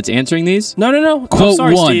only one that's answering these. No. I'm Quote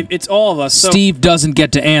sorry, 1. Steve. It's all of us. So Steve doesn't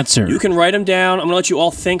get to answer. you can write them down. I'm gonna let you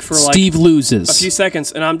all think for like Steve loses. a few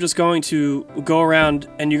seconds, and I'm just going to go around,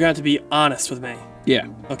 and you're going to have to be honest with me. Yeah.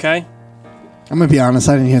 Okay? I'm gonna be honest.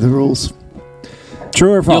 I didn't hear the rules.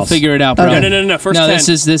 True or false? You'll figure it out, bro. Okay. No. First No, 10.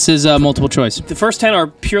 this is multiple choice. The first 10 are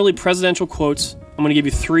purely presidential quotes. I'm going to give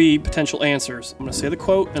you 3 potential answers. I'm going to say the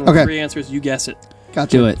quote, and the Okay. 3 answers, you guess it. Gotcha.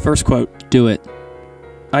 Do it. First quote. Do it.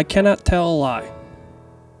 I cannot tell a lie.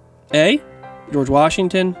 A, George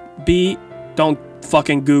Washington. B, don't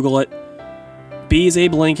fucking Google it. B is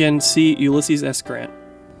Abe Lincoln. C, Ulysses S. Grant.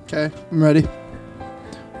 Okay, I'm ready.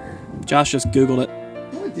 Josh just Googled it.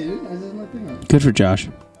 No, I didn't. I did my thing on. Good for Josh.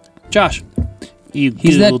 Josh.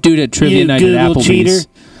 He's that dude at Trivia Night at Applebee's. cheater.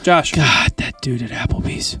 Josh. God, that dude at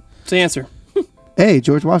Applebee's. What's the answer? Hey,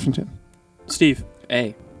 George Washington. Steve.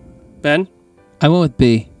 A. Ben. I went with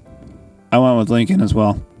B. I went with Lincoln as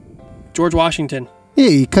well. George Washington. Yeah,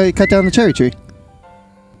 you cut down the cherry tree.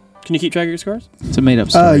 Can you keep track of your scores? It's a made-up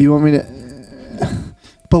story. Oh, you want me to?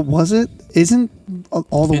 But was it? Isn't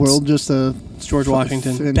all the It's- world just a It's George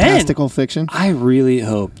Washington. fantastical fiction? I really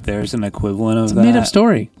hope there's an equivalent of It's a that made-up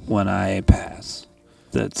story. when I pass.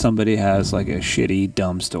 That somebody has like a shitty,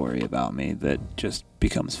 dumb story about me that just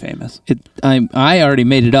becomes famous. I already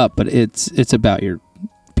made it up, but it's about your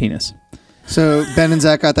penis. So Ben and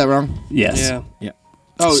Zach got that wrong. Yes. Yeah.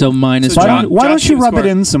 Oh, So minus so Why John. don't, why Josh, don't you you rub score. it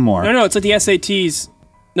in some more? No, it's like the SATs.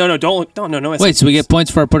 No, don't. No SATs. Wait, so we get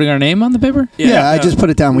points for putting our name on the paper? Yeah, I just put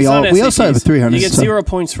it down. We It's all not we also have a SATs. 300. You get so 0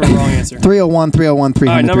 points for a wrong answer. 301, 301,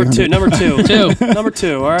 300. All right, number 300. two. Number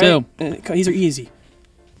two, all right? These are easy.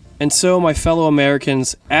 And so, my fellow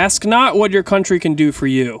Americans, ask not what your country can do for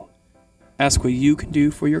you. Ask what you can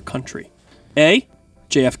do for your country. A,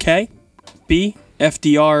 JFK. B,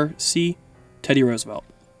 FDR. C, Teddy Roosevelt.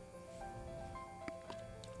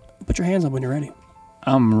 Put your hands up when you're ready.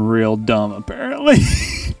 I'm real dumb, apparently.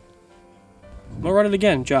 I'm going to run it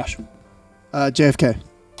again. Josh. JFK.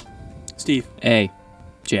 Steve. A.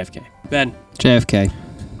 JFK. Ben. JFK.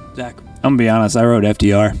 Zach. I'm gonna be honest. I wrote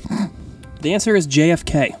FDR. The answer is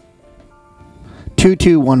JFK.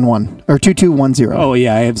 2211 or 2210. Oh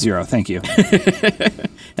yeah, I have 0. Thank you.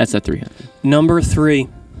 That's a 300. Number 3.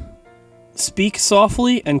 Speak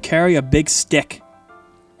softly and carry a big stick.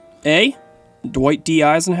 A. Dwight D.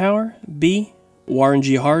 Eisenhower. B. Warren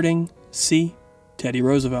G. Harding. C. Teddy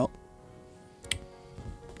Roosevelt.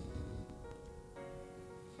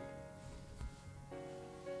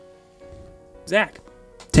 Zach.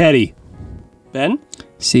 Teddy. Ben.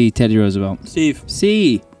 C. Teddy Roosevelt. Steve.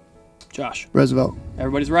 C. Josh. Roosevelt.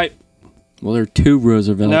 Everybody's right. Well, there are 2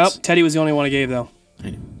 Roosevelts. Nope. Teddy was the only one I gave, though.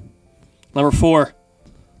 I know. Number 4.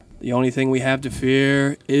 The only thing we have to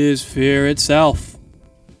fear is fear itself.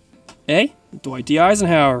 A. Dwight D.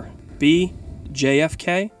 Eisenhower. B.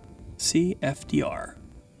 JFK. C. FDR.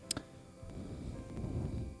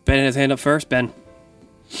 Ben had his hand up first. Ben.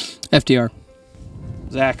 FDR.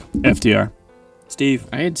 Zach. FDR. Steve.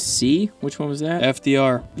 I had C. Which one was that?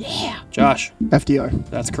 FDR. Yeah. Josh. FDR.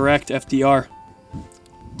 That's correct. FDR.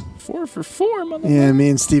 4 for 4, mother. Yeah, me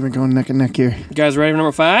and Steve are going neck and neck here. You guys ready for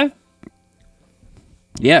number 5?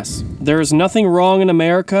 Yes. There is nothing wrong in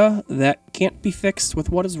America that can't be fixed with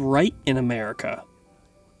what is right in America.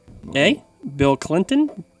 A. Bill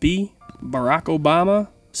Clinton. B. Barack Obama.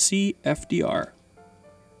 C. FDR.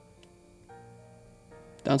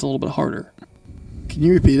 That's a little bit harder. Can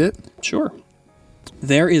you repeat it? Sure.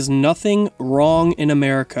 There is nothing wrong in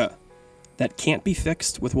America that can't be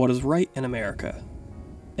fixed with what is right in America.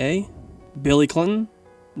 A. Billy Clinton.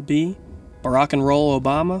 B. Barack and Roll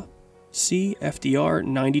Obama. C. FDR.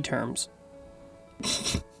 90 terms.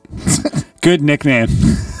 Good nickname.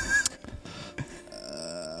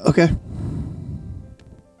 Okay.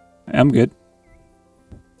 I'm good.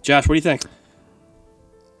 Josh, what do you think?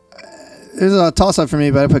 It was a toss-up for me,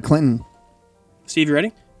 but I put Clinton. Steve, you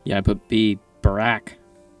ready? Yeah, I put B. Barack.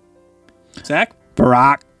 Zach?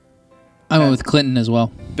 Barack. I went with Clinton as well.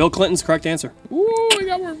 Bill Clinton's correct answer. Ooh, I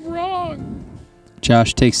got one wrong.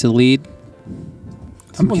 Josh takes the lead.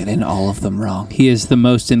 I'm getting all of them wrong. He is the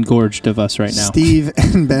most engorged of us right now. Steve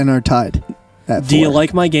and Ben are tied. At Do you 4.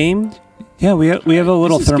 like my game? Yeah, we have a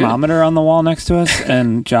little This is good. thermometer on the wall next to us,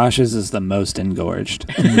 and Josh's is the most engorged.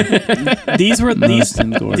 These Most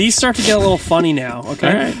engorged. these start to get a little funny now,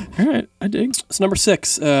 okay? All right. I dig. So number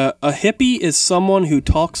 6, a hippie is someone who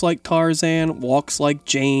talks like Tarzan, walks like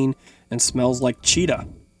Jane, and smells like Cheetah.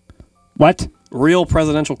 What? Real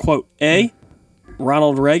presidential quote. A.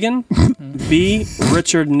 Ronald Reagan. B.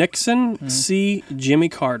 Richard Nixon. C. Jimmy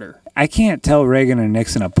Carter. I can't tell Reagan and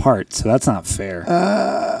Nixon apart, so that's not fair.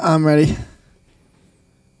 I'm ready.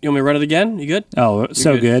 You want me to read it again? You good? Oh,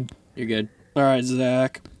 so good. You're good. All right,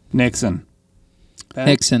 Zach. Nixon. Ben,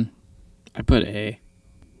 Nixon. I put A.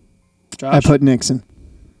 Josh. I put Nixon.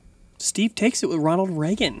 Steve takes it with Ronald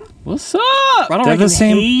Reagan. What's up? Ronald They're Reagan the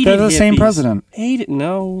same. hated They're the same hippies. president. Hated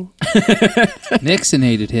no. Nixon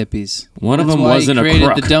hated hippies. One of That's them why wasn't he a created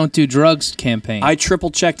crook. the Don't Do Drugs campaign. I triple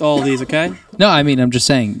checked all of these. Okay. No, I mean, I'm just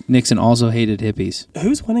saying Nixon also hated hippies.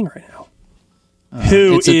 Who's winning right now?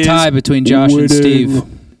 Who It's a is tie between Josh and winning? Steve,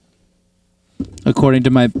 according to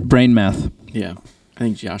my brain math. Yeah. I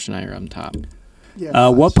think Josh and I are on top. Yeah.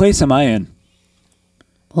 What place am I in?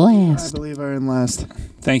 I believe I'm in last.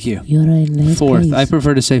 Thank you. Fourth. I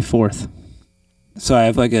prefer to say fourth. So I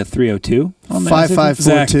have like a 302 on my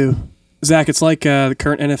 5542. Zach, it's like the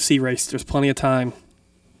current NFC race. There's plenty of time.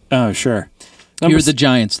 Oh, sure. You're the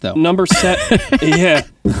Giants, though. Number yeah.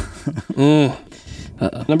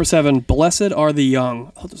 Number 7. Blessed are the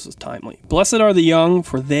young. Oh, this is timely. Blessed are the young,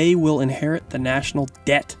 for they will inherit the national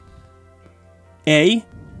debt. A.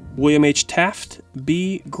 William H. Taft.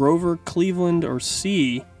 B. Grover Cleveland. Or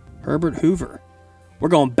C. Herbert Hoover. We're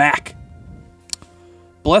going back.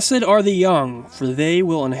 Blessed are the young, for they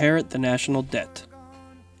will inherit the national debt.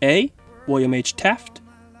 A. William H. Taft.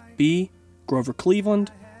 B. Grover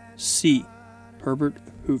Cleveland. C. Herbert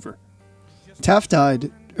Hoover. Taft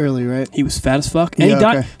died early, right? He was fat as fuck. And Yeah, he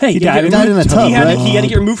died. okay. Hey, He died in the tub, he had, right? he had to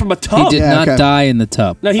get removed from a He tub. did Yeah, not okay. die in the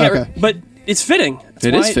tub. No, he Okay. but it's fitting. That's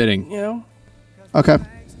It is why, fitting. You know, Okay.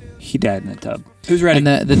 He died in the tub. who's ready?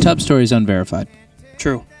 And the tub story is unverified.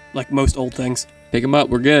 True, like most old things. Pick him up.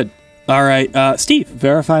 We're good. All right, Steve.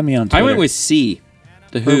 Verify me on Twitter. I went with C.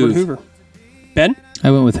 The Herbert Hoov. Hoover. Ben.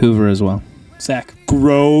 I went with Hoover as well. Zach.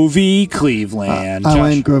 Grovey Cleveland. I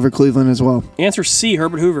went Grover Cleveland as well. Answer C.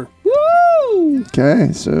 Herbert Hoover. Okay,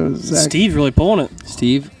 so Zach. Steve's really pulling it.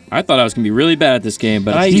 Steve? I thought I was going to be really bad at this game,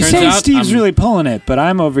 but it You turns say out Steve's I'm really pulling it, but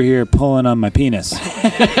I'm over here pulling on my penis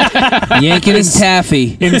Yanking his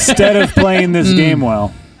taffy. instead of playing this game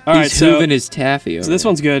well. All right, He's so hooving his taffy over this there.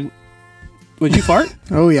 one's good. Would you fart?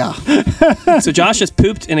 Oh yeah. So Josh just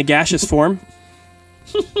pooped in a gaseous form.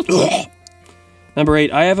 Number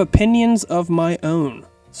 8. I have opinions of my own.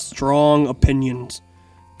 Strong opinions.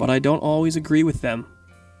 But I don't always agree with them.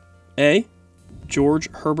 A. George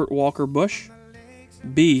Herbert Walker Bush.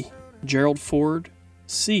 B. Gerald Ford.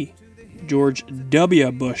 C. George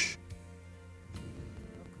W. Bush.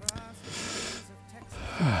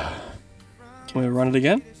 Can we run it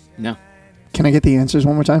again? No. Can I get the answers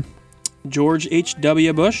one more time? George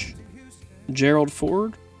H.W. Bush, Gerald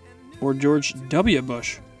Ford, or George W.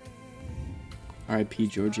 Bush? R.I.P.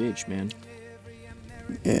 George H., man.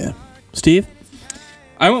 Yeah. Steve?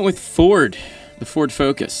 I went with Ford, the Ford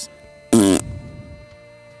Focus.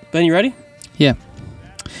 Ben, you ready? Yeah.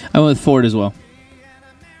 I went with Ford as well.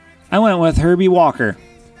 I went with Herbie Walker.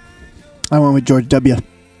 I went with George W.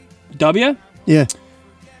 W? Yeah.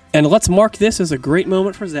 And let's mark this as a great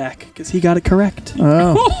moment for Zach, because he got it correct.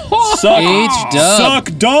 Oh. H-dub. Suck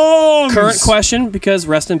dongs! Current question, because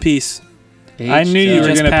rest in peace. I knew you were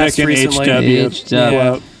Just going to passed pick an recently. HW. H-dub.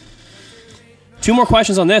 Yeah. 2 more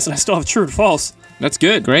questions on this, and I still have true or false. That's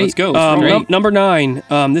good. Great. Let's go. Let's roll. Number 9.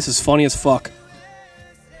 This is funny as fuck.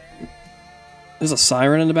 There's a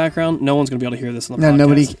siren in the background. No one's going to be able to hear this on the No,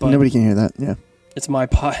 podcast. nobody can hear that. Yeah. It's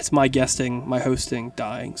my guesting, my hosting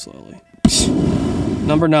dying slowly.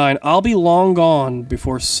 Number 9. I'll be long gone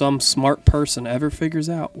before some smart person ever figures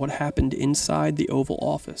out what happened inside the Oval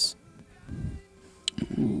Office.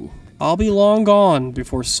 Ooh. I'll be long gone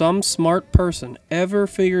before some smart person ever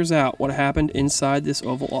figures out what happened inside this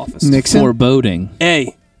Oval Office. Nixon. Foreboding.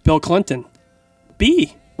 A. Bill Clinton.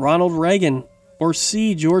 B. Ronald Reagan. Or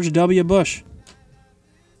C. George W. Bush.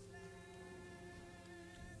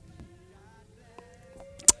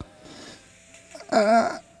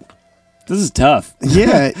 This is tough.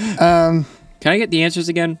 Yeah. Can I get the answers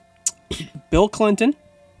again? Bill Clinton.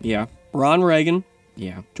 Yeah. Ron Reagan.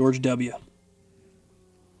 Yeah. George W.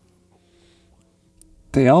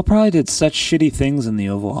 They all probably did such shitty things in the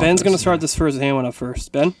Oval Office. Ben's going to start this first. Hand went up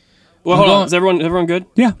first. Ben? Well, I'm hold on. going- Is everyone good?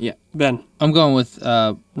 Yeah. Yeah. Ben. I'm going with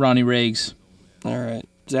Ronnie Riggs. All right.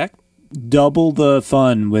 Zach? Double the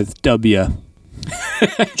fun with W.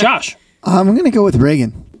 Josh? I'm going to go with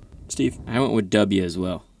Reagan. Steve? I went with W as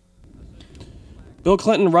well. Bill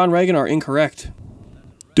Clinton and Ron Reagan are incorrect.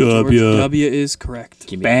 George W is correct.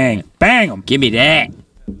 Give me Bang. that. Bang them. Give me that.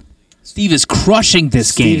 Steve is crushing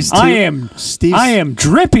this game. Steve's I am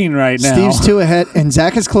dripping right now. Steve's 2 ahead, and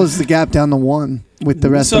Zach has closed the gap down to 1 with the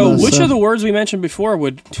rest So, of us. which of the words we mentioned before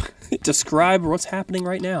would describe what's happening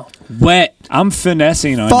right now? Wet. I'm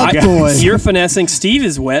finessing on Fuck you guys. boy. You're finessing. Steve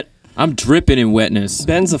is wet. I'm dripping in wetness.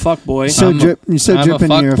 Ben's a fuck boy. You're so I'm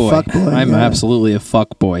dripping. a You're a fuck boy. I'm yeah. absolutely a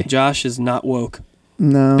fuck boy. Josh is not woke.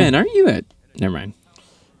 No. Ben, aren't you at... Never mind.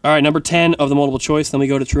 All right, number 10 of the multiple choice. Then we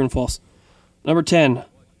go to true and false. Number 10.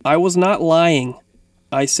 I was not lying.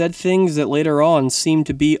 I said things that later on seemed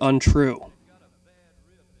to be untrue.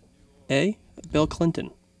 A. Bill Clinton.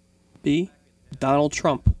 B. Donald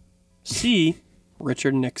Trump. C.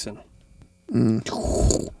 Richard Nixon.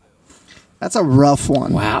 That's a rough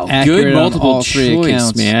one. Wow. Accurate Good on multiple all 3 choice,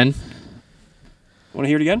 accounts. man. Want to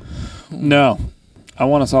hear it again? No. I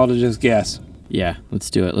want us all to just guess. Yeah, let's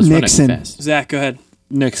do it. Let's Nixon. run it fast. Zach, go ahead.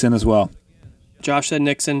 Nixon as well. Josh said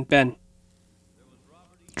Nixon. Ben.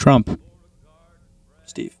 Trump.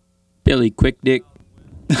 Steve. Billy Quick Dick.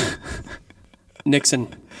 Nixon.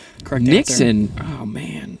 Correct answer. Nixon. Oh,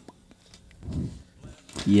 man.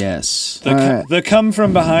 Yes. The come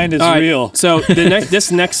from behind is All right, real. So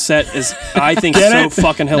this next set is, I think, so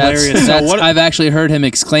fucking hilarious. So what? I've actually heard him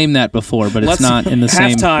exclaim that before, but it's Let's- not in the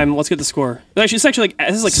same. halftime. Let's get the score. Actually, it's actually like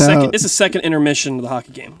this is like So- second. This is second intermission of the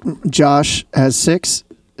hockey game. Josh has 6,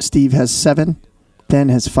 Steve has 7, Ben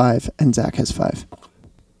has 5, and Zach has 5.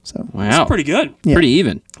 So Wow. That's pretty good. Yeah. Pretty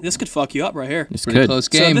even. This could fuck you up right here. It's Pretty good. close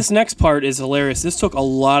So game. this next part is hilarious. This took a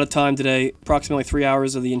lot of time today. Approximately 3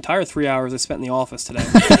 hours of the entire 3 hours I spent in the office today.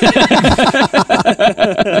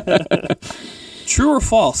 True or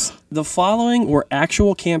false? The following were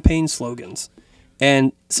actual campaign slogans,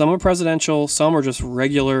 and some are presidential, some are just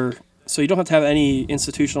regular. So you don't have to have any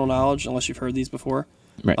institutional knowledge unless you've heard these before.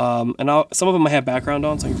 Right. Some of them I have background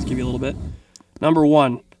on, so I can just give you a little bit. Number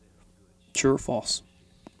 1, true or false?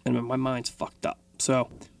 And my mind's fucked up. So,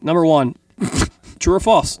 number 1, true or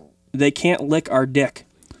false? They can't lick our dick.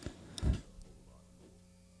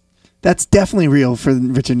 that's definitely real for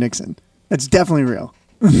Richard Nixon. That's definitely real.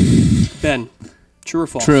 Ben, true or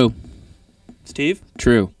false? True. Steve?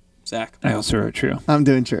 True. Zach? I also wrote true. I'm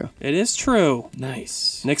doing true. It is true.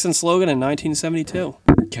 Nice. Nixon's slogan in 1972.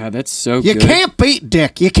 God, that's so You good. can't beat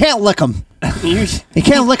Dick. You can't lick him. You, You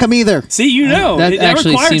can't lick him either. see, you know. That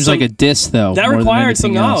actually required seems like a diss, though. That more than required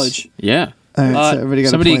some anything else. knowledge. Yeah. All right, so everybody got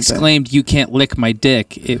Somebody a point there. exclaimed, "You can't lick my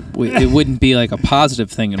dick." It wouldn't be like a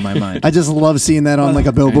positive thing in my mind. I just love seeing that on like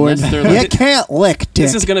a billboard. Unless they're You can't lick Dick.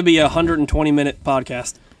 This is going to be a 120-minute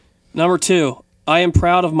podcast. Number 2, I am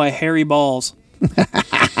proud of my hairy balls.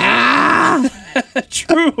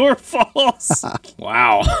 True or false?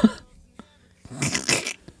 Wow.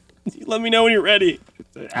 Let me know when you're ready.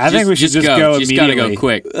 I think we should just go Just gotta immediately. go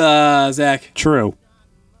quick. Zach, True.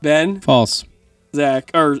 Ben, False.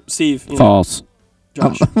 Zach, or Steve. False.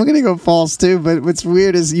 Josh. I'm gonna go false too, but what's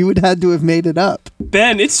weird is you would had to have made it up.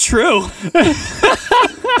 Ben, it's true.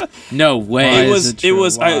 No way. It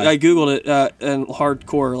was. I googled it in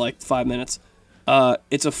hardcore like 5 minutes.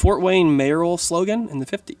 It's a Fort Wayne mayoral slogan in the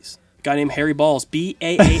 50s. Guy named Harry Balls,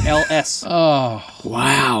 Baals. Oh,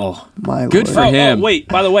 Wow. My Good Lord. for him. Oh, wait.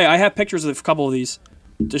 By the way, I have pictures of a couple of these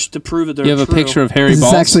just to prove that they're you have true. a picture of Harry Is this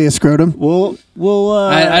Balls? actually a scrotum? We'll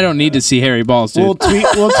I don't need to see Harry Balls, dude. we'll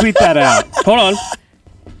tweet that out. Hold on.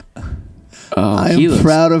 Oh, I he am looks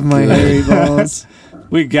proud of my good. hairy balls.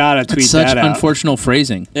 We gotta tweet Such that out. unfortunate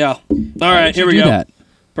phrasing. Yeah. All right, here we Do go. that.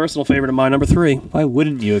 Personal favorite of mine, number 3. Why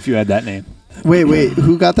wouldn't you if you had that name? Wait,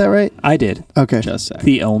 who got that right? I did. Okay. Just say.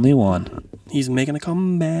 The only one. He's making a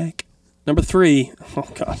comeback. Number 3. Oh,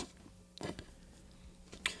 God.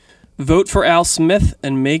 Vote for Al Smith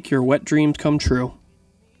and make your wet dreams come true.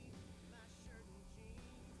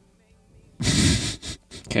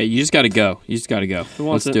 Okay, you just gotta go. Who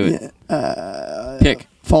wants Let's do it. Pick.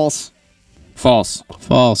 False. False.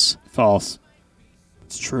 False. False.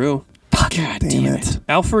 It's true. God Damn it.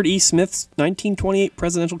 Alfred E. Smith's 1928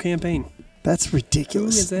 presidential campaign. That's Who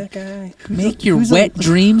ridiculous. is that guy? Make your Who's wet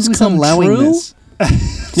dreams who's come allowing true? this?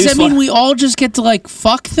 Does that mean we all just get to like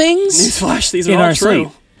fuck things? Newsflash, these are In all our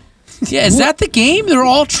true. sleep. Yeah, is that the game? They're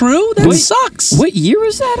all true? That sucks. What year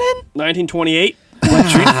is that in? 1928.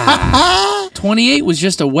 28 was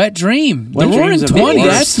just a wet dream. Wet the Roaring dreams are the 20s. worst.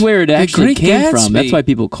 That's where it The actually Great came from. Gatsby. That's why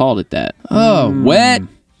people called it that. Oh, wet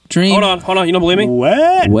dream. Hold on. You don't believe me?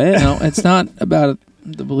 What? What? No, it's not about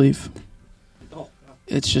the belief.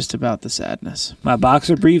 It's just about the sadness. My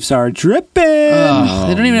boxer briefs are dripping. Oh,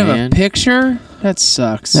 they don't even have man. a picture? That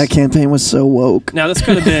sucks. That campaign was so woke. Now this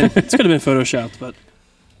could have been photoshopped, but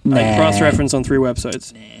I cross-referenced on 3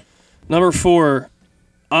 websites. Number 4,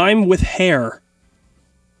 I'm with hair.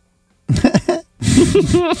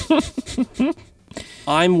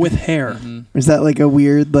 I'm with hair. Is that like a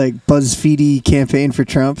weird like BuzzFeedy campaign for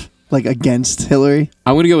Trump? Like against Hillary?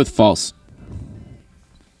 I'm gonna go with false.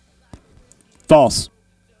 False.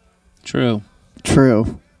 True.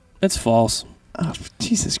 True. It's false. Oh,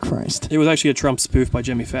 Jesus Christ. It was actually a Trump spoof by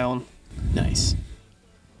Jimmy Fallon, Nice.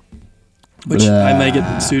 which I may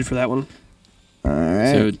get sued for that one. All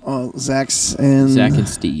right. So- Well, Zach's and Zach and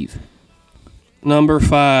Steve. Number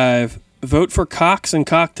 5, vote for cocks and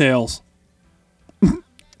cocktails.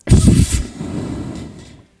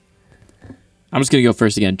 I'm just gonna go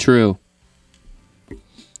first again. True.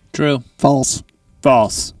 True. false.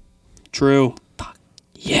 False. True.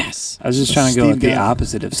 Yes. I was just trying to go Steve with the got it.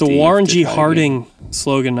 opposite of It's a Steve. Warren to G. try to Harding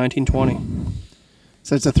slogan, 1920.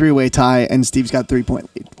 So it's a 3-way tie, and Steve's got 3-point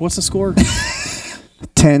lead. What's the score?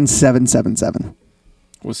 10-7-7-7.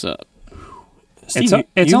 What's up? Steve,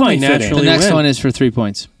 it's you only might fitting. naturally The next win. one is for 3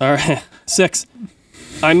 points. All right, 6.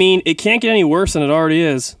 I mean, it can't get any worse than it already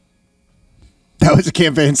is. That was a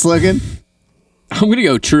campaign slogan. I'm gonna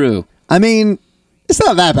go true. I mean, it's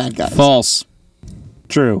not that bad, guys. False.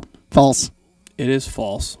 True. False. It is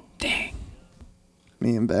false.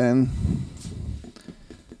 Me and Ben.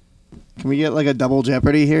 Can we get like a double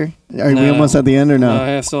Jeopardy here? Are we No. almost at the end or no?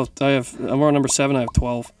 I'm on number 7. I have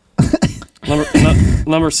 12.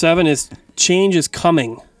 Number 7 is change is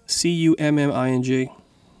coming. CUMMING.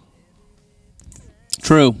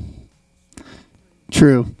 True.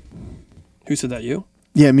 True. Who said that? You?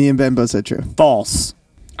 Yeah, me and Ben both said true. False.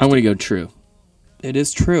 I'm gonna go true. It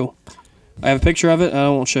is true. I have a picture of it. I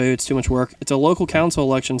won't show you. It's too much work. It's a local council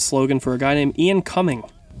election slogan for a guy named Ian Cumming.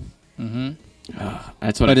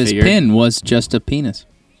 That's what But I his figured. pin was just a penis.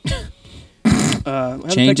 I have a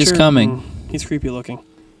Change is picture. coming. He's creepy looking.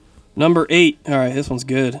 Number 8. All right, this one's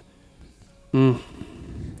good. Don't.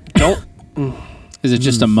 Is it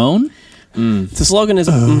just a moan? The slogan is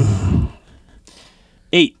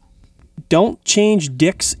 8. Don't change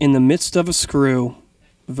dicks in the midst of a screw.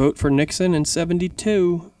 Vote for Nixon in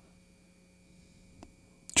 72.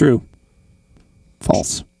 True.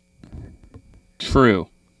 False. True.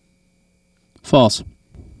 False.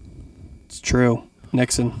 It's true.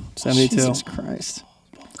 Nixon, 72. Jesus Christ.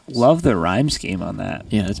 Love the rhyme scheme on that.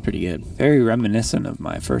 Yeah, that's pretty good. Very reminiscent of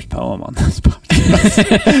my first poem on this podcast.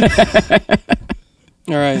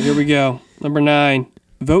 All right, here we go. Number 9.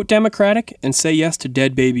 Vote Democratic and say yes to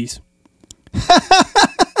dead babies.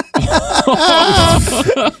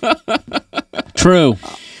 True.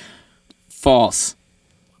 False.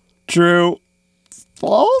 True.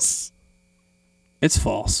 False? It's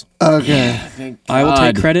false. Okay. I will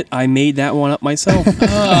take credit. I made that one up myself.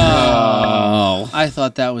 Oh, I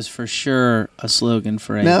thought that was for sure a slogan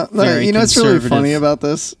for a Now, very you know what's really conservative funny about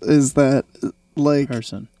this is that, like,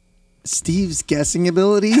 person. Steve's guessing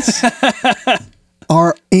abilities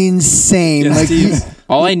are insane. Yeah, like,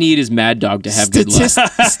 All I need is Mad Dog to have good luck.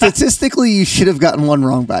 statistically, you should have gotten one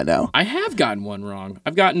wrong by now. I have gotten one wrong.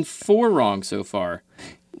 I've gotten 4 wrong so far.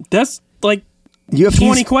 That's like You have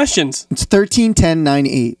 20 questions. It's 13, 10, 9,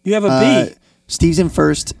 8. You have a B. Steve's in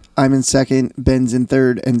first. I'm in second. Ben's in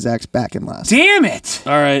third, and Zach's back in last. Damn it!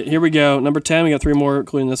 All right, here we go. Number 10, we got 3 more,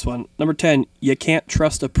 including this one. Number 10, you can't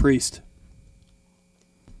trust a priest.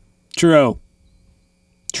 True.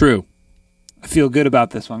 True. I feel good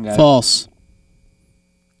about this one, guys. False.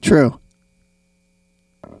 True.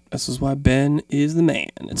 This is why Ben is the man.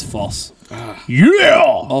 It's false. Yeah.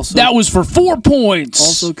 Also, That was for 4 points.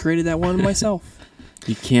 also created that one myself.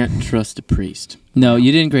 You can't trust a priest. No,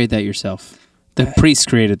 you didn't create that yourself. The priest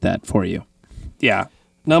created that for you. Yeah.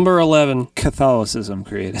 Number 11. Catholicism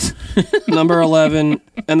created. Number 11.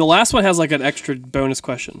 And the last one has like an extra bonus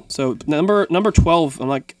question. So number 12, I'm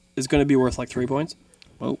like, is going to be worth like 3 points.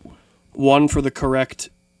 Whoa. 1 for the correct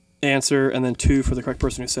answer, and then 2 for the correct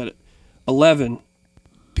person who said it. 11.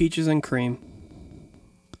 Peaches and cream.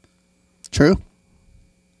 True.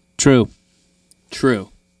 True. True.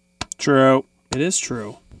 True. It is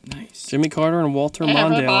true. Nice. Jimmy Carter and Walter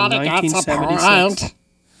Mondale in 1976.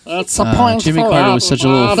 It's a point. Jimmy Carter was such a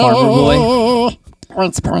little farmer boy.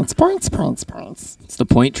 Points. It's the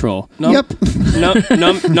point troll. Yep.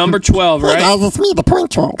 Number 12, right? It's me, the point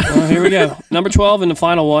troll. Here we go. Number 12 and the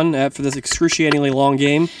final one after this excruciatingly long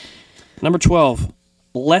game. Number 12.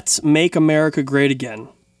 Let's make America great again.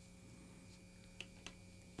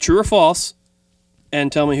 True or false?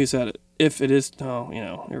 And tell me who said it. If it is,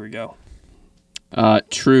 here we go.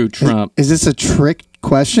 True. Trump. Is this a trick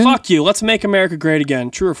question? Fuck you. Let's make America great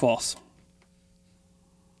again. True or false?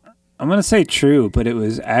 I'm going to say true, but it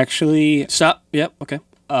was actually Stop. Yep. Okay.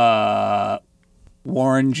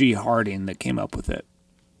 Warren G. Harding that came up with it.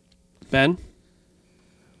 Ben?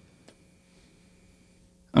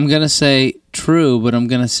 I'm going to say true, but I'm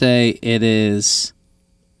going to say it is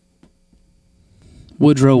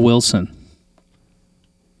Woodrow Wilson.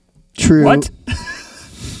 True. What?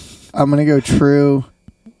 I'm going to go true.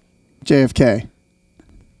 JFK.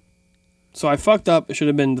 So I fucked up. It should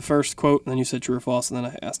have been the first quote, and then you said true or false, and then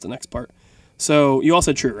I asked the next part. So you all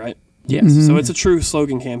said true, right? Yes. Mm-hmm. So it's a true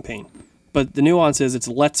slogan campaign. But the nuance is it's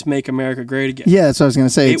let's make America great again. Yeah, that's what I was going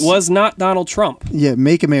to say. It was not Donald Trump. Yeah,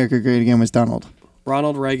 make America great again was Donald.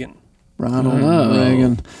 Ronald Reagan. Ronald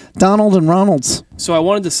Reagan. Donald and Ronald's. So I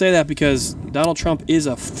wanted to say that because Donald Trump is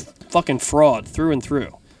a fucking fraud through and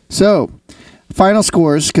through. So, final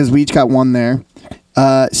scores, because we each got one there.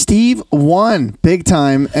 Steve won big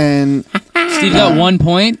time, and Steve got 1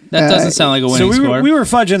 point? That doesn't sound like a winning So score. we were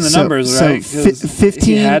fudging the numbers, right? 15,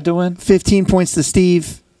 He had to win. 15 points to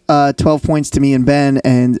Steve, 12 points to me and Ben,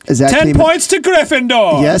 and Zach 10 came points to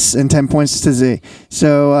Gryffindor. Yes, and 10 points to Z.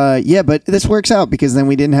 So, yeah, but this works out because then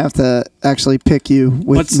we didn't have to actually pick you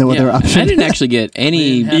with no other option. I didn't actually get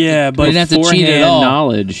any But we didn't have to cheat at all.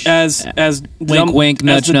 knowledge. As wink,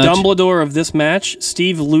 nudge, as the nudge. Dumbledore of this match,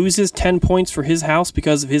 Steve loses 10 points for his house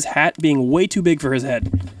because of his hat being way too big for his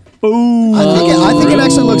head. I think it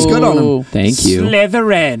actually looks good on him. Thank you.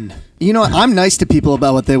 Slytherin. You know what? I'm nice to people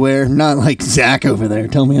about what they wear, not like Zach over there.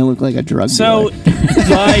 Tell me I look like a drug So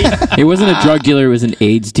dealer. It wasn't a drug dealer, it was an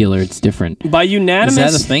AIDS dealer. It's different. by unanimous...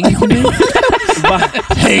 Is that a thing you can do?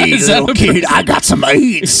 Hey, little kid, I got some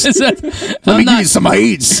AIDS. Let me give you some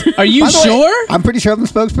AIDS. Are you By the way, sure? I'm pretty sure I'm the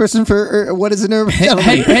spokesperson for what is it?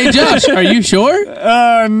 Hey, Josh, are you sure?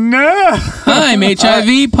 No. I'm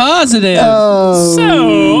HIV positive. Oh.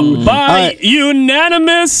 So, by right.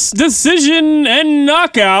 unanimous decision and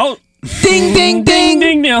knockout... Ding, ding, ding.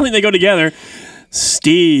 Ding, ding. I don't think they go together.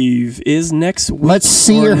 Steve is next week. Let's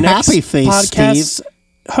see our your next happy face, podcast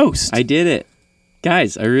host. I did it.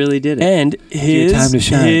 Guys, I really did it. And time to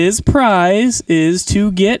shine. his prize is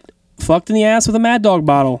to get fucked in the ass with a Mad Dog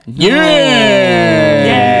bottle.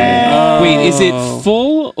 Yeah! Wait, is it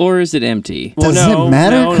full or is it empty? Well, Does no, it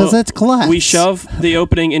matter? no, Because no. that's glass. We shove the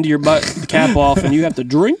opening into your butt, the cap off, and you have to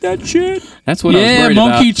drink that shit. That's what I was Yeah, worried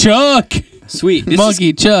Monkey about. Chuck. Sweet. This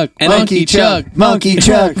Monkey Chuck. and Monkey Chuck. Monkey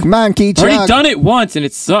Chuck. Monkey I've already Chuck. done it once and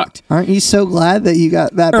it sucked. Aren't you so glad that you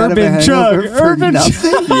got that bad of a Urban hangover Chuck. for Urban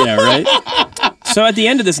nothing? Yeah, right? So at the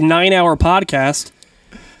end of this 9-hour podcast,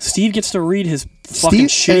 Steve gets to read his fucking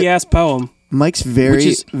Steve- shitty-ass poem. Mike's Which very,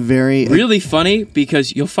 is very... Really funny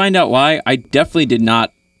because you'll find out why. I definitely did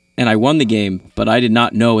not, and I won the game, but I did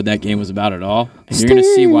not know what that game was about at all. And you're going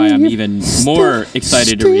to see why I'm even more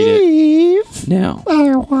excited to read it now.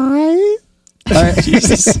 Why?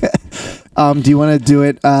 Jesus. Do you want to do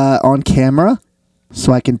it on camera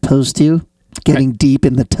so I can post you getting deep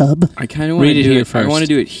in the tub? I kind of want to Read it do here it. I first. want to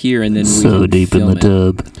do it here and then So we can deep in film the it.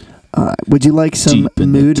 tub. Would you like some Deep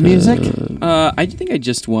in the mood tub. music? I think I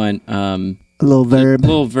just want A little verb.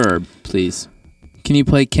 little verb, please. Can you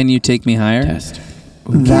play Can You Take Me Higher? Test.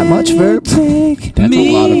 That much verb? That's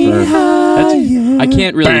a lot of verb. I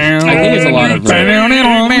can't really. I think it's a lot of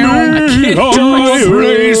verb.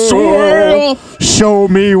 Show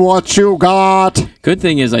me what you got. Good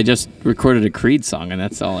thing is I just recorded a Creed song and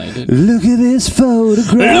that's all I did. Look at this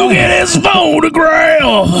photograph. Look at this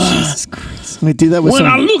photograph. Jesus Christ. We do that with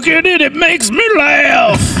some... look at it, it makes me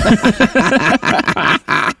laugh.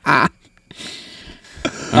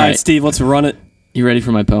 All right, Steve, let's run it. You ready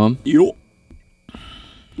for my poem? Yo.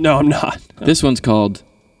 No, I'm not. This one's called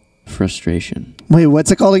Frustration. Wait,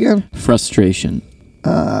 what's it called again? Frustration.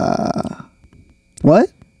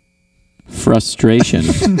 What? Frustration.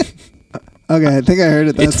 Okay, I think I heard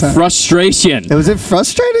it that It's time. frustration. Was it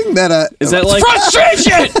frustrating that Is that like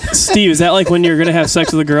Frustration! Steve? Is that like when you're gonna have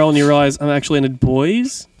sex with a girl and you realize I'm actually into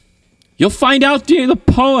boys? You'll find out during the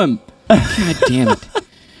poem. God damn it.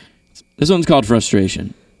 This one's called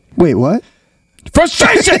Frustration. Wait, what?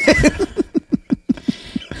 Frustration!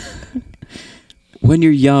 When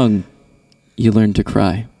you're young, you learn to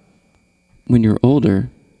cry. When you're older,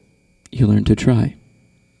 you learn to try.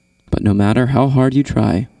 But no matter how hard you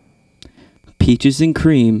try, peaches and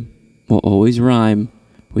cream will always rhyme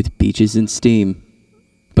with beaches and steam.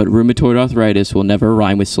 But rheumatoid arthritis will never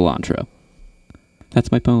rhyme with cilantro.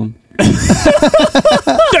 That's my poem.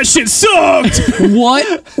 That shit sucked.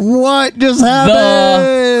 What? What just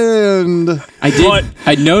happened? I did.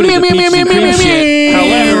 I noted the peaches and cream shit.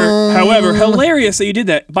 However, hilarious that you did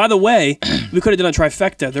that. By the way, we could have done a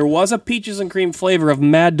trifecta. There was a peaches and cream flavor of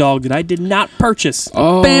Mad Dog that I did not purchase.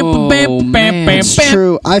 Oh, man. It's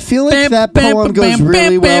true. I feel like that poem goes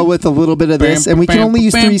really well with a little bit of this, and we can only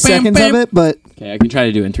use 3 seconds of it, but Okay, I can try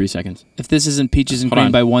to do it in 3 seconds. If this isn't Peaches and Hold Cream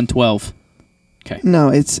on. by 112. no,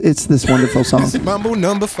 it's this wonderful song. Mambo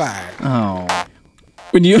number 5. Oh.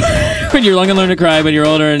 When you're young and learn to cry, when you're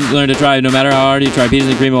older and learn to try, no matter how hard you try, peaches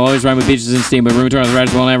and cream will always rhyme with peaches and steam, but rheumatoid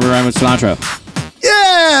arthritis will never rhyme with cilantro.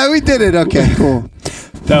 Yeah, we did it. Okay, cool.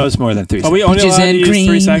 That was more than 3 Are seconds. we only Peaches allowed to and use 3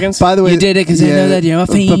 cream. seconds? By the way, You did it because I know that you're a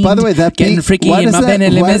fiend. But by the way, that Getting beat, freaky why in does my that,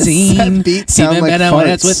 Bentley why does limousine. that beat sound Steaming like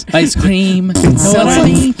bananas farts? with ice cream. Know what sounds I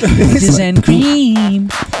like- mean? Peaches and cream.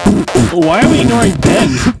 Why are we ignoring Ben?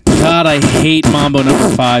 God, I hate Mambo number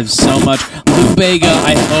 5 so much. Lou Bega,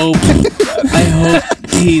 I hope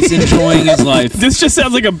he's enjoying his life. This just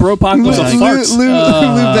sounds like a bropocalypse of Lou farts.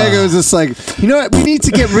 Bega was just like, you know what? We need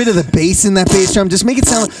to get rid of the bass in that bass drum. Just make it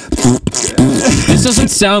sound like... This doesn't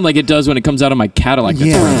sound like it does when it comes out of my Cadillac.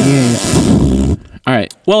 That's right. Yeah. All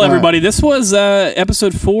right. Well, everybody, this was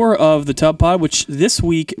episode 4 of the Tub Pod, which this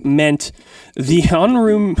week meant the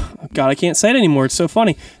God, I can't say it anymore. It's so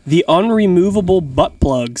funny. The Unremovable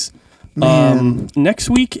Buttplugs. Next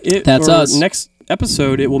week, That's us. Next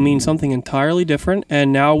episode, it will mean something entirely different.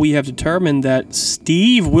 And now we have determined that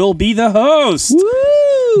Steve will be the host.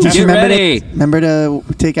 Just Get remember ready. remember to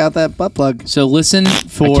take out that butt plug. So listen I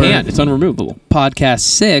for can't. It's unremovable. podcast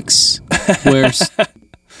 6, where...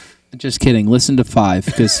 Just kidding. Listen to 5,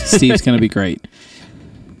 because Steve's going to be great.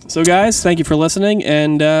 So, guys, thank you for listening.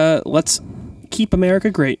 And let's keep America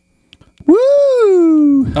great.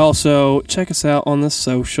 Woo! Also, check us out on the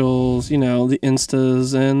socials, the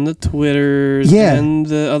Instas and the Twitters and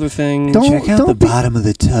the other things. Don't be- bottom of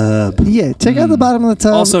the tub. Yeah, check out the bottom of the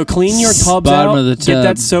tub. Also, clean your tubs Bottom out. of the Get tub.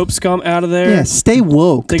 that soap scum out of there. yeah, stay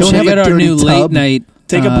woke. Take Don't a Check have out a our dirty new tub. late night.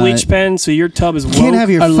 Take a bleach pen so your tub is woke. Can't have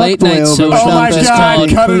your Our late fuckboy night over. social Oh my is God, called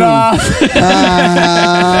cut it off.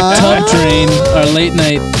 Tub Train, our late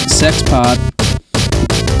night sex pod.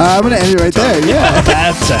 I'm going to end it right there. Yeah.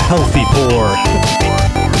 That's a healthy pour.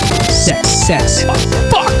 Sex.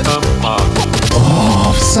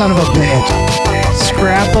 Oh, son of a bitch.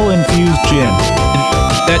 Scrapple infused gin.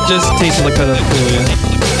 That just tasted like pedophilia.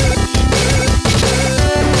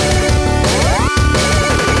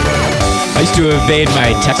 I used to evade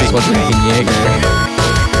my Texas while drinking Jaeger.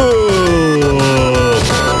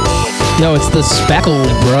 No, it's the speckle,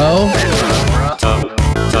 bro.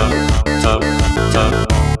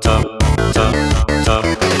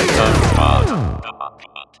 hot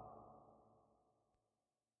pot.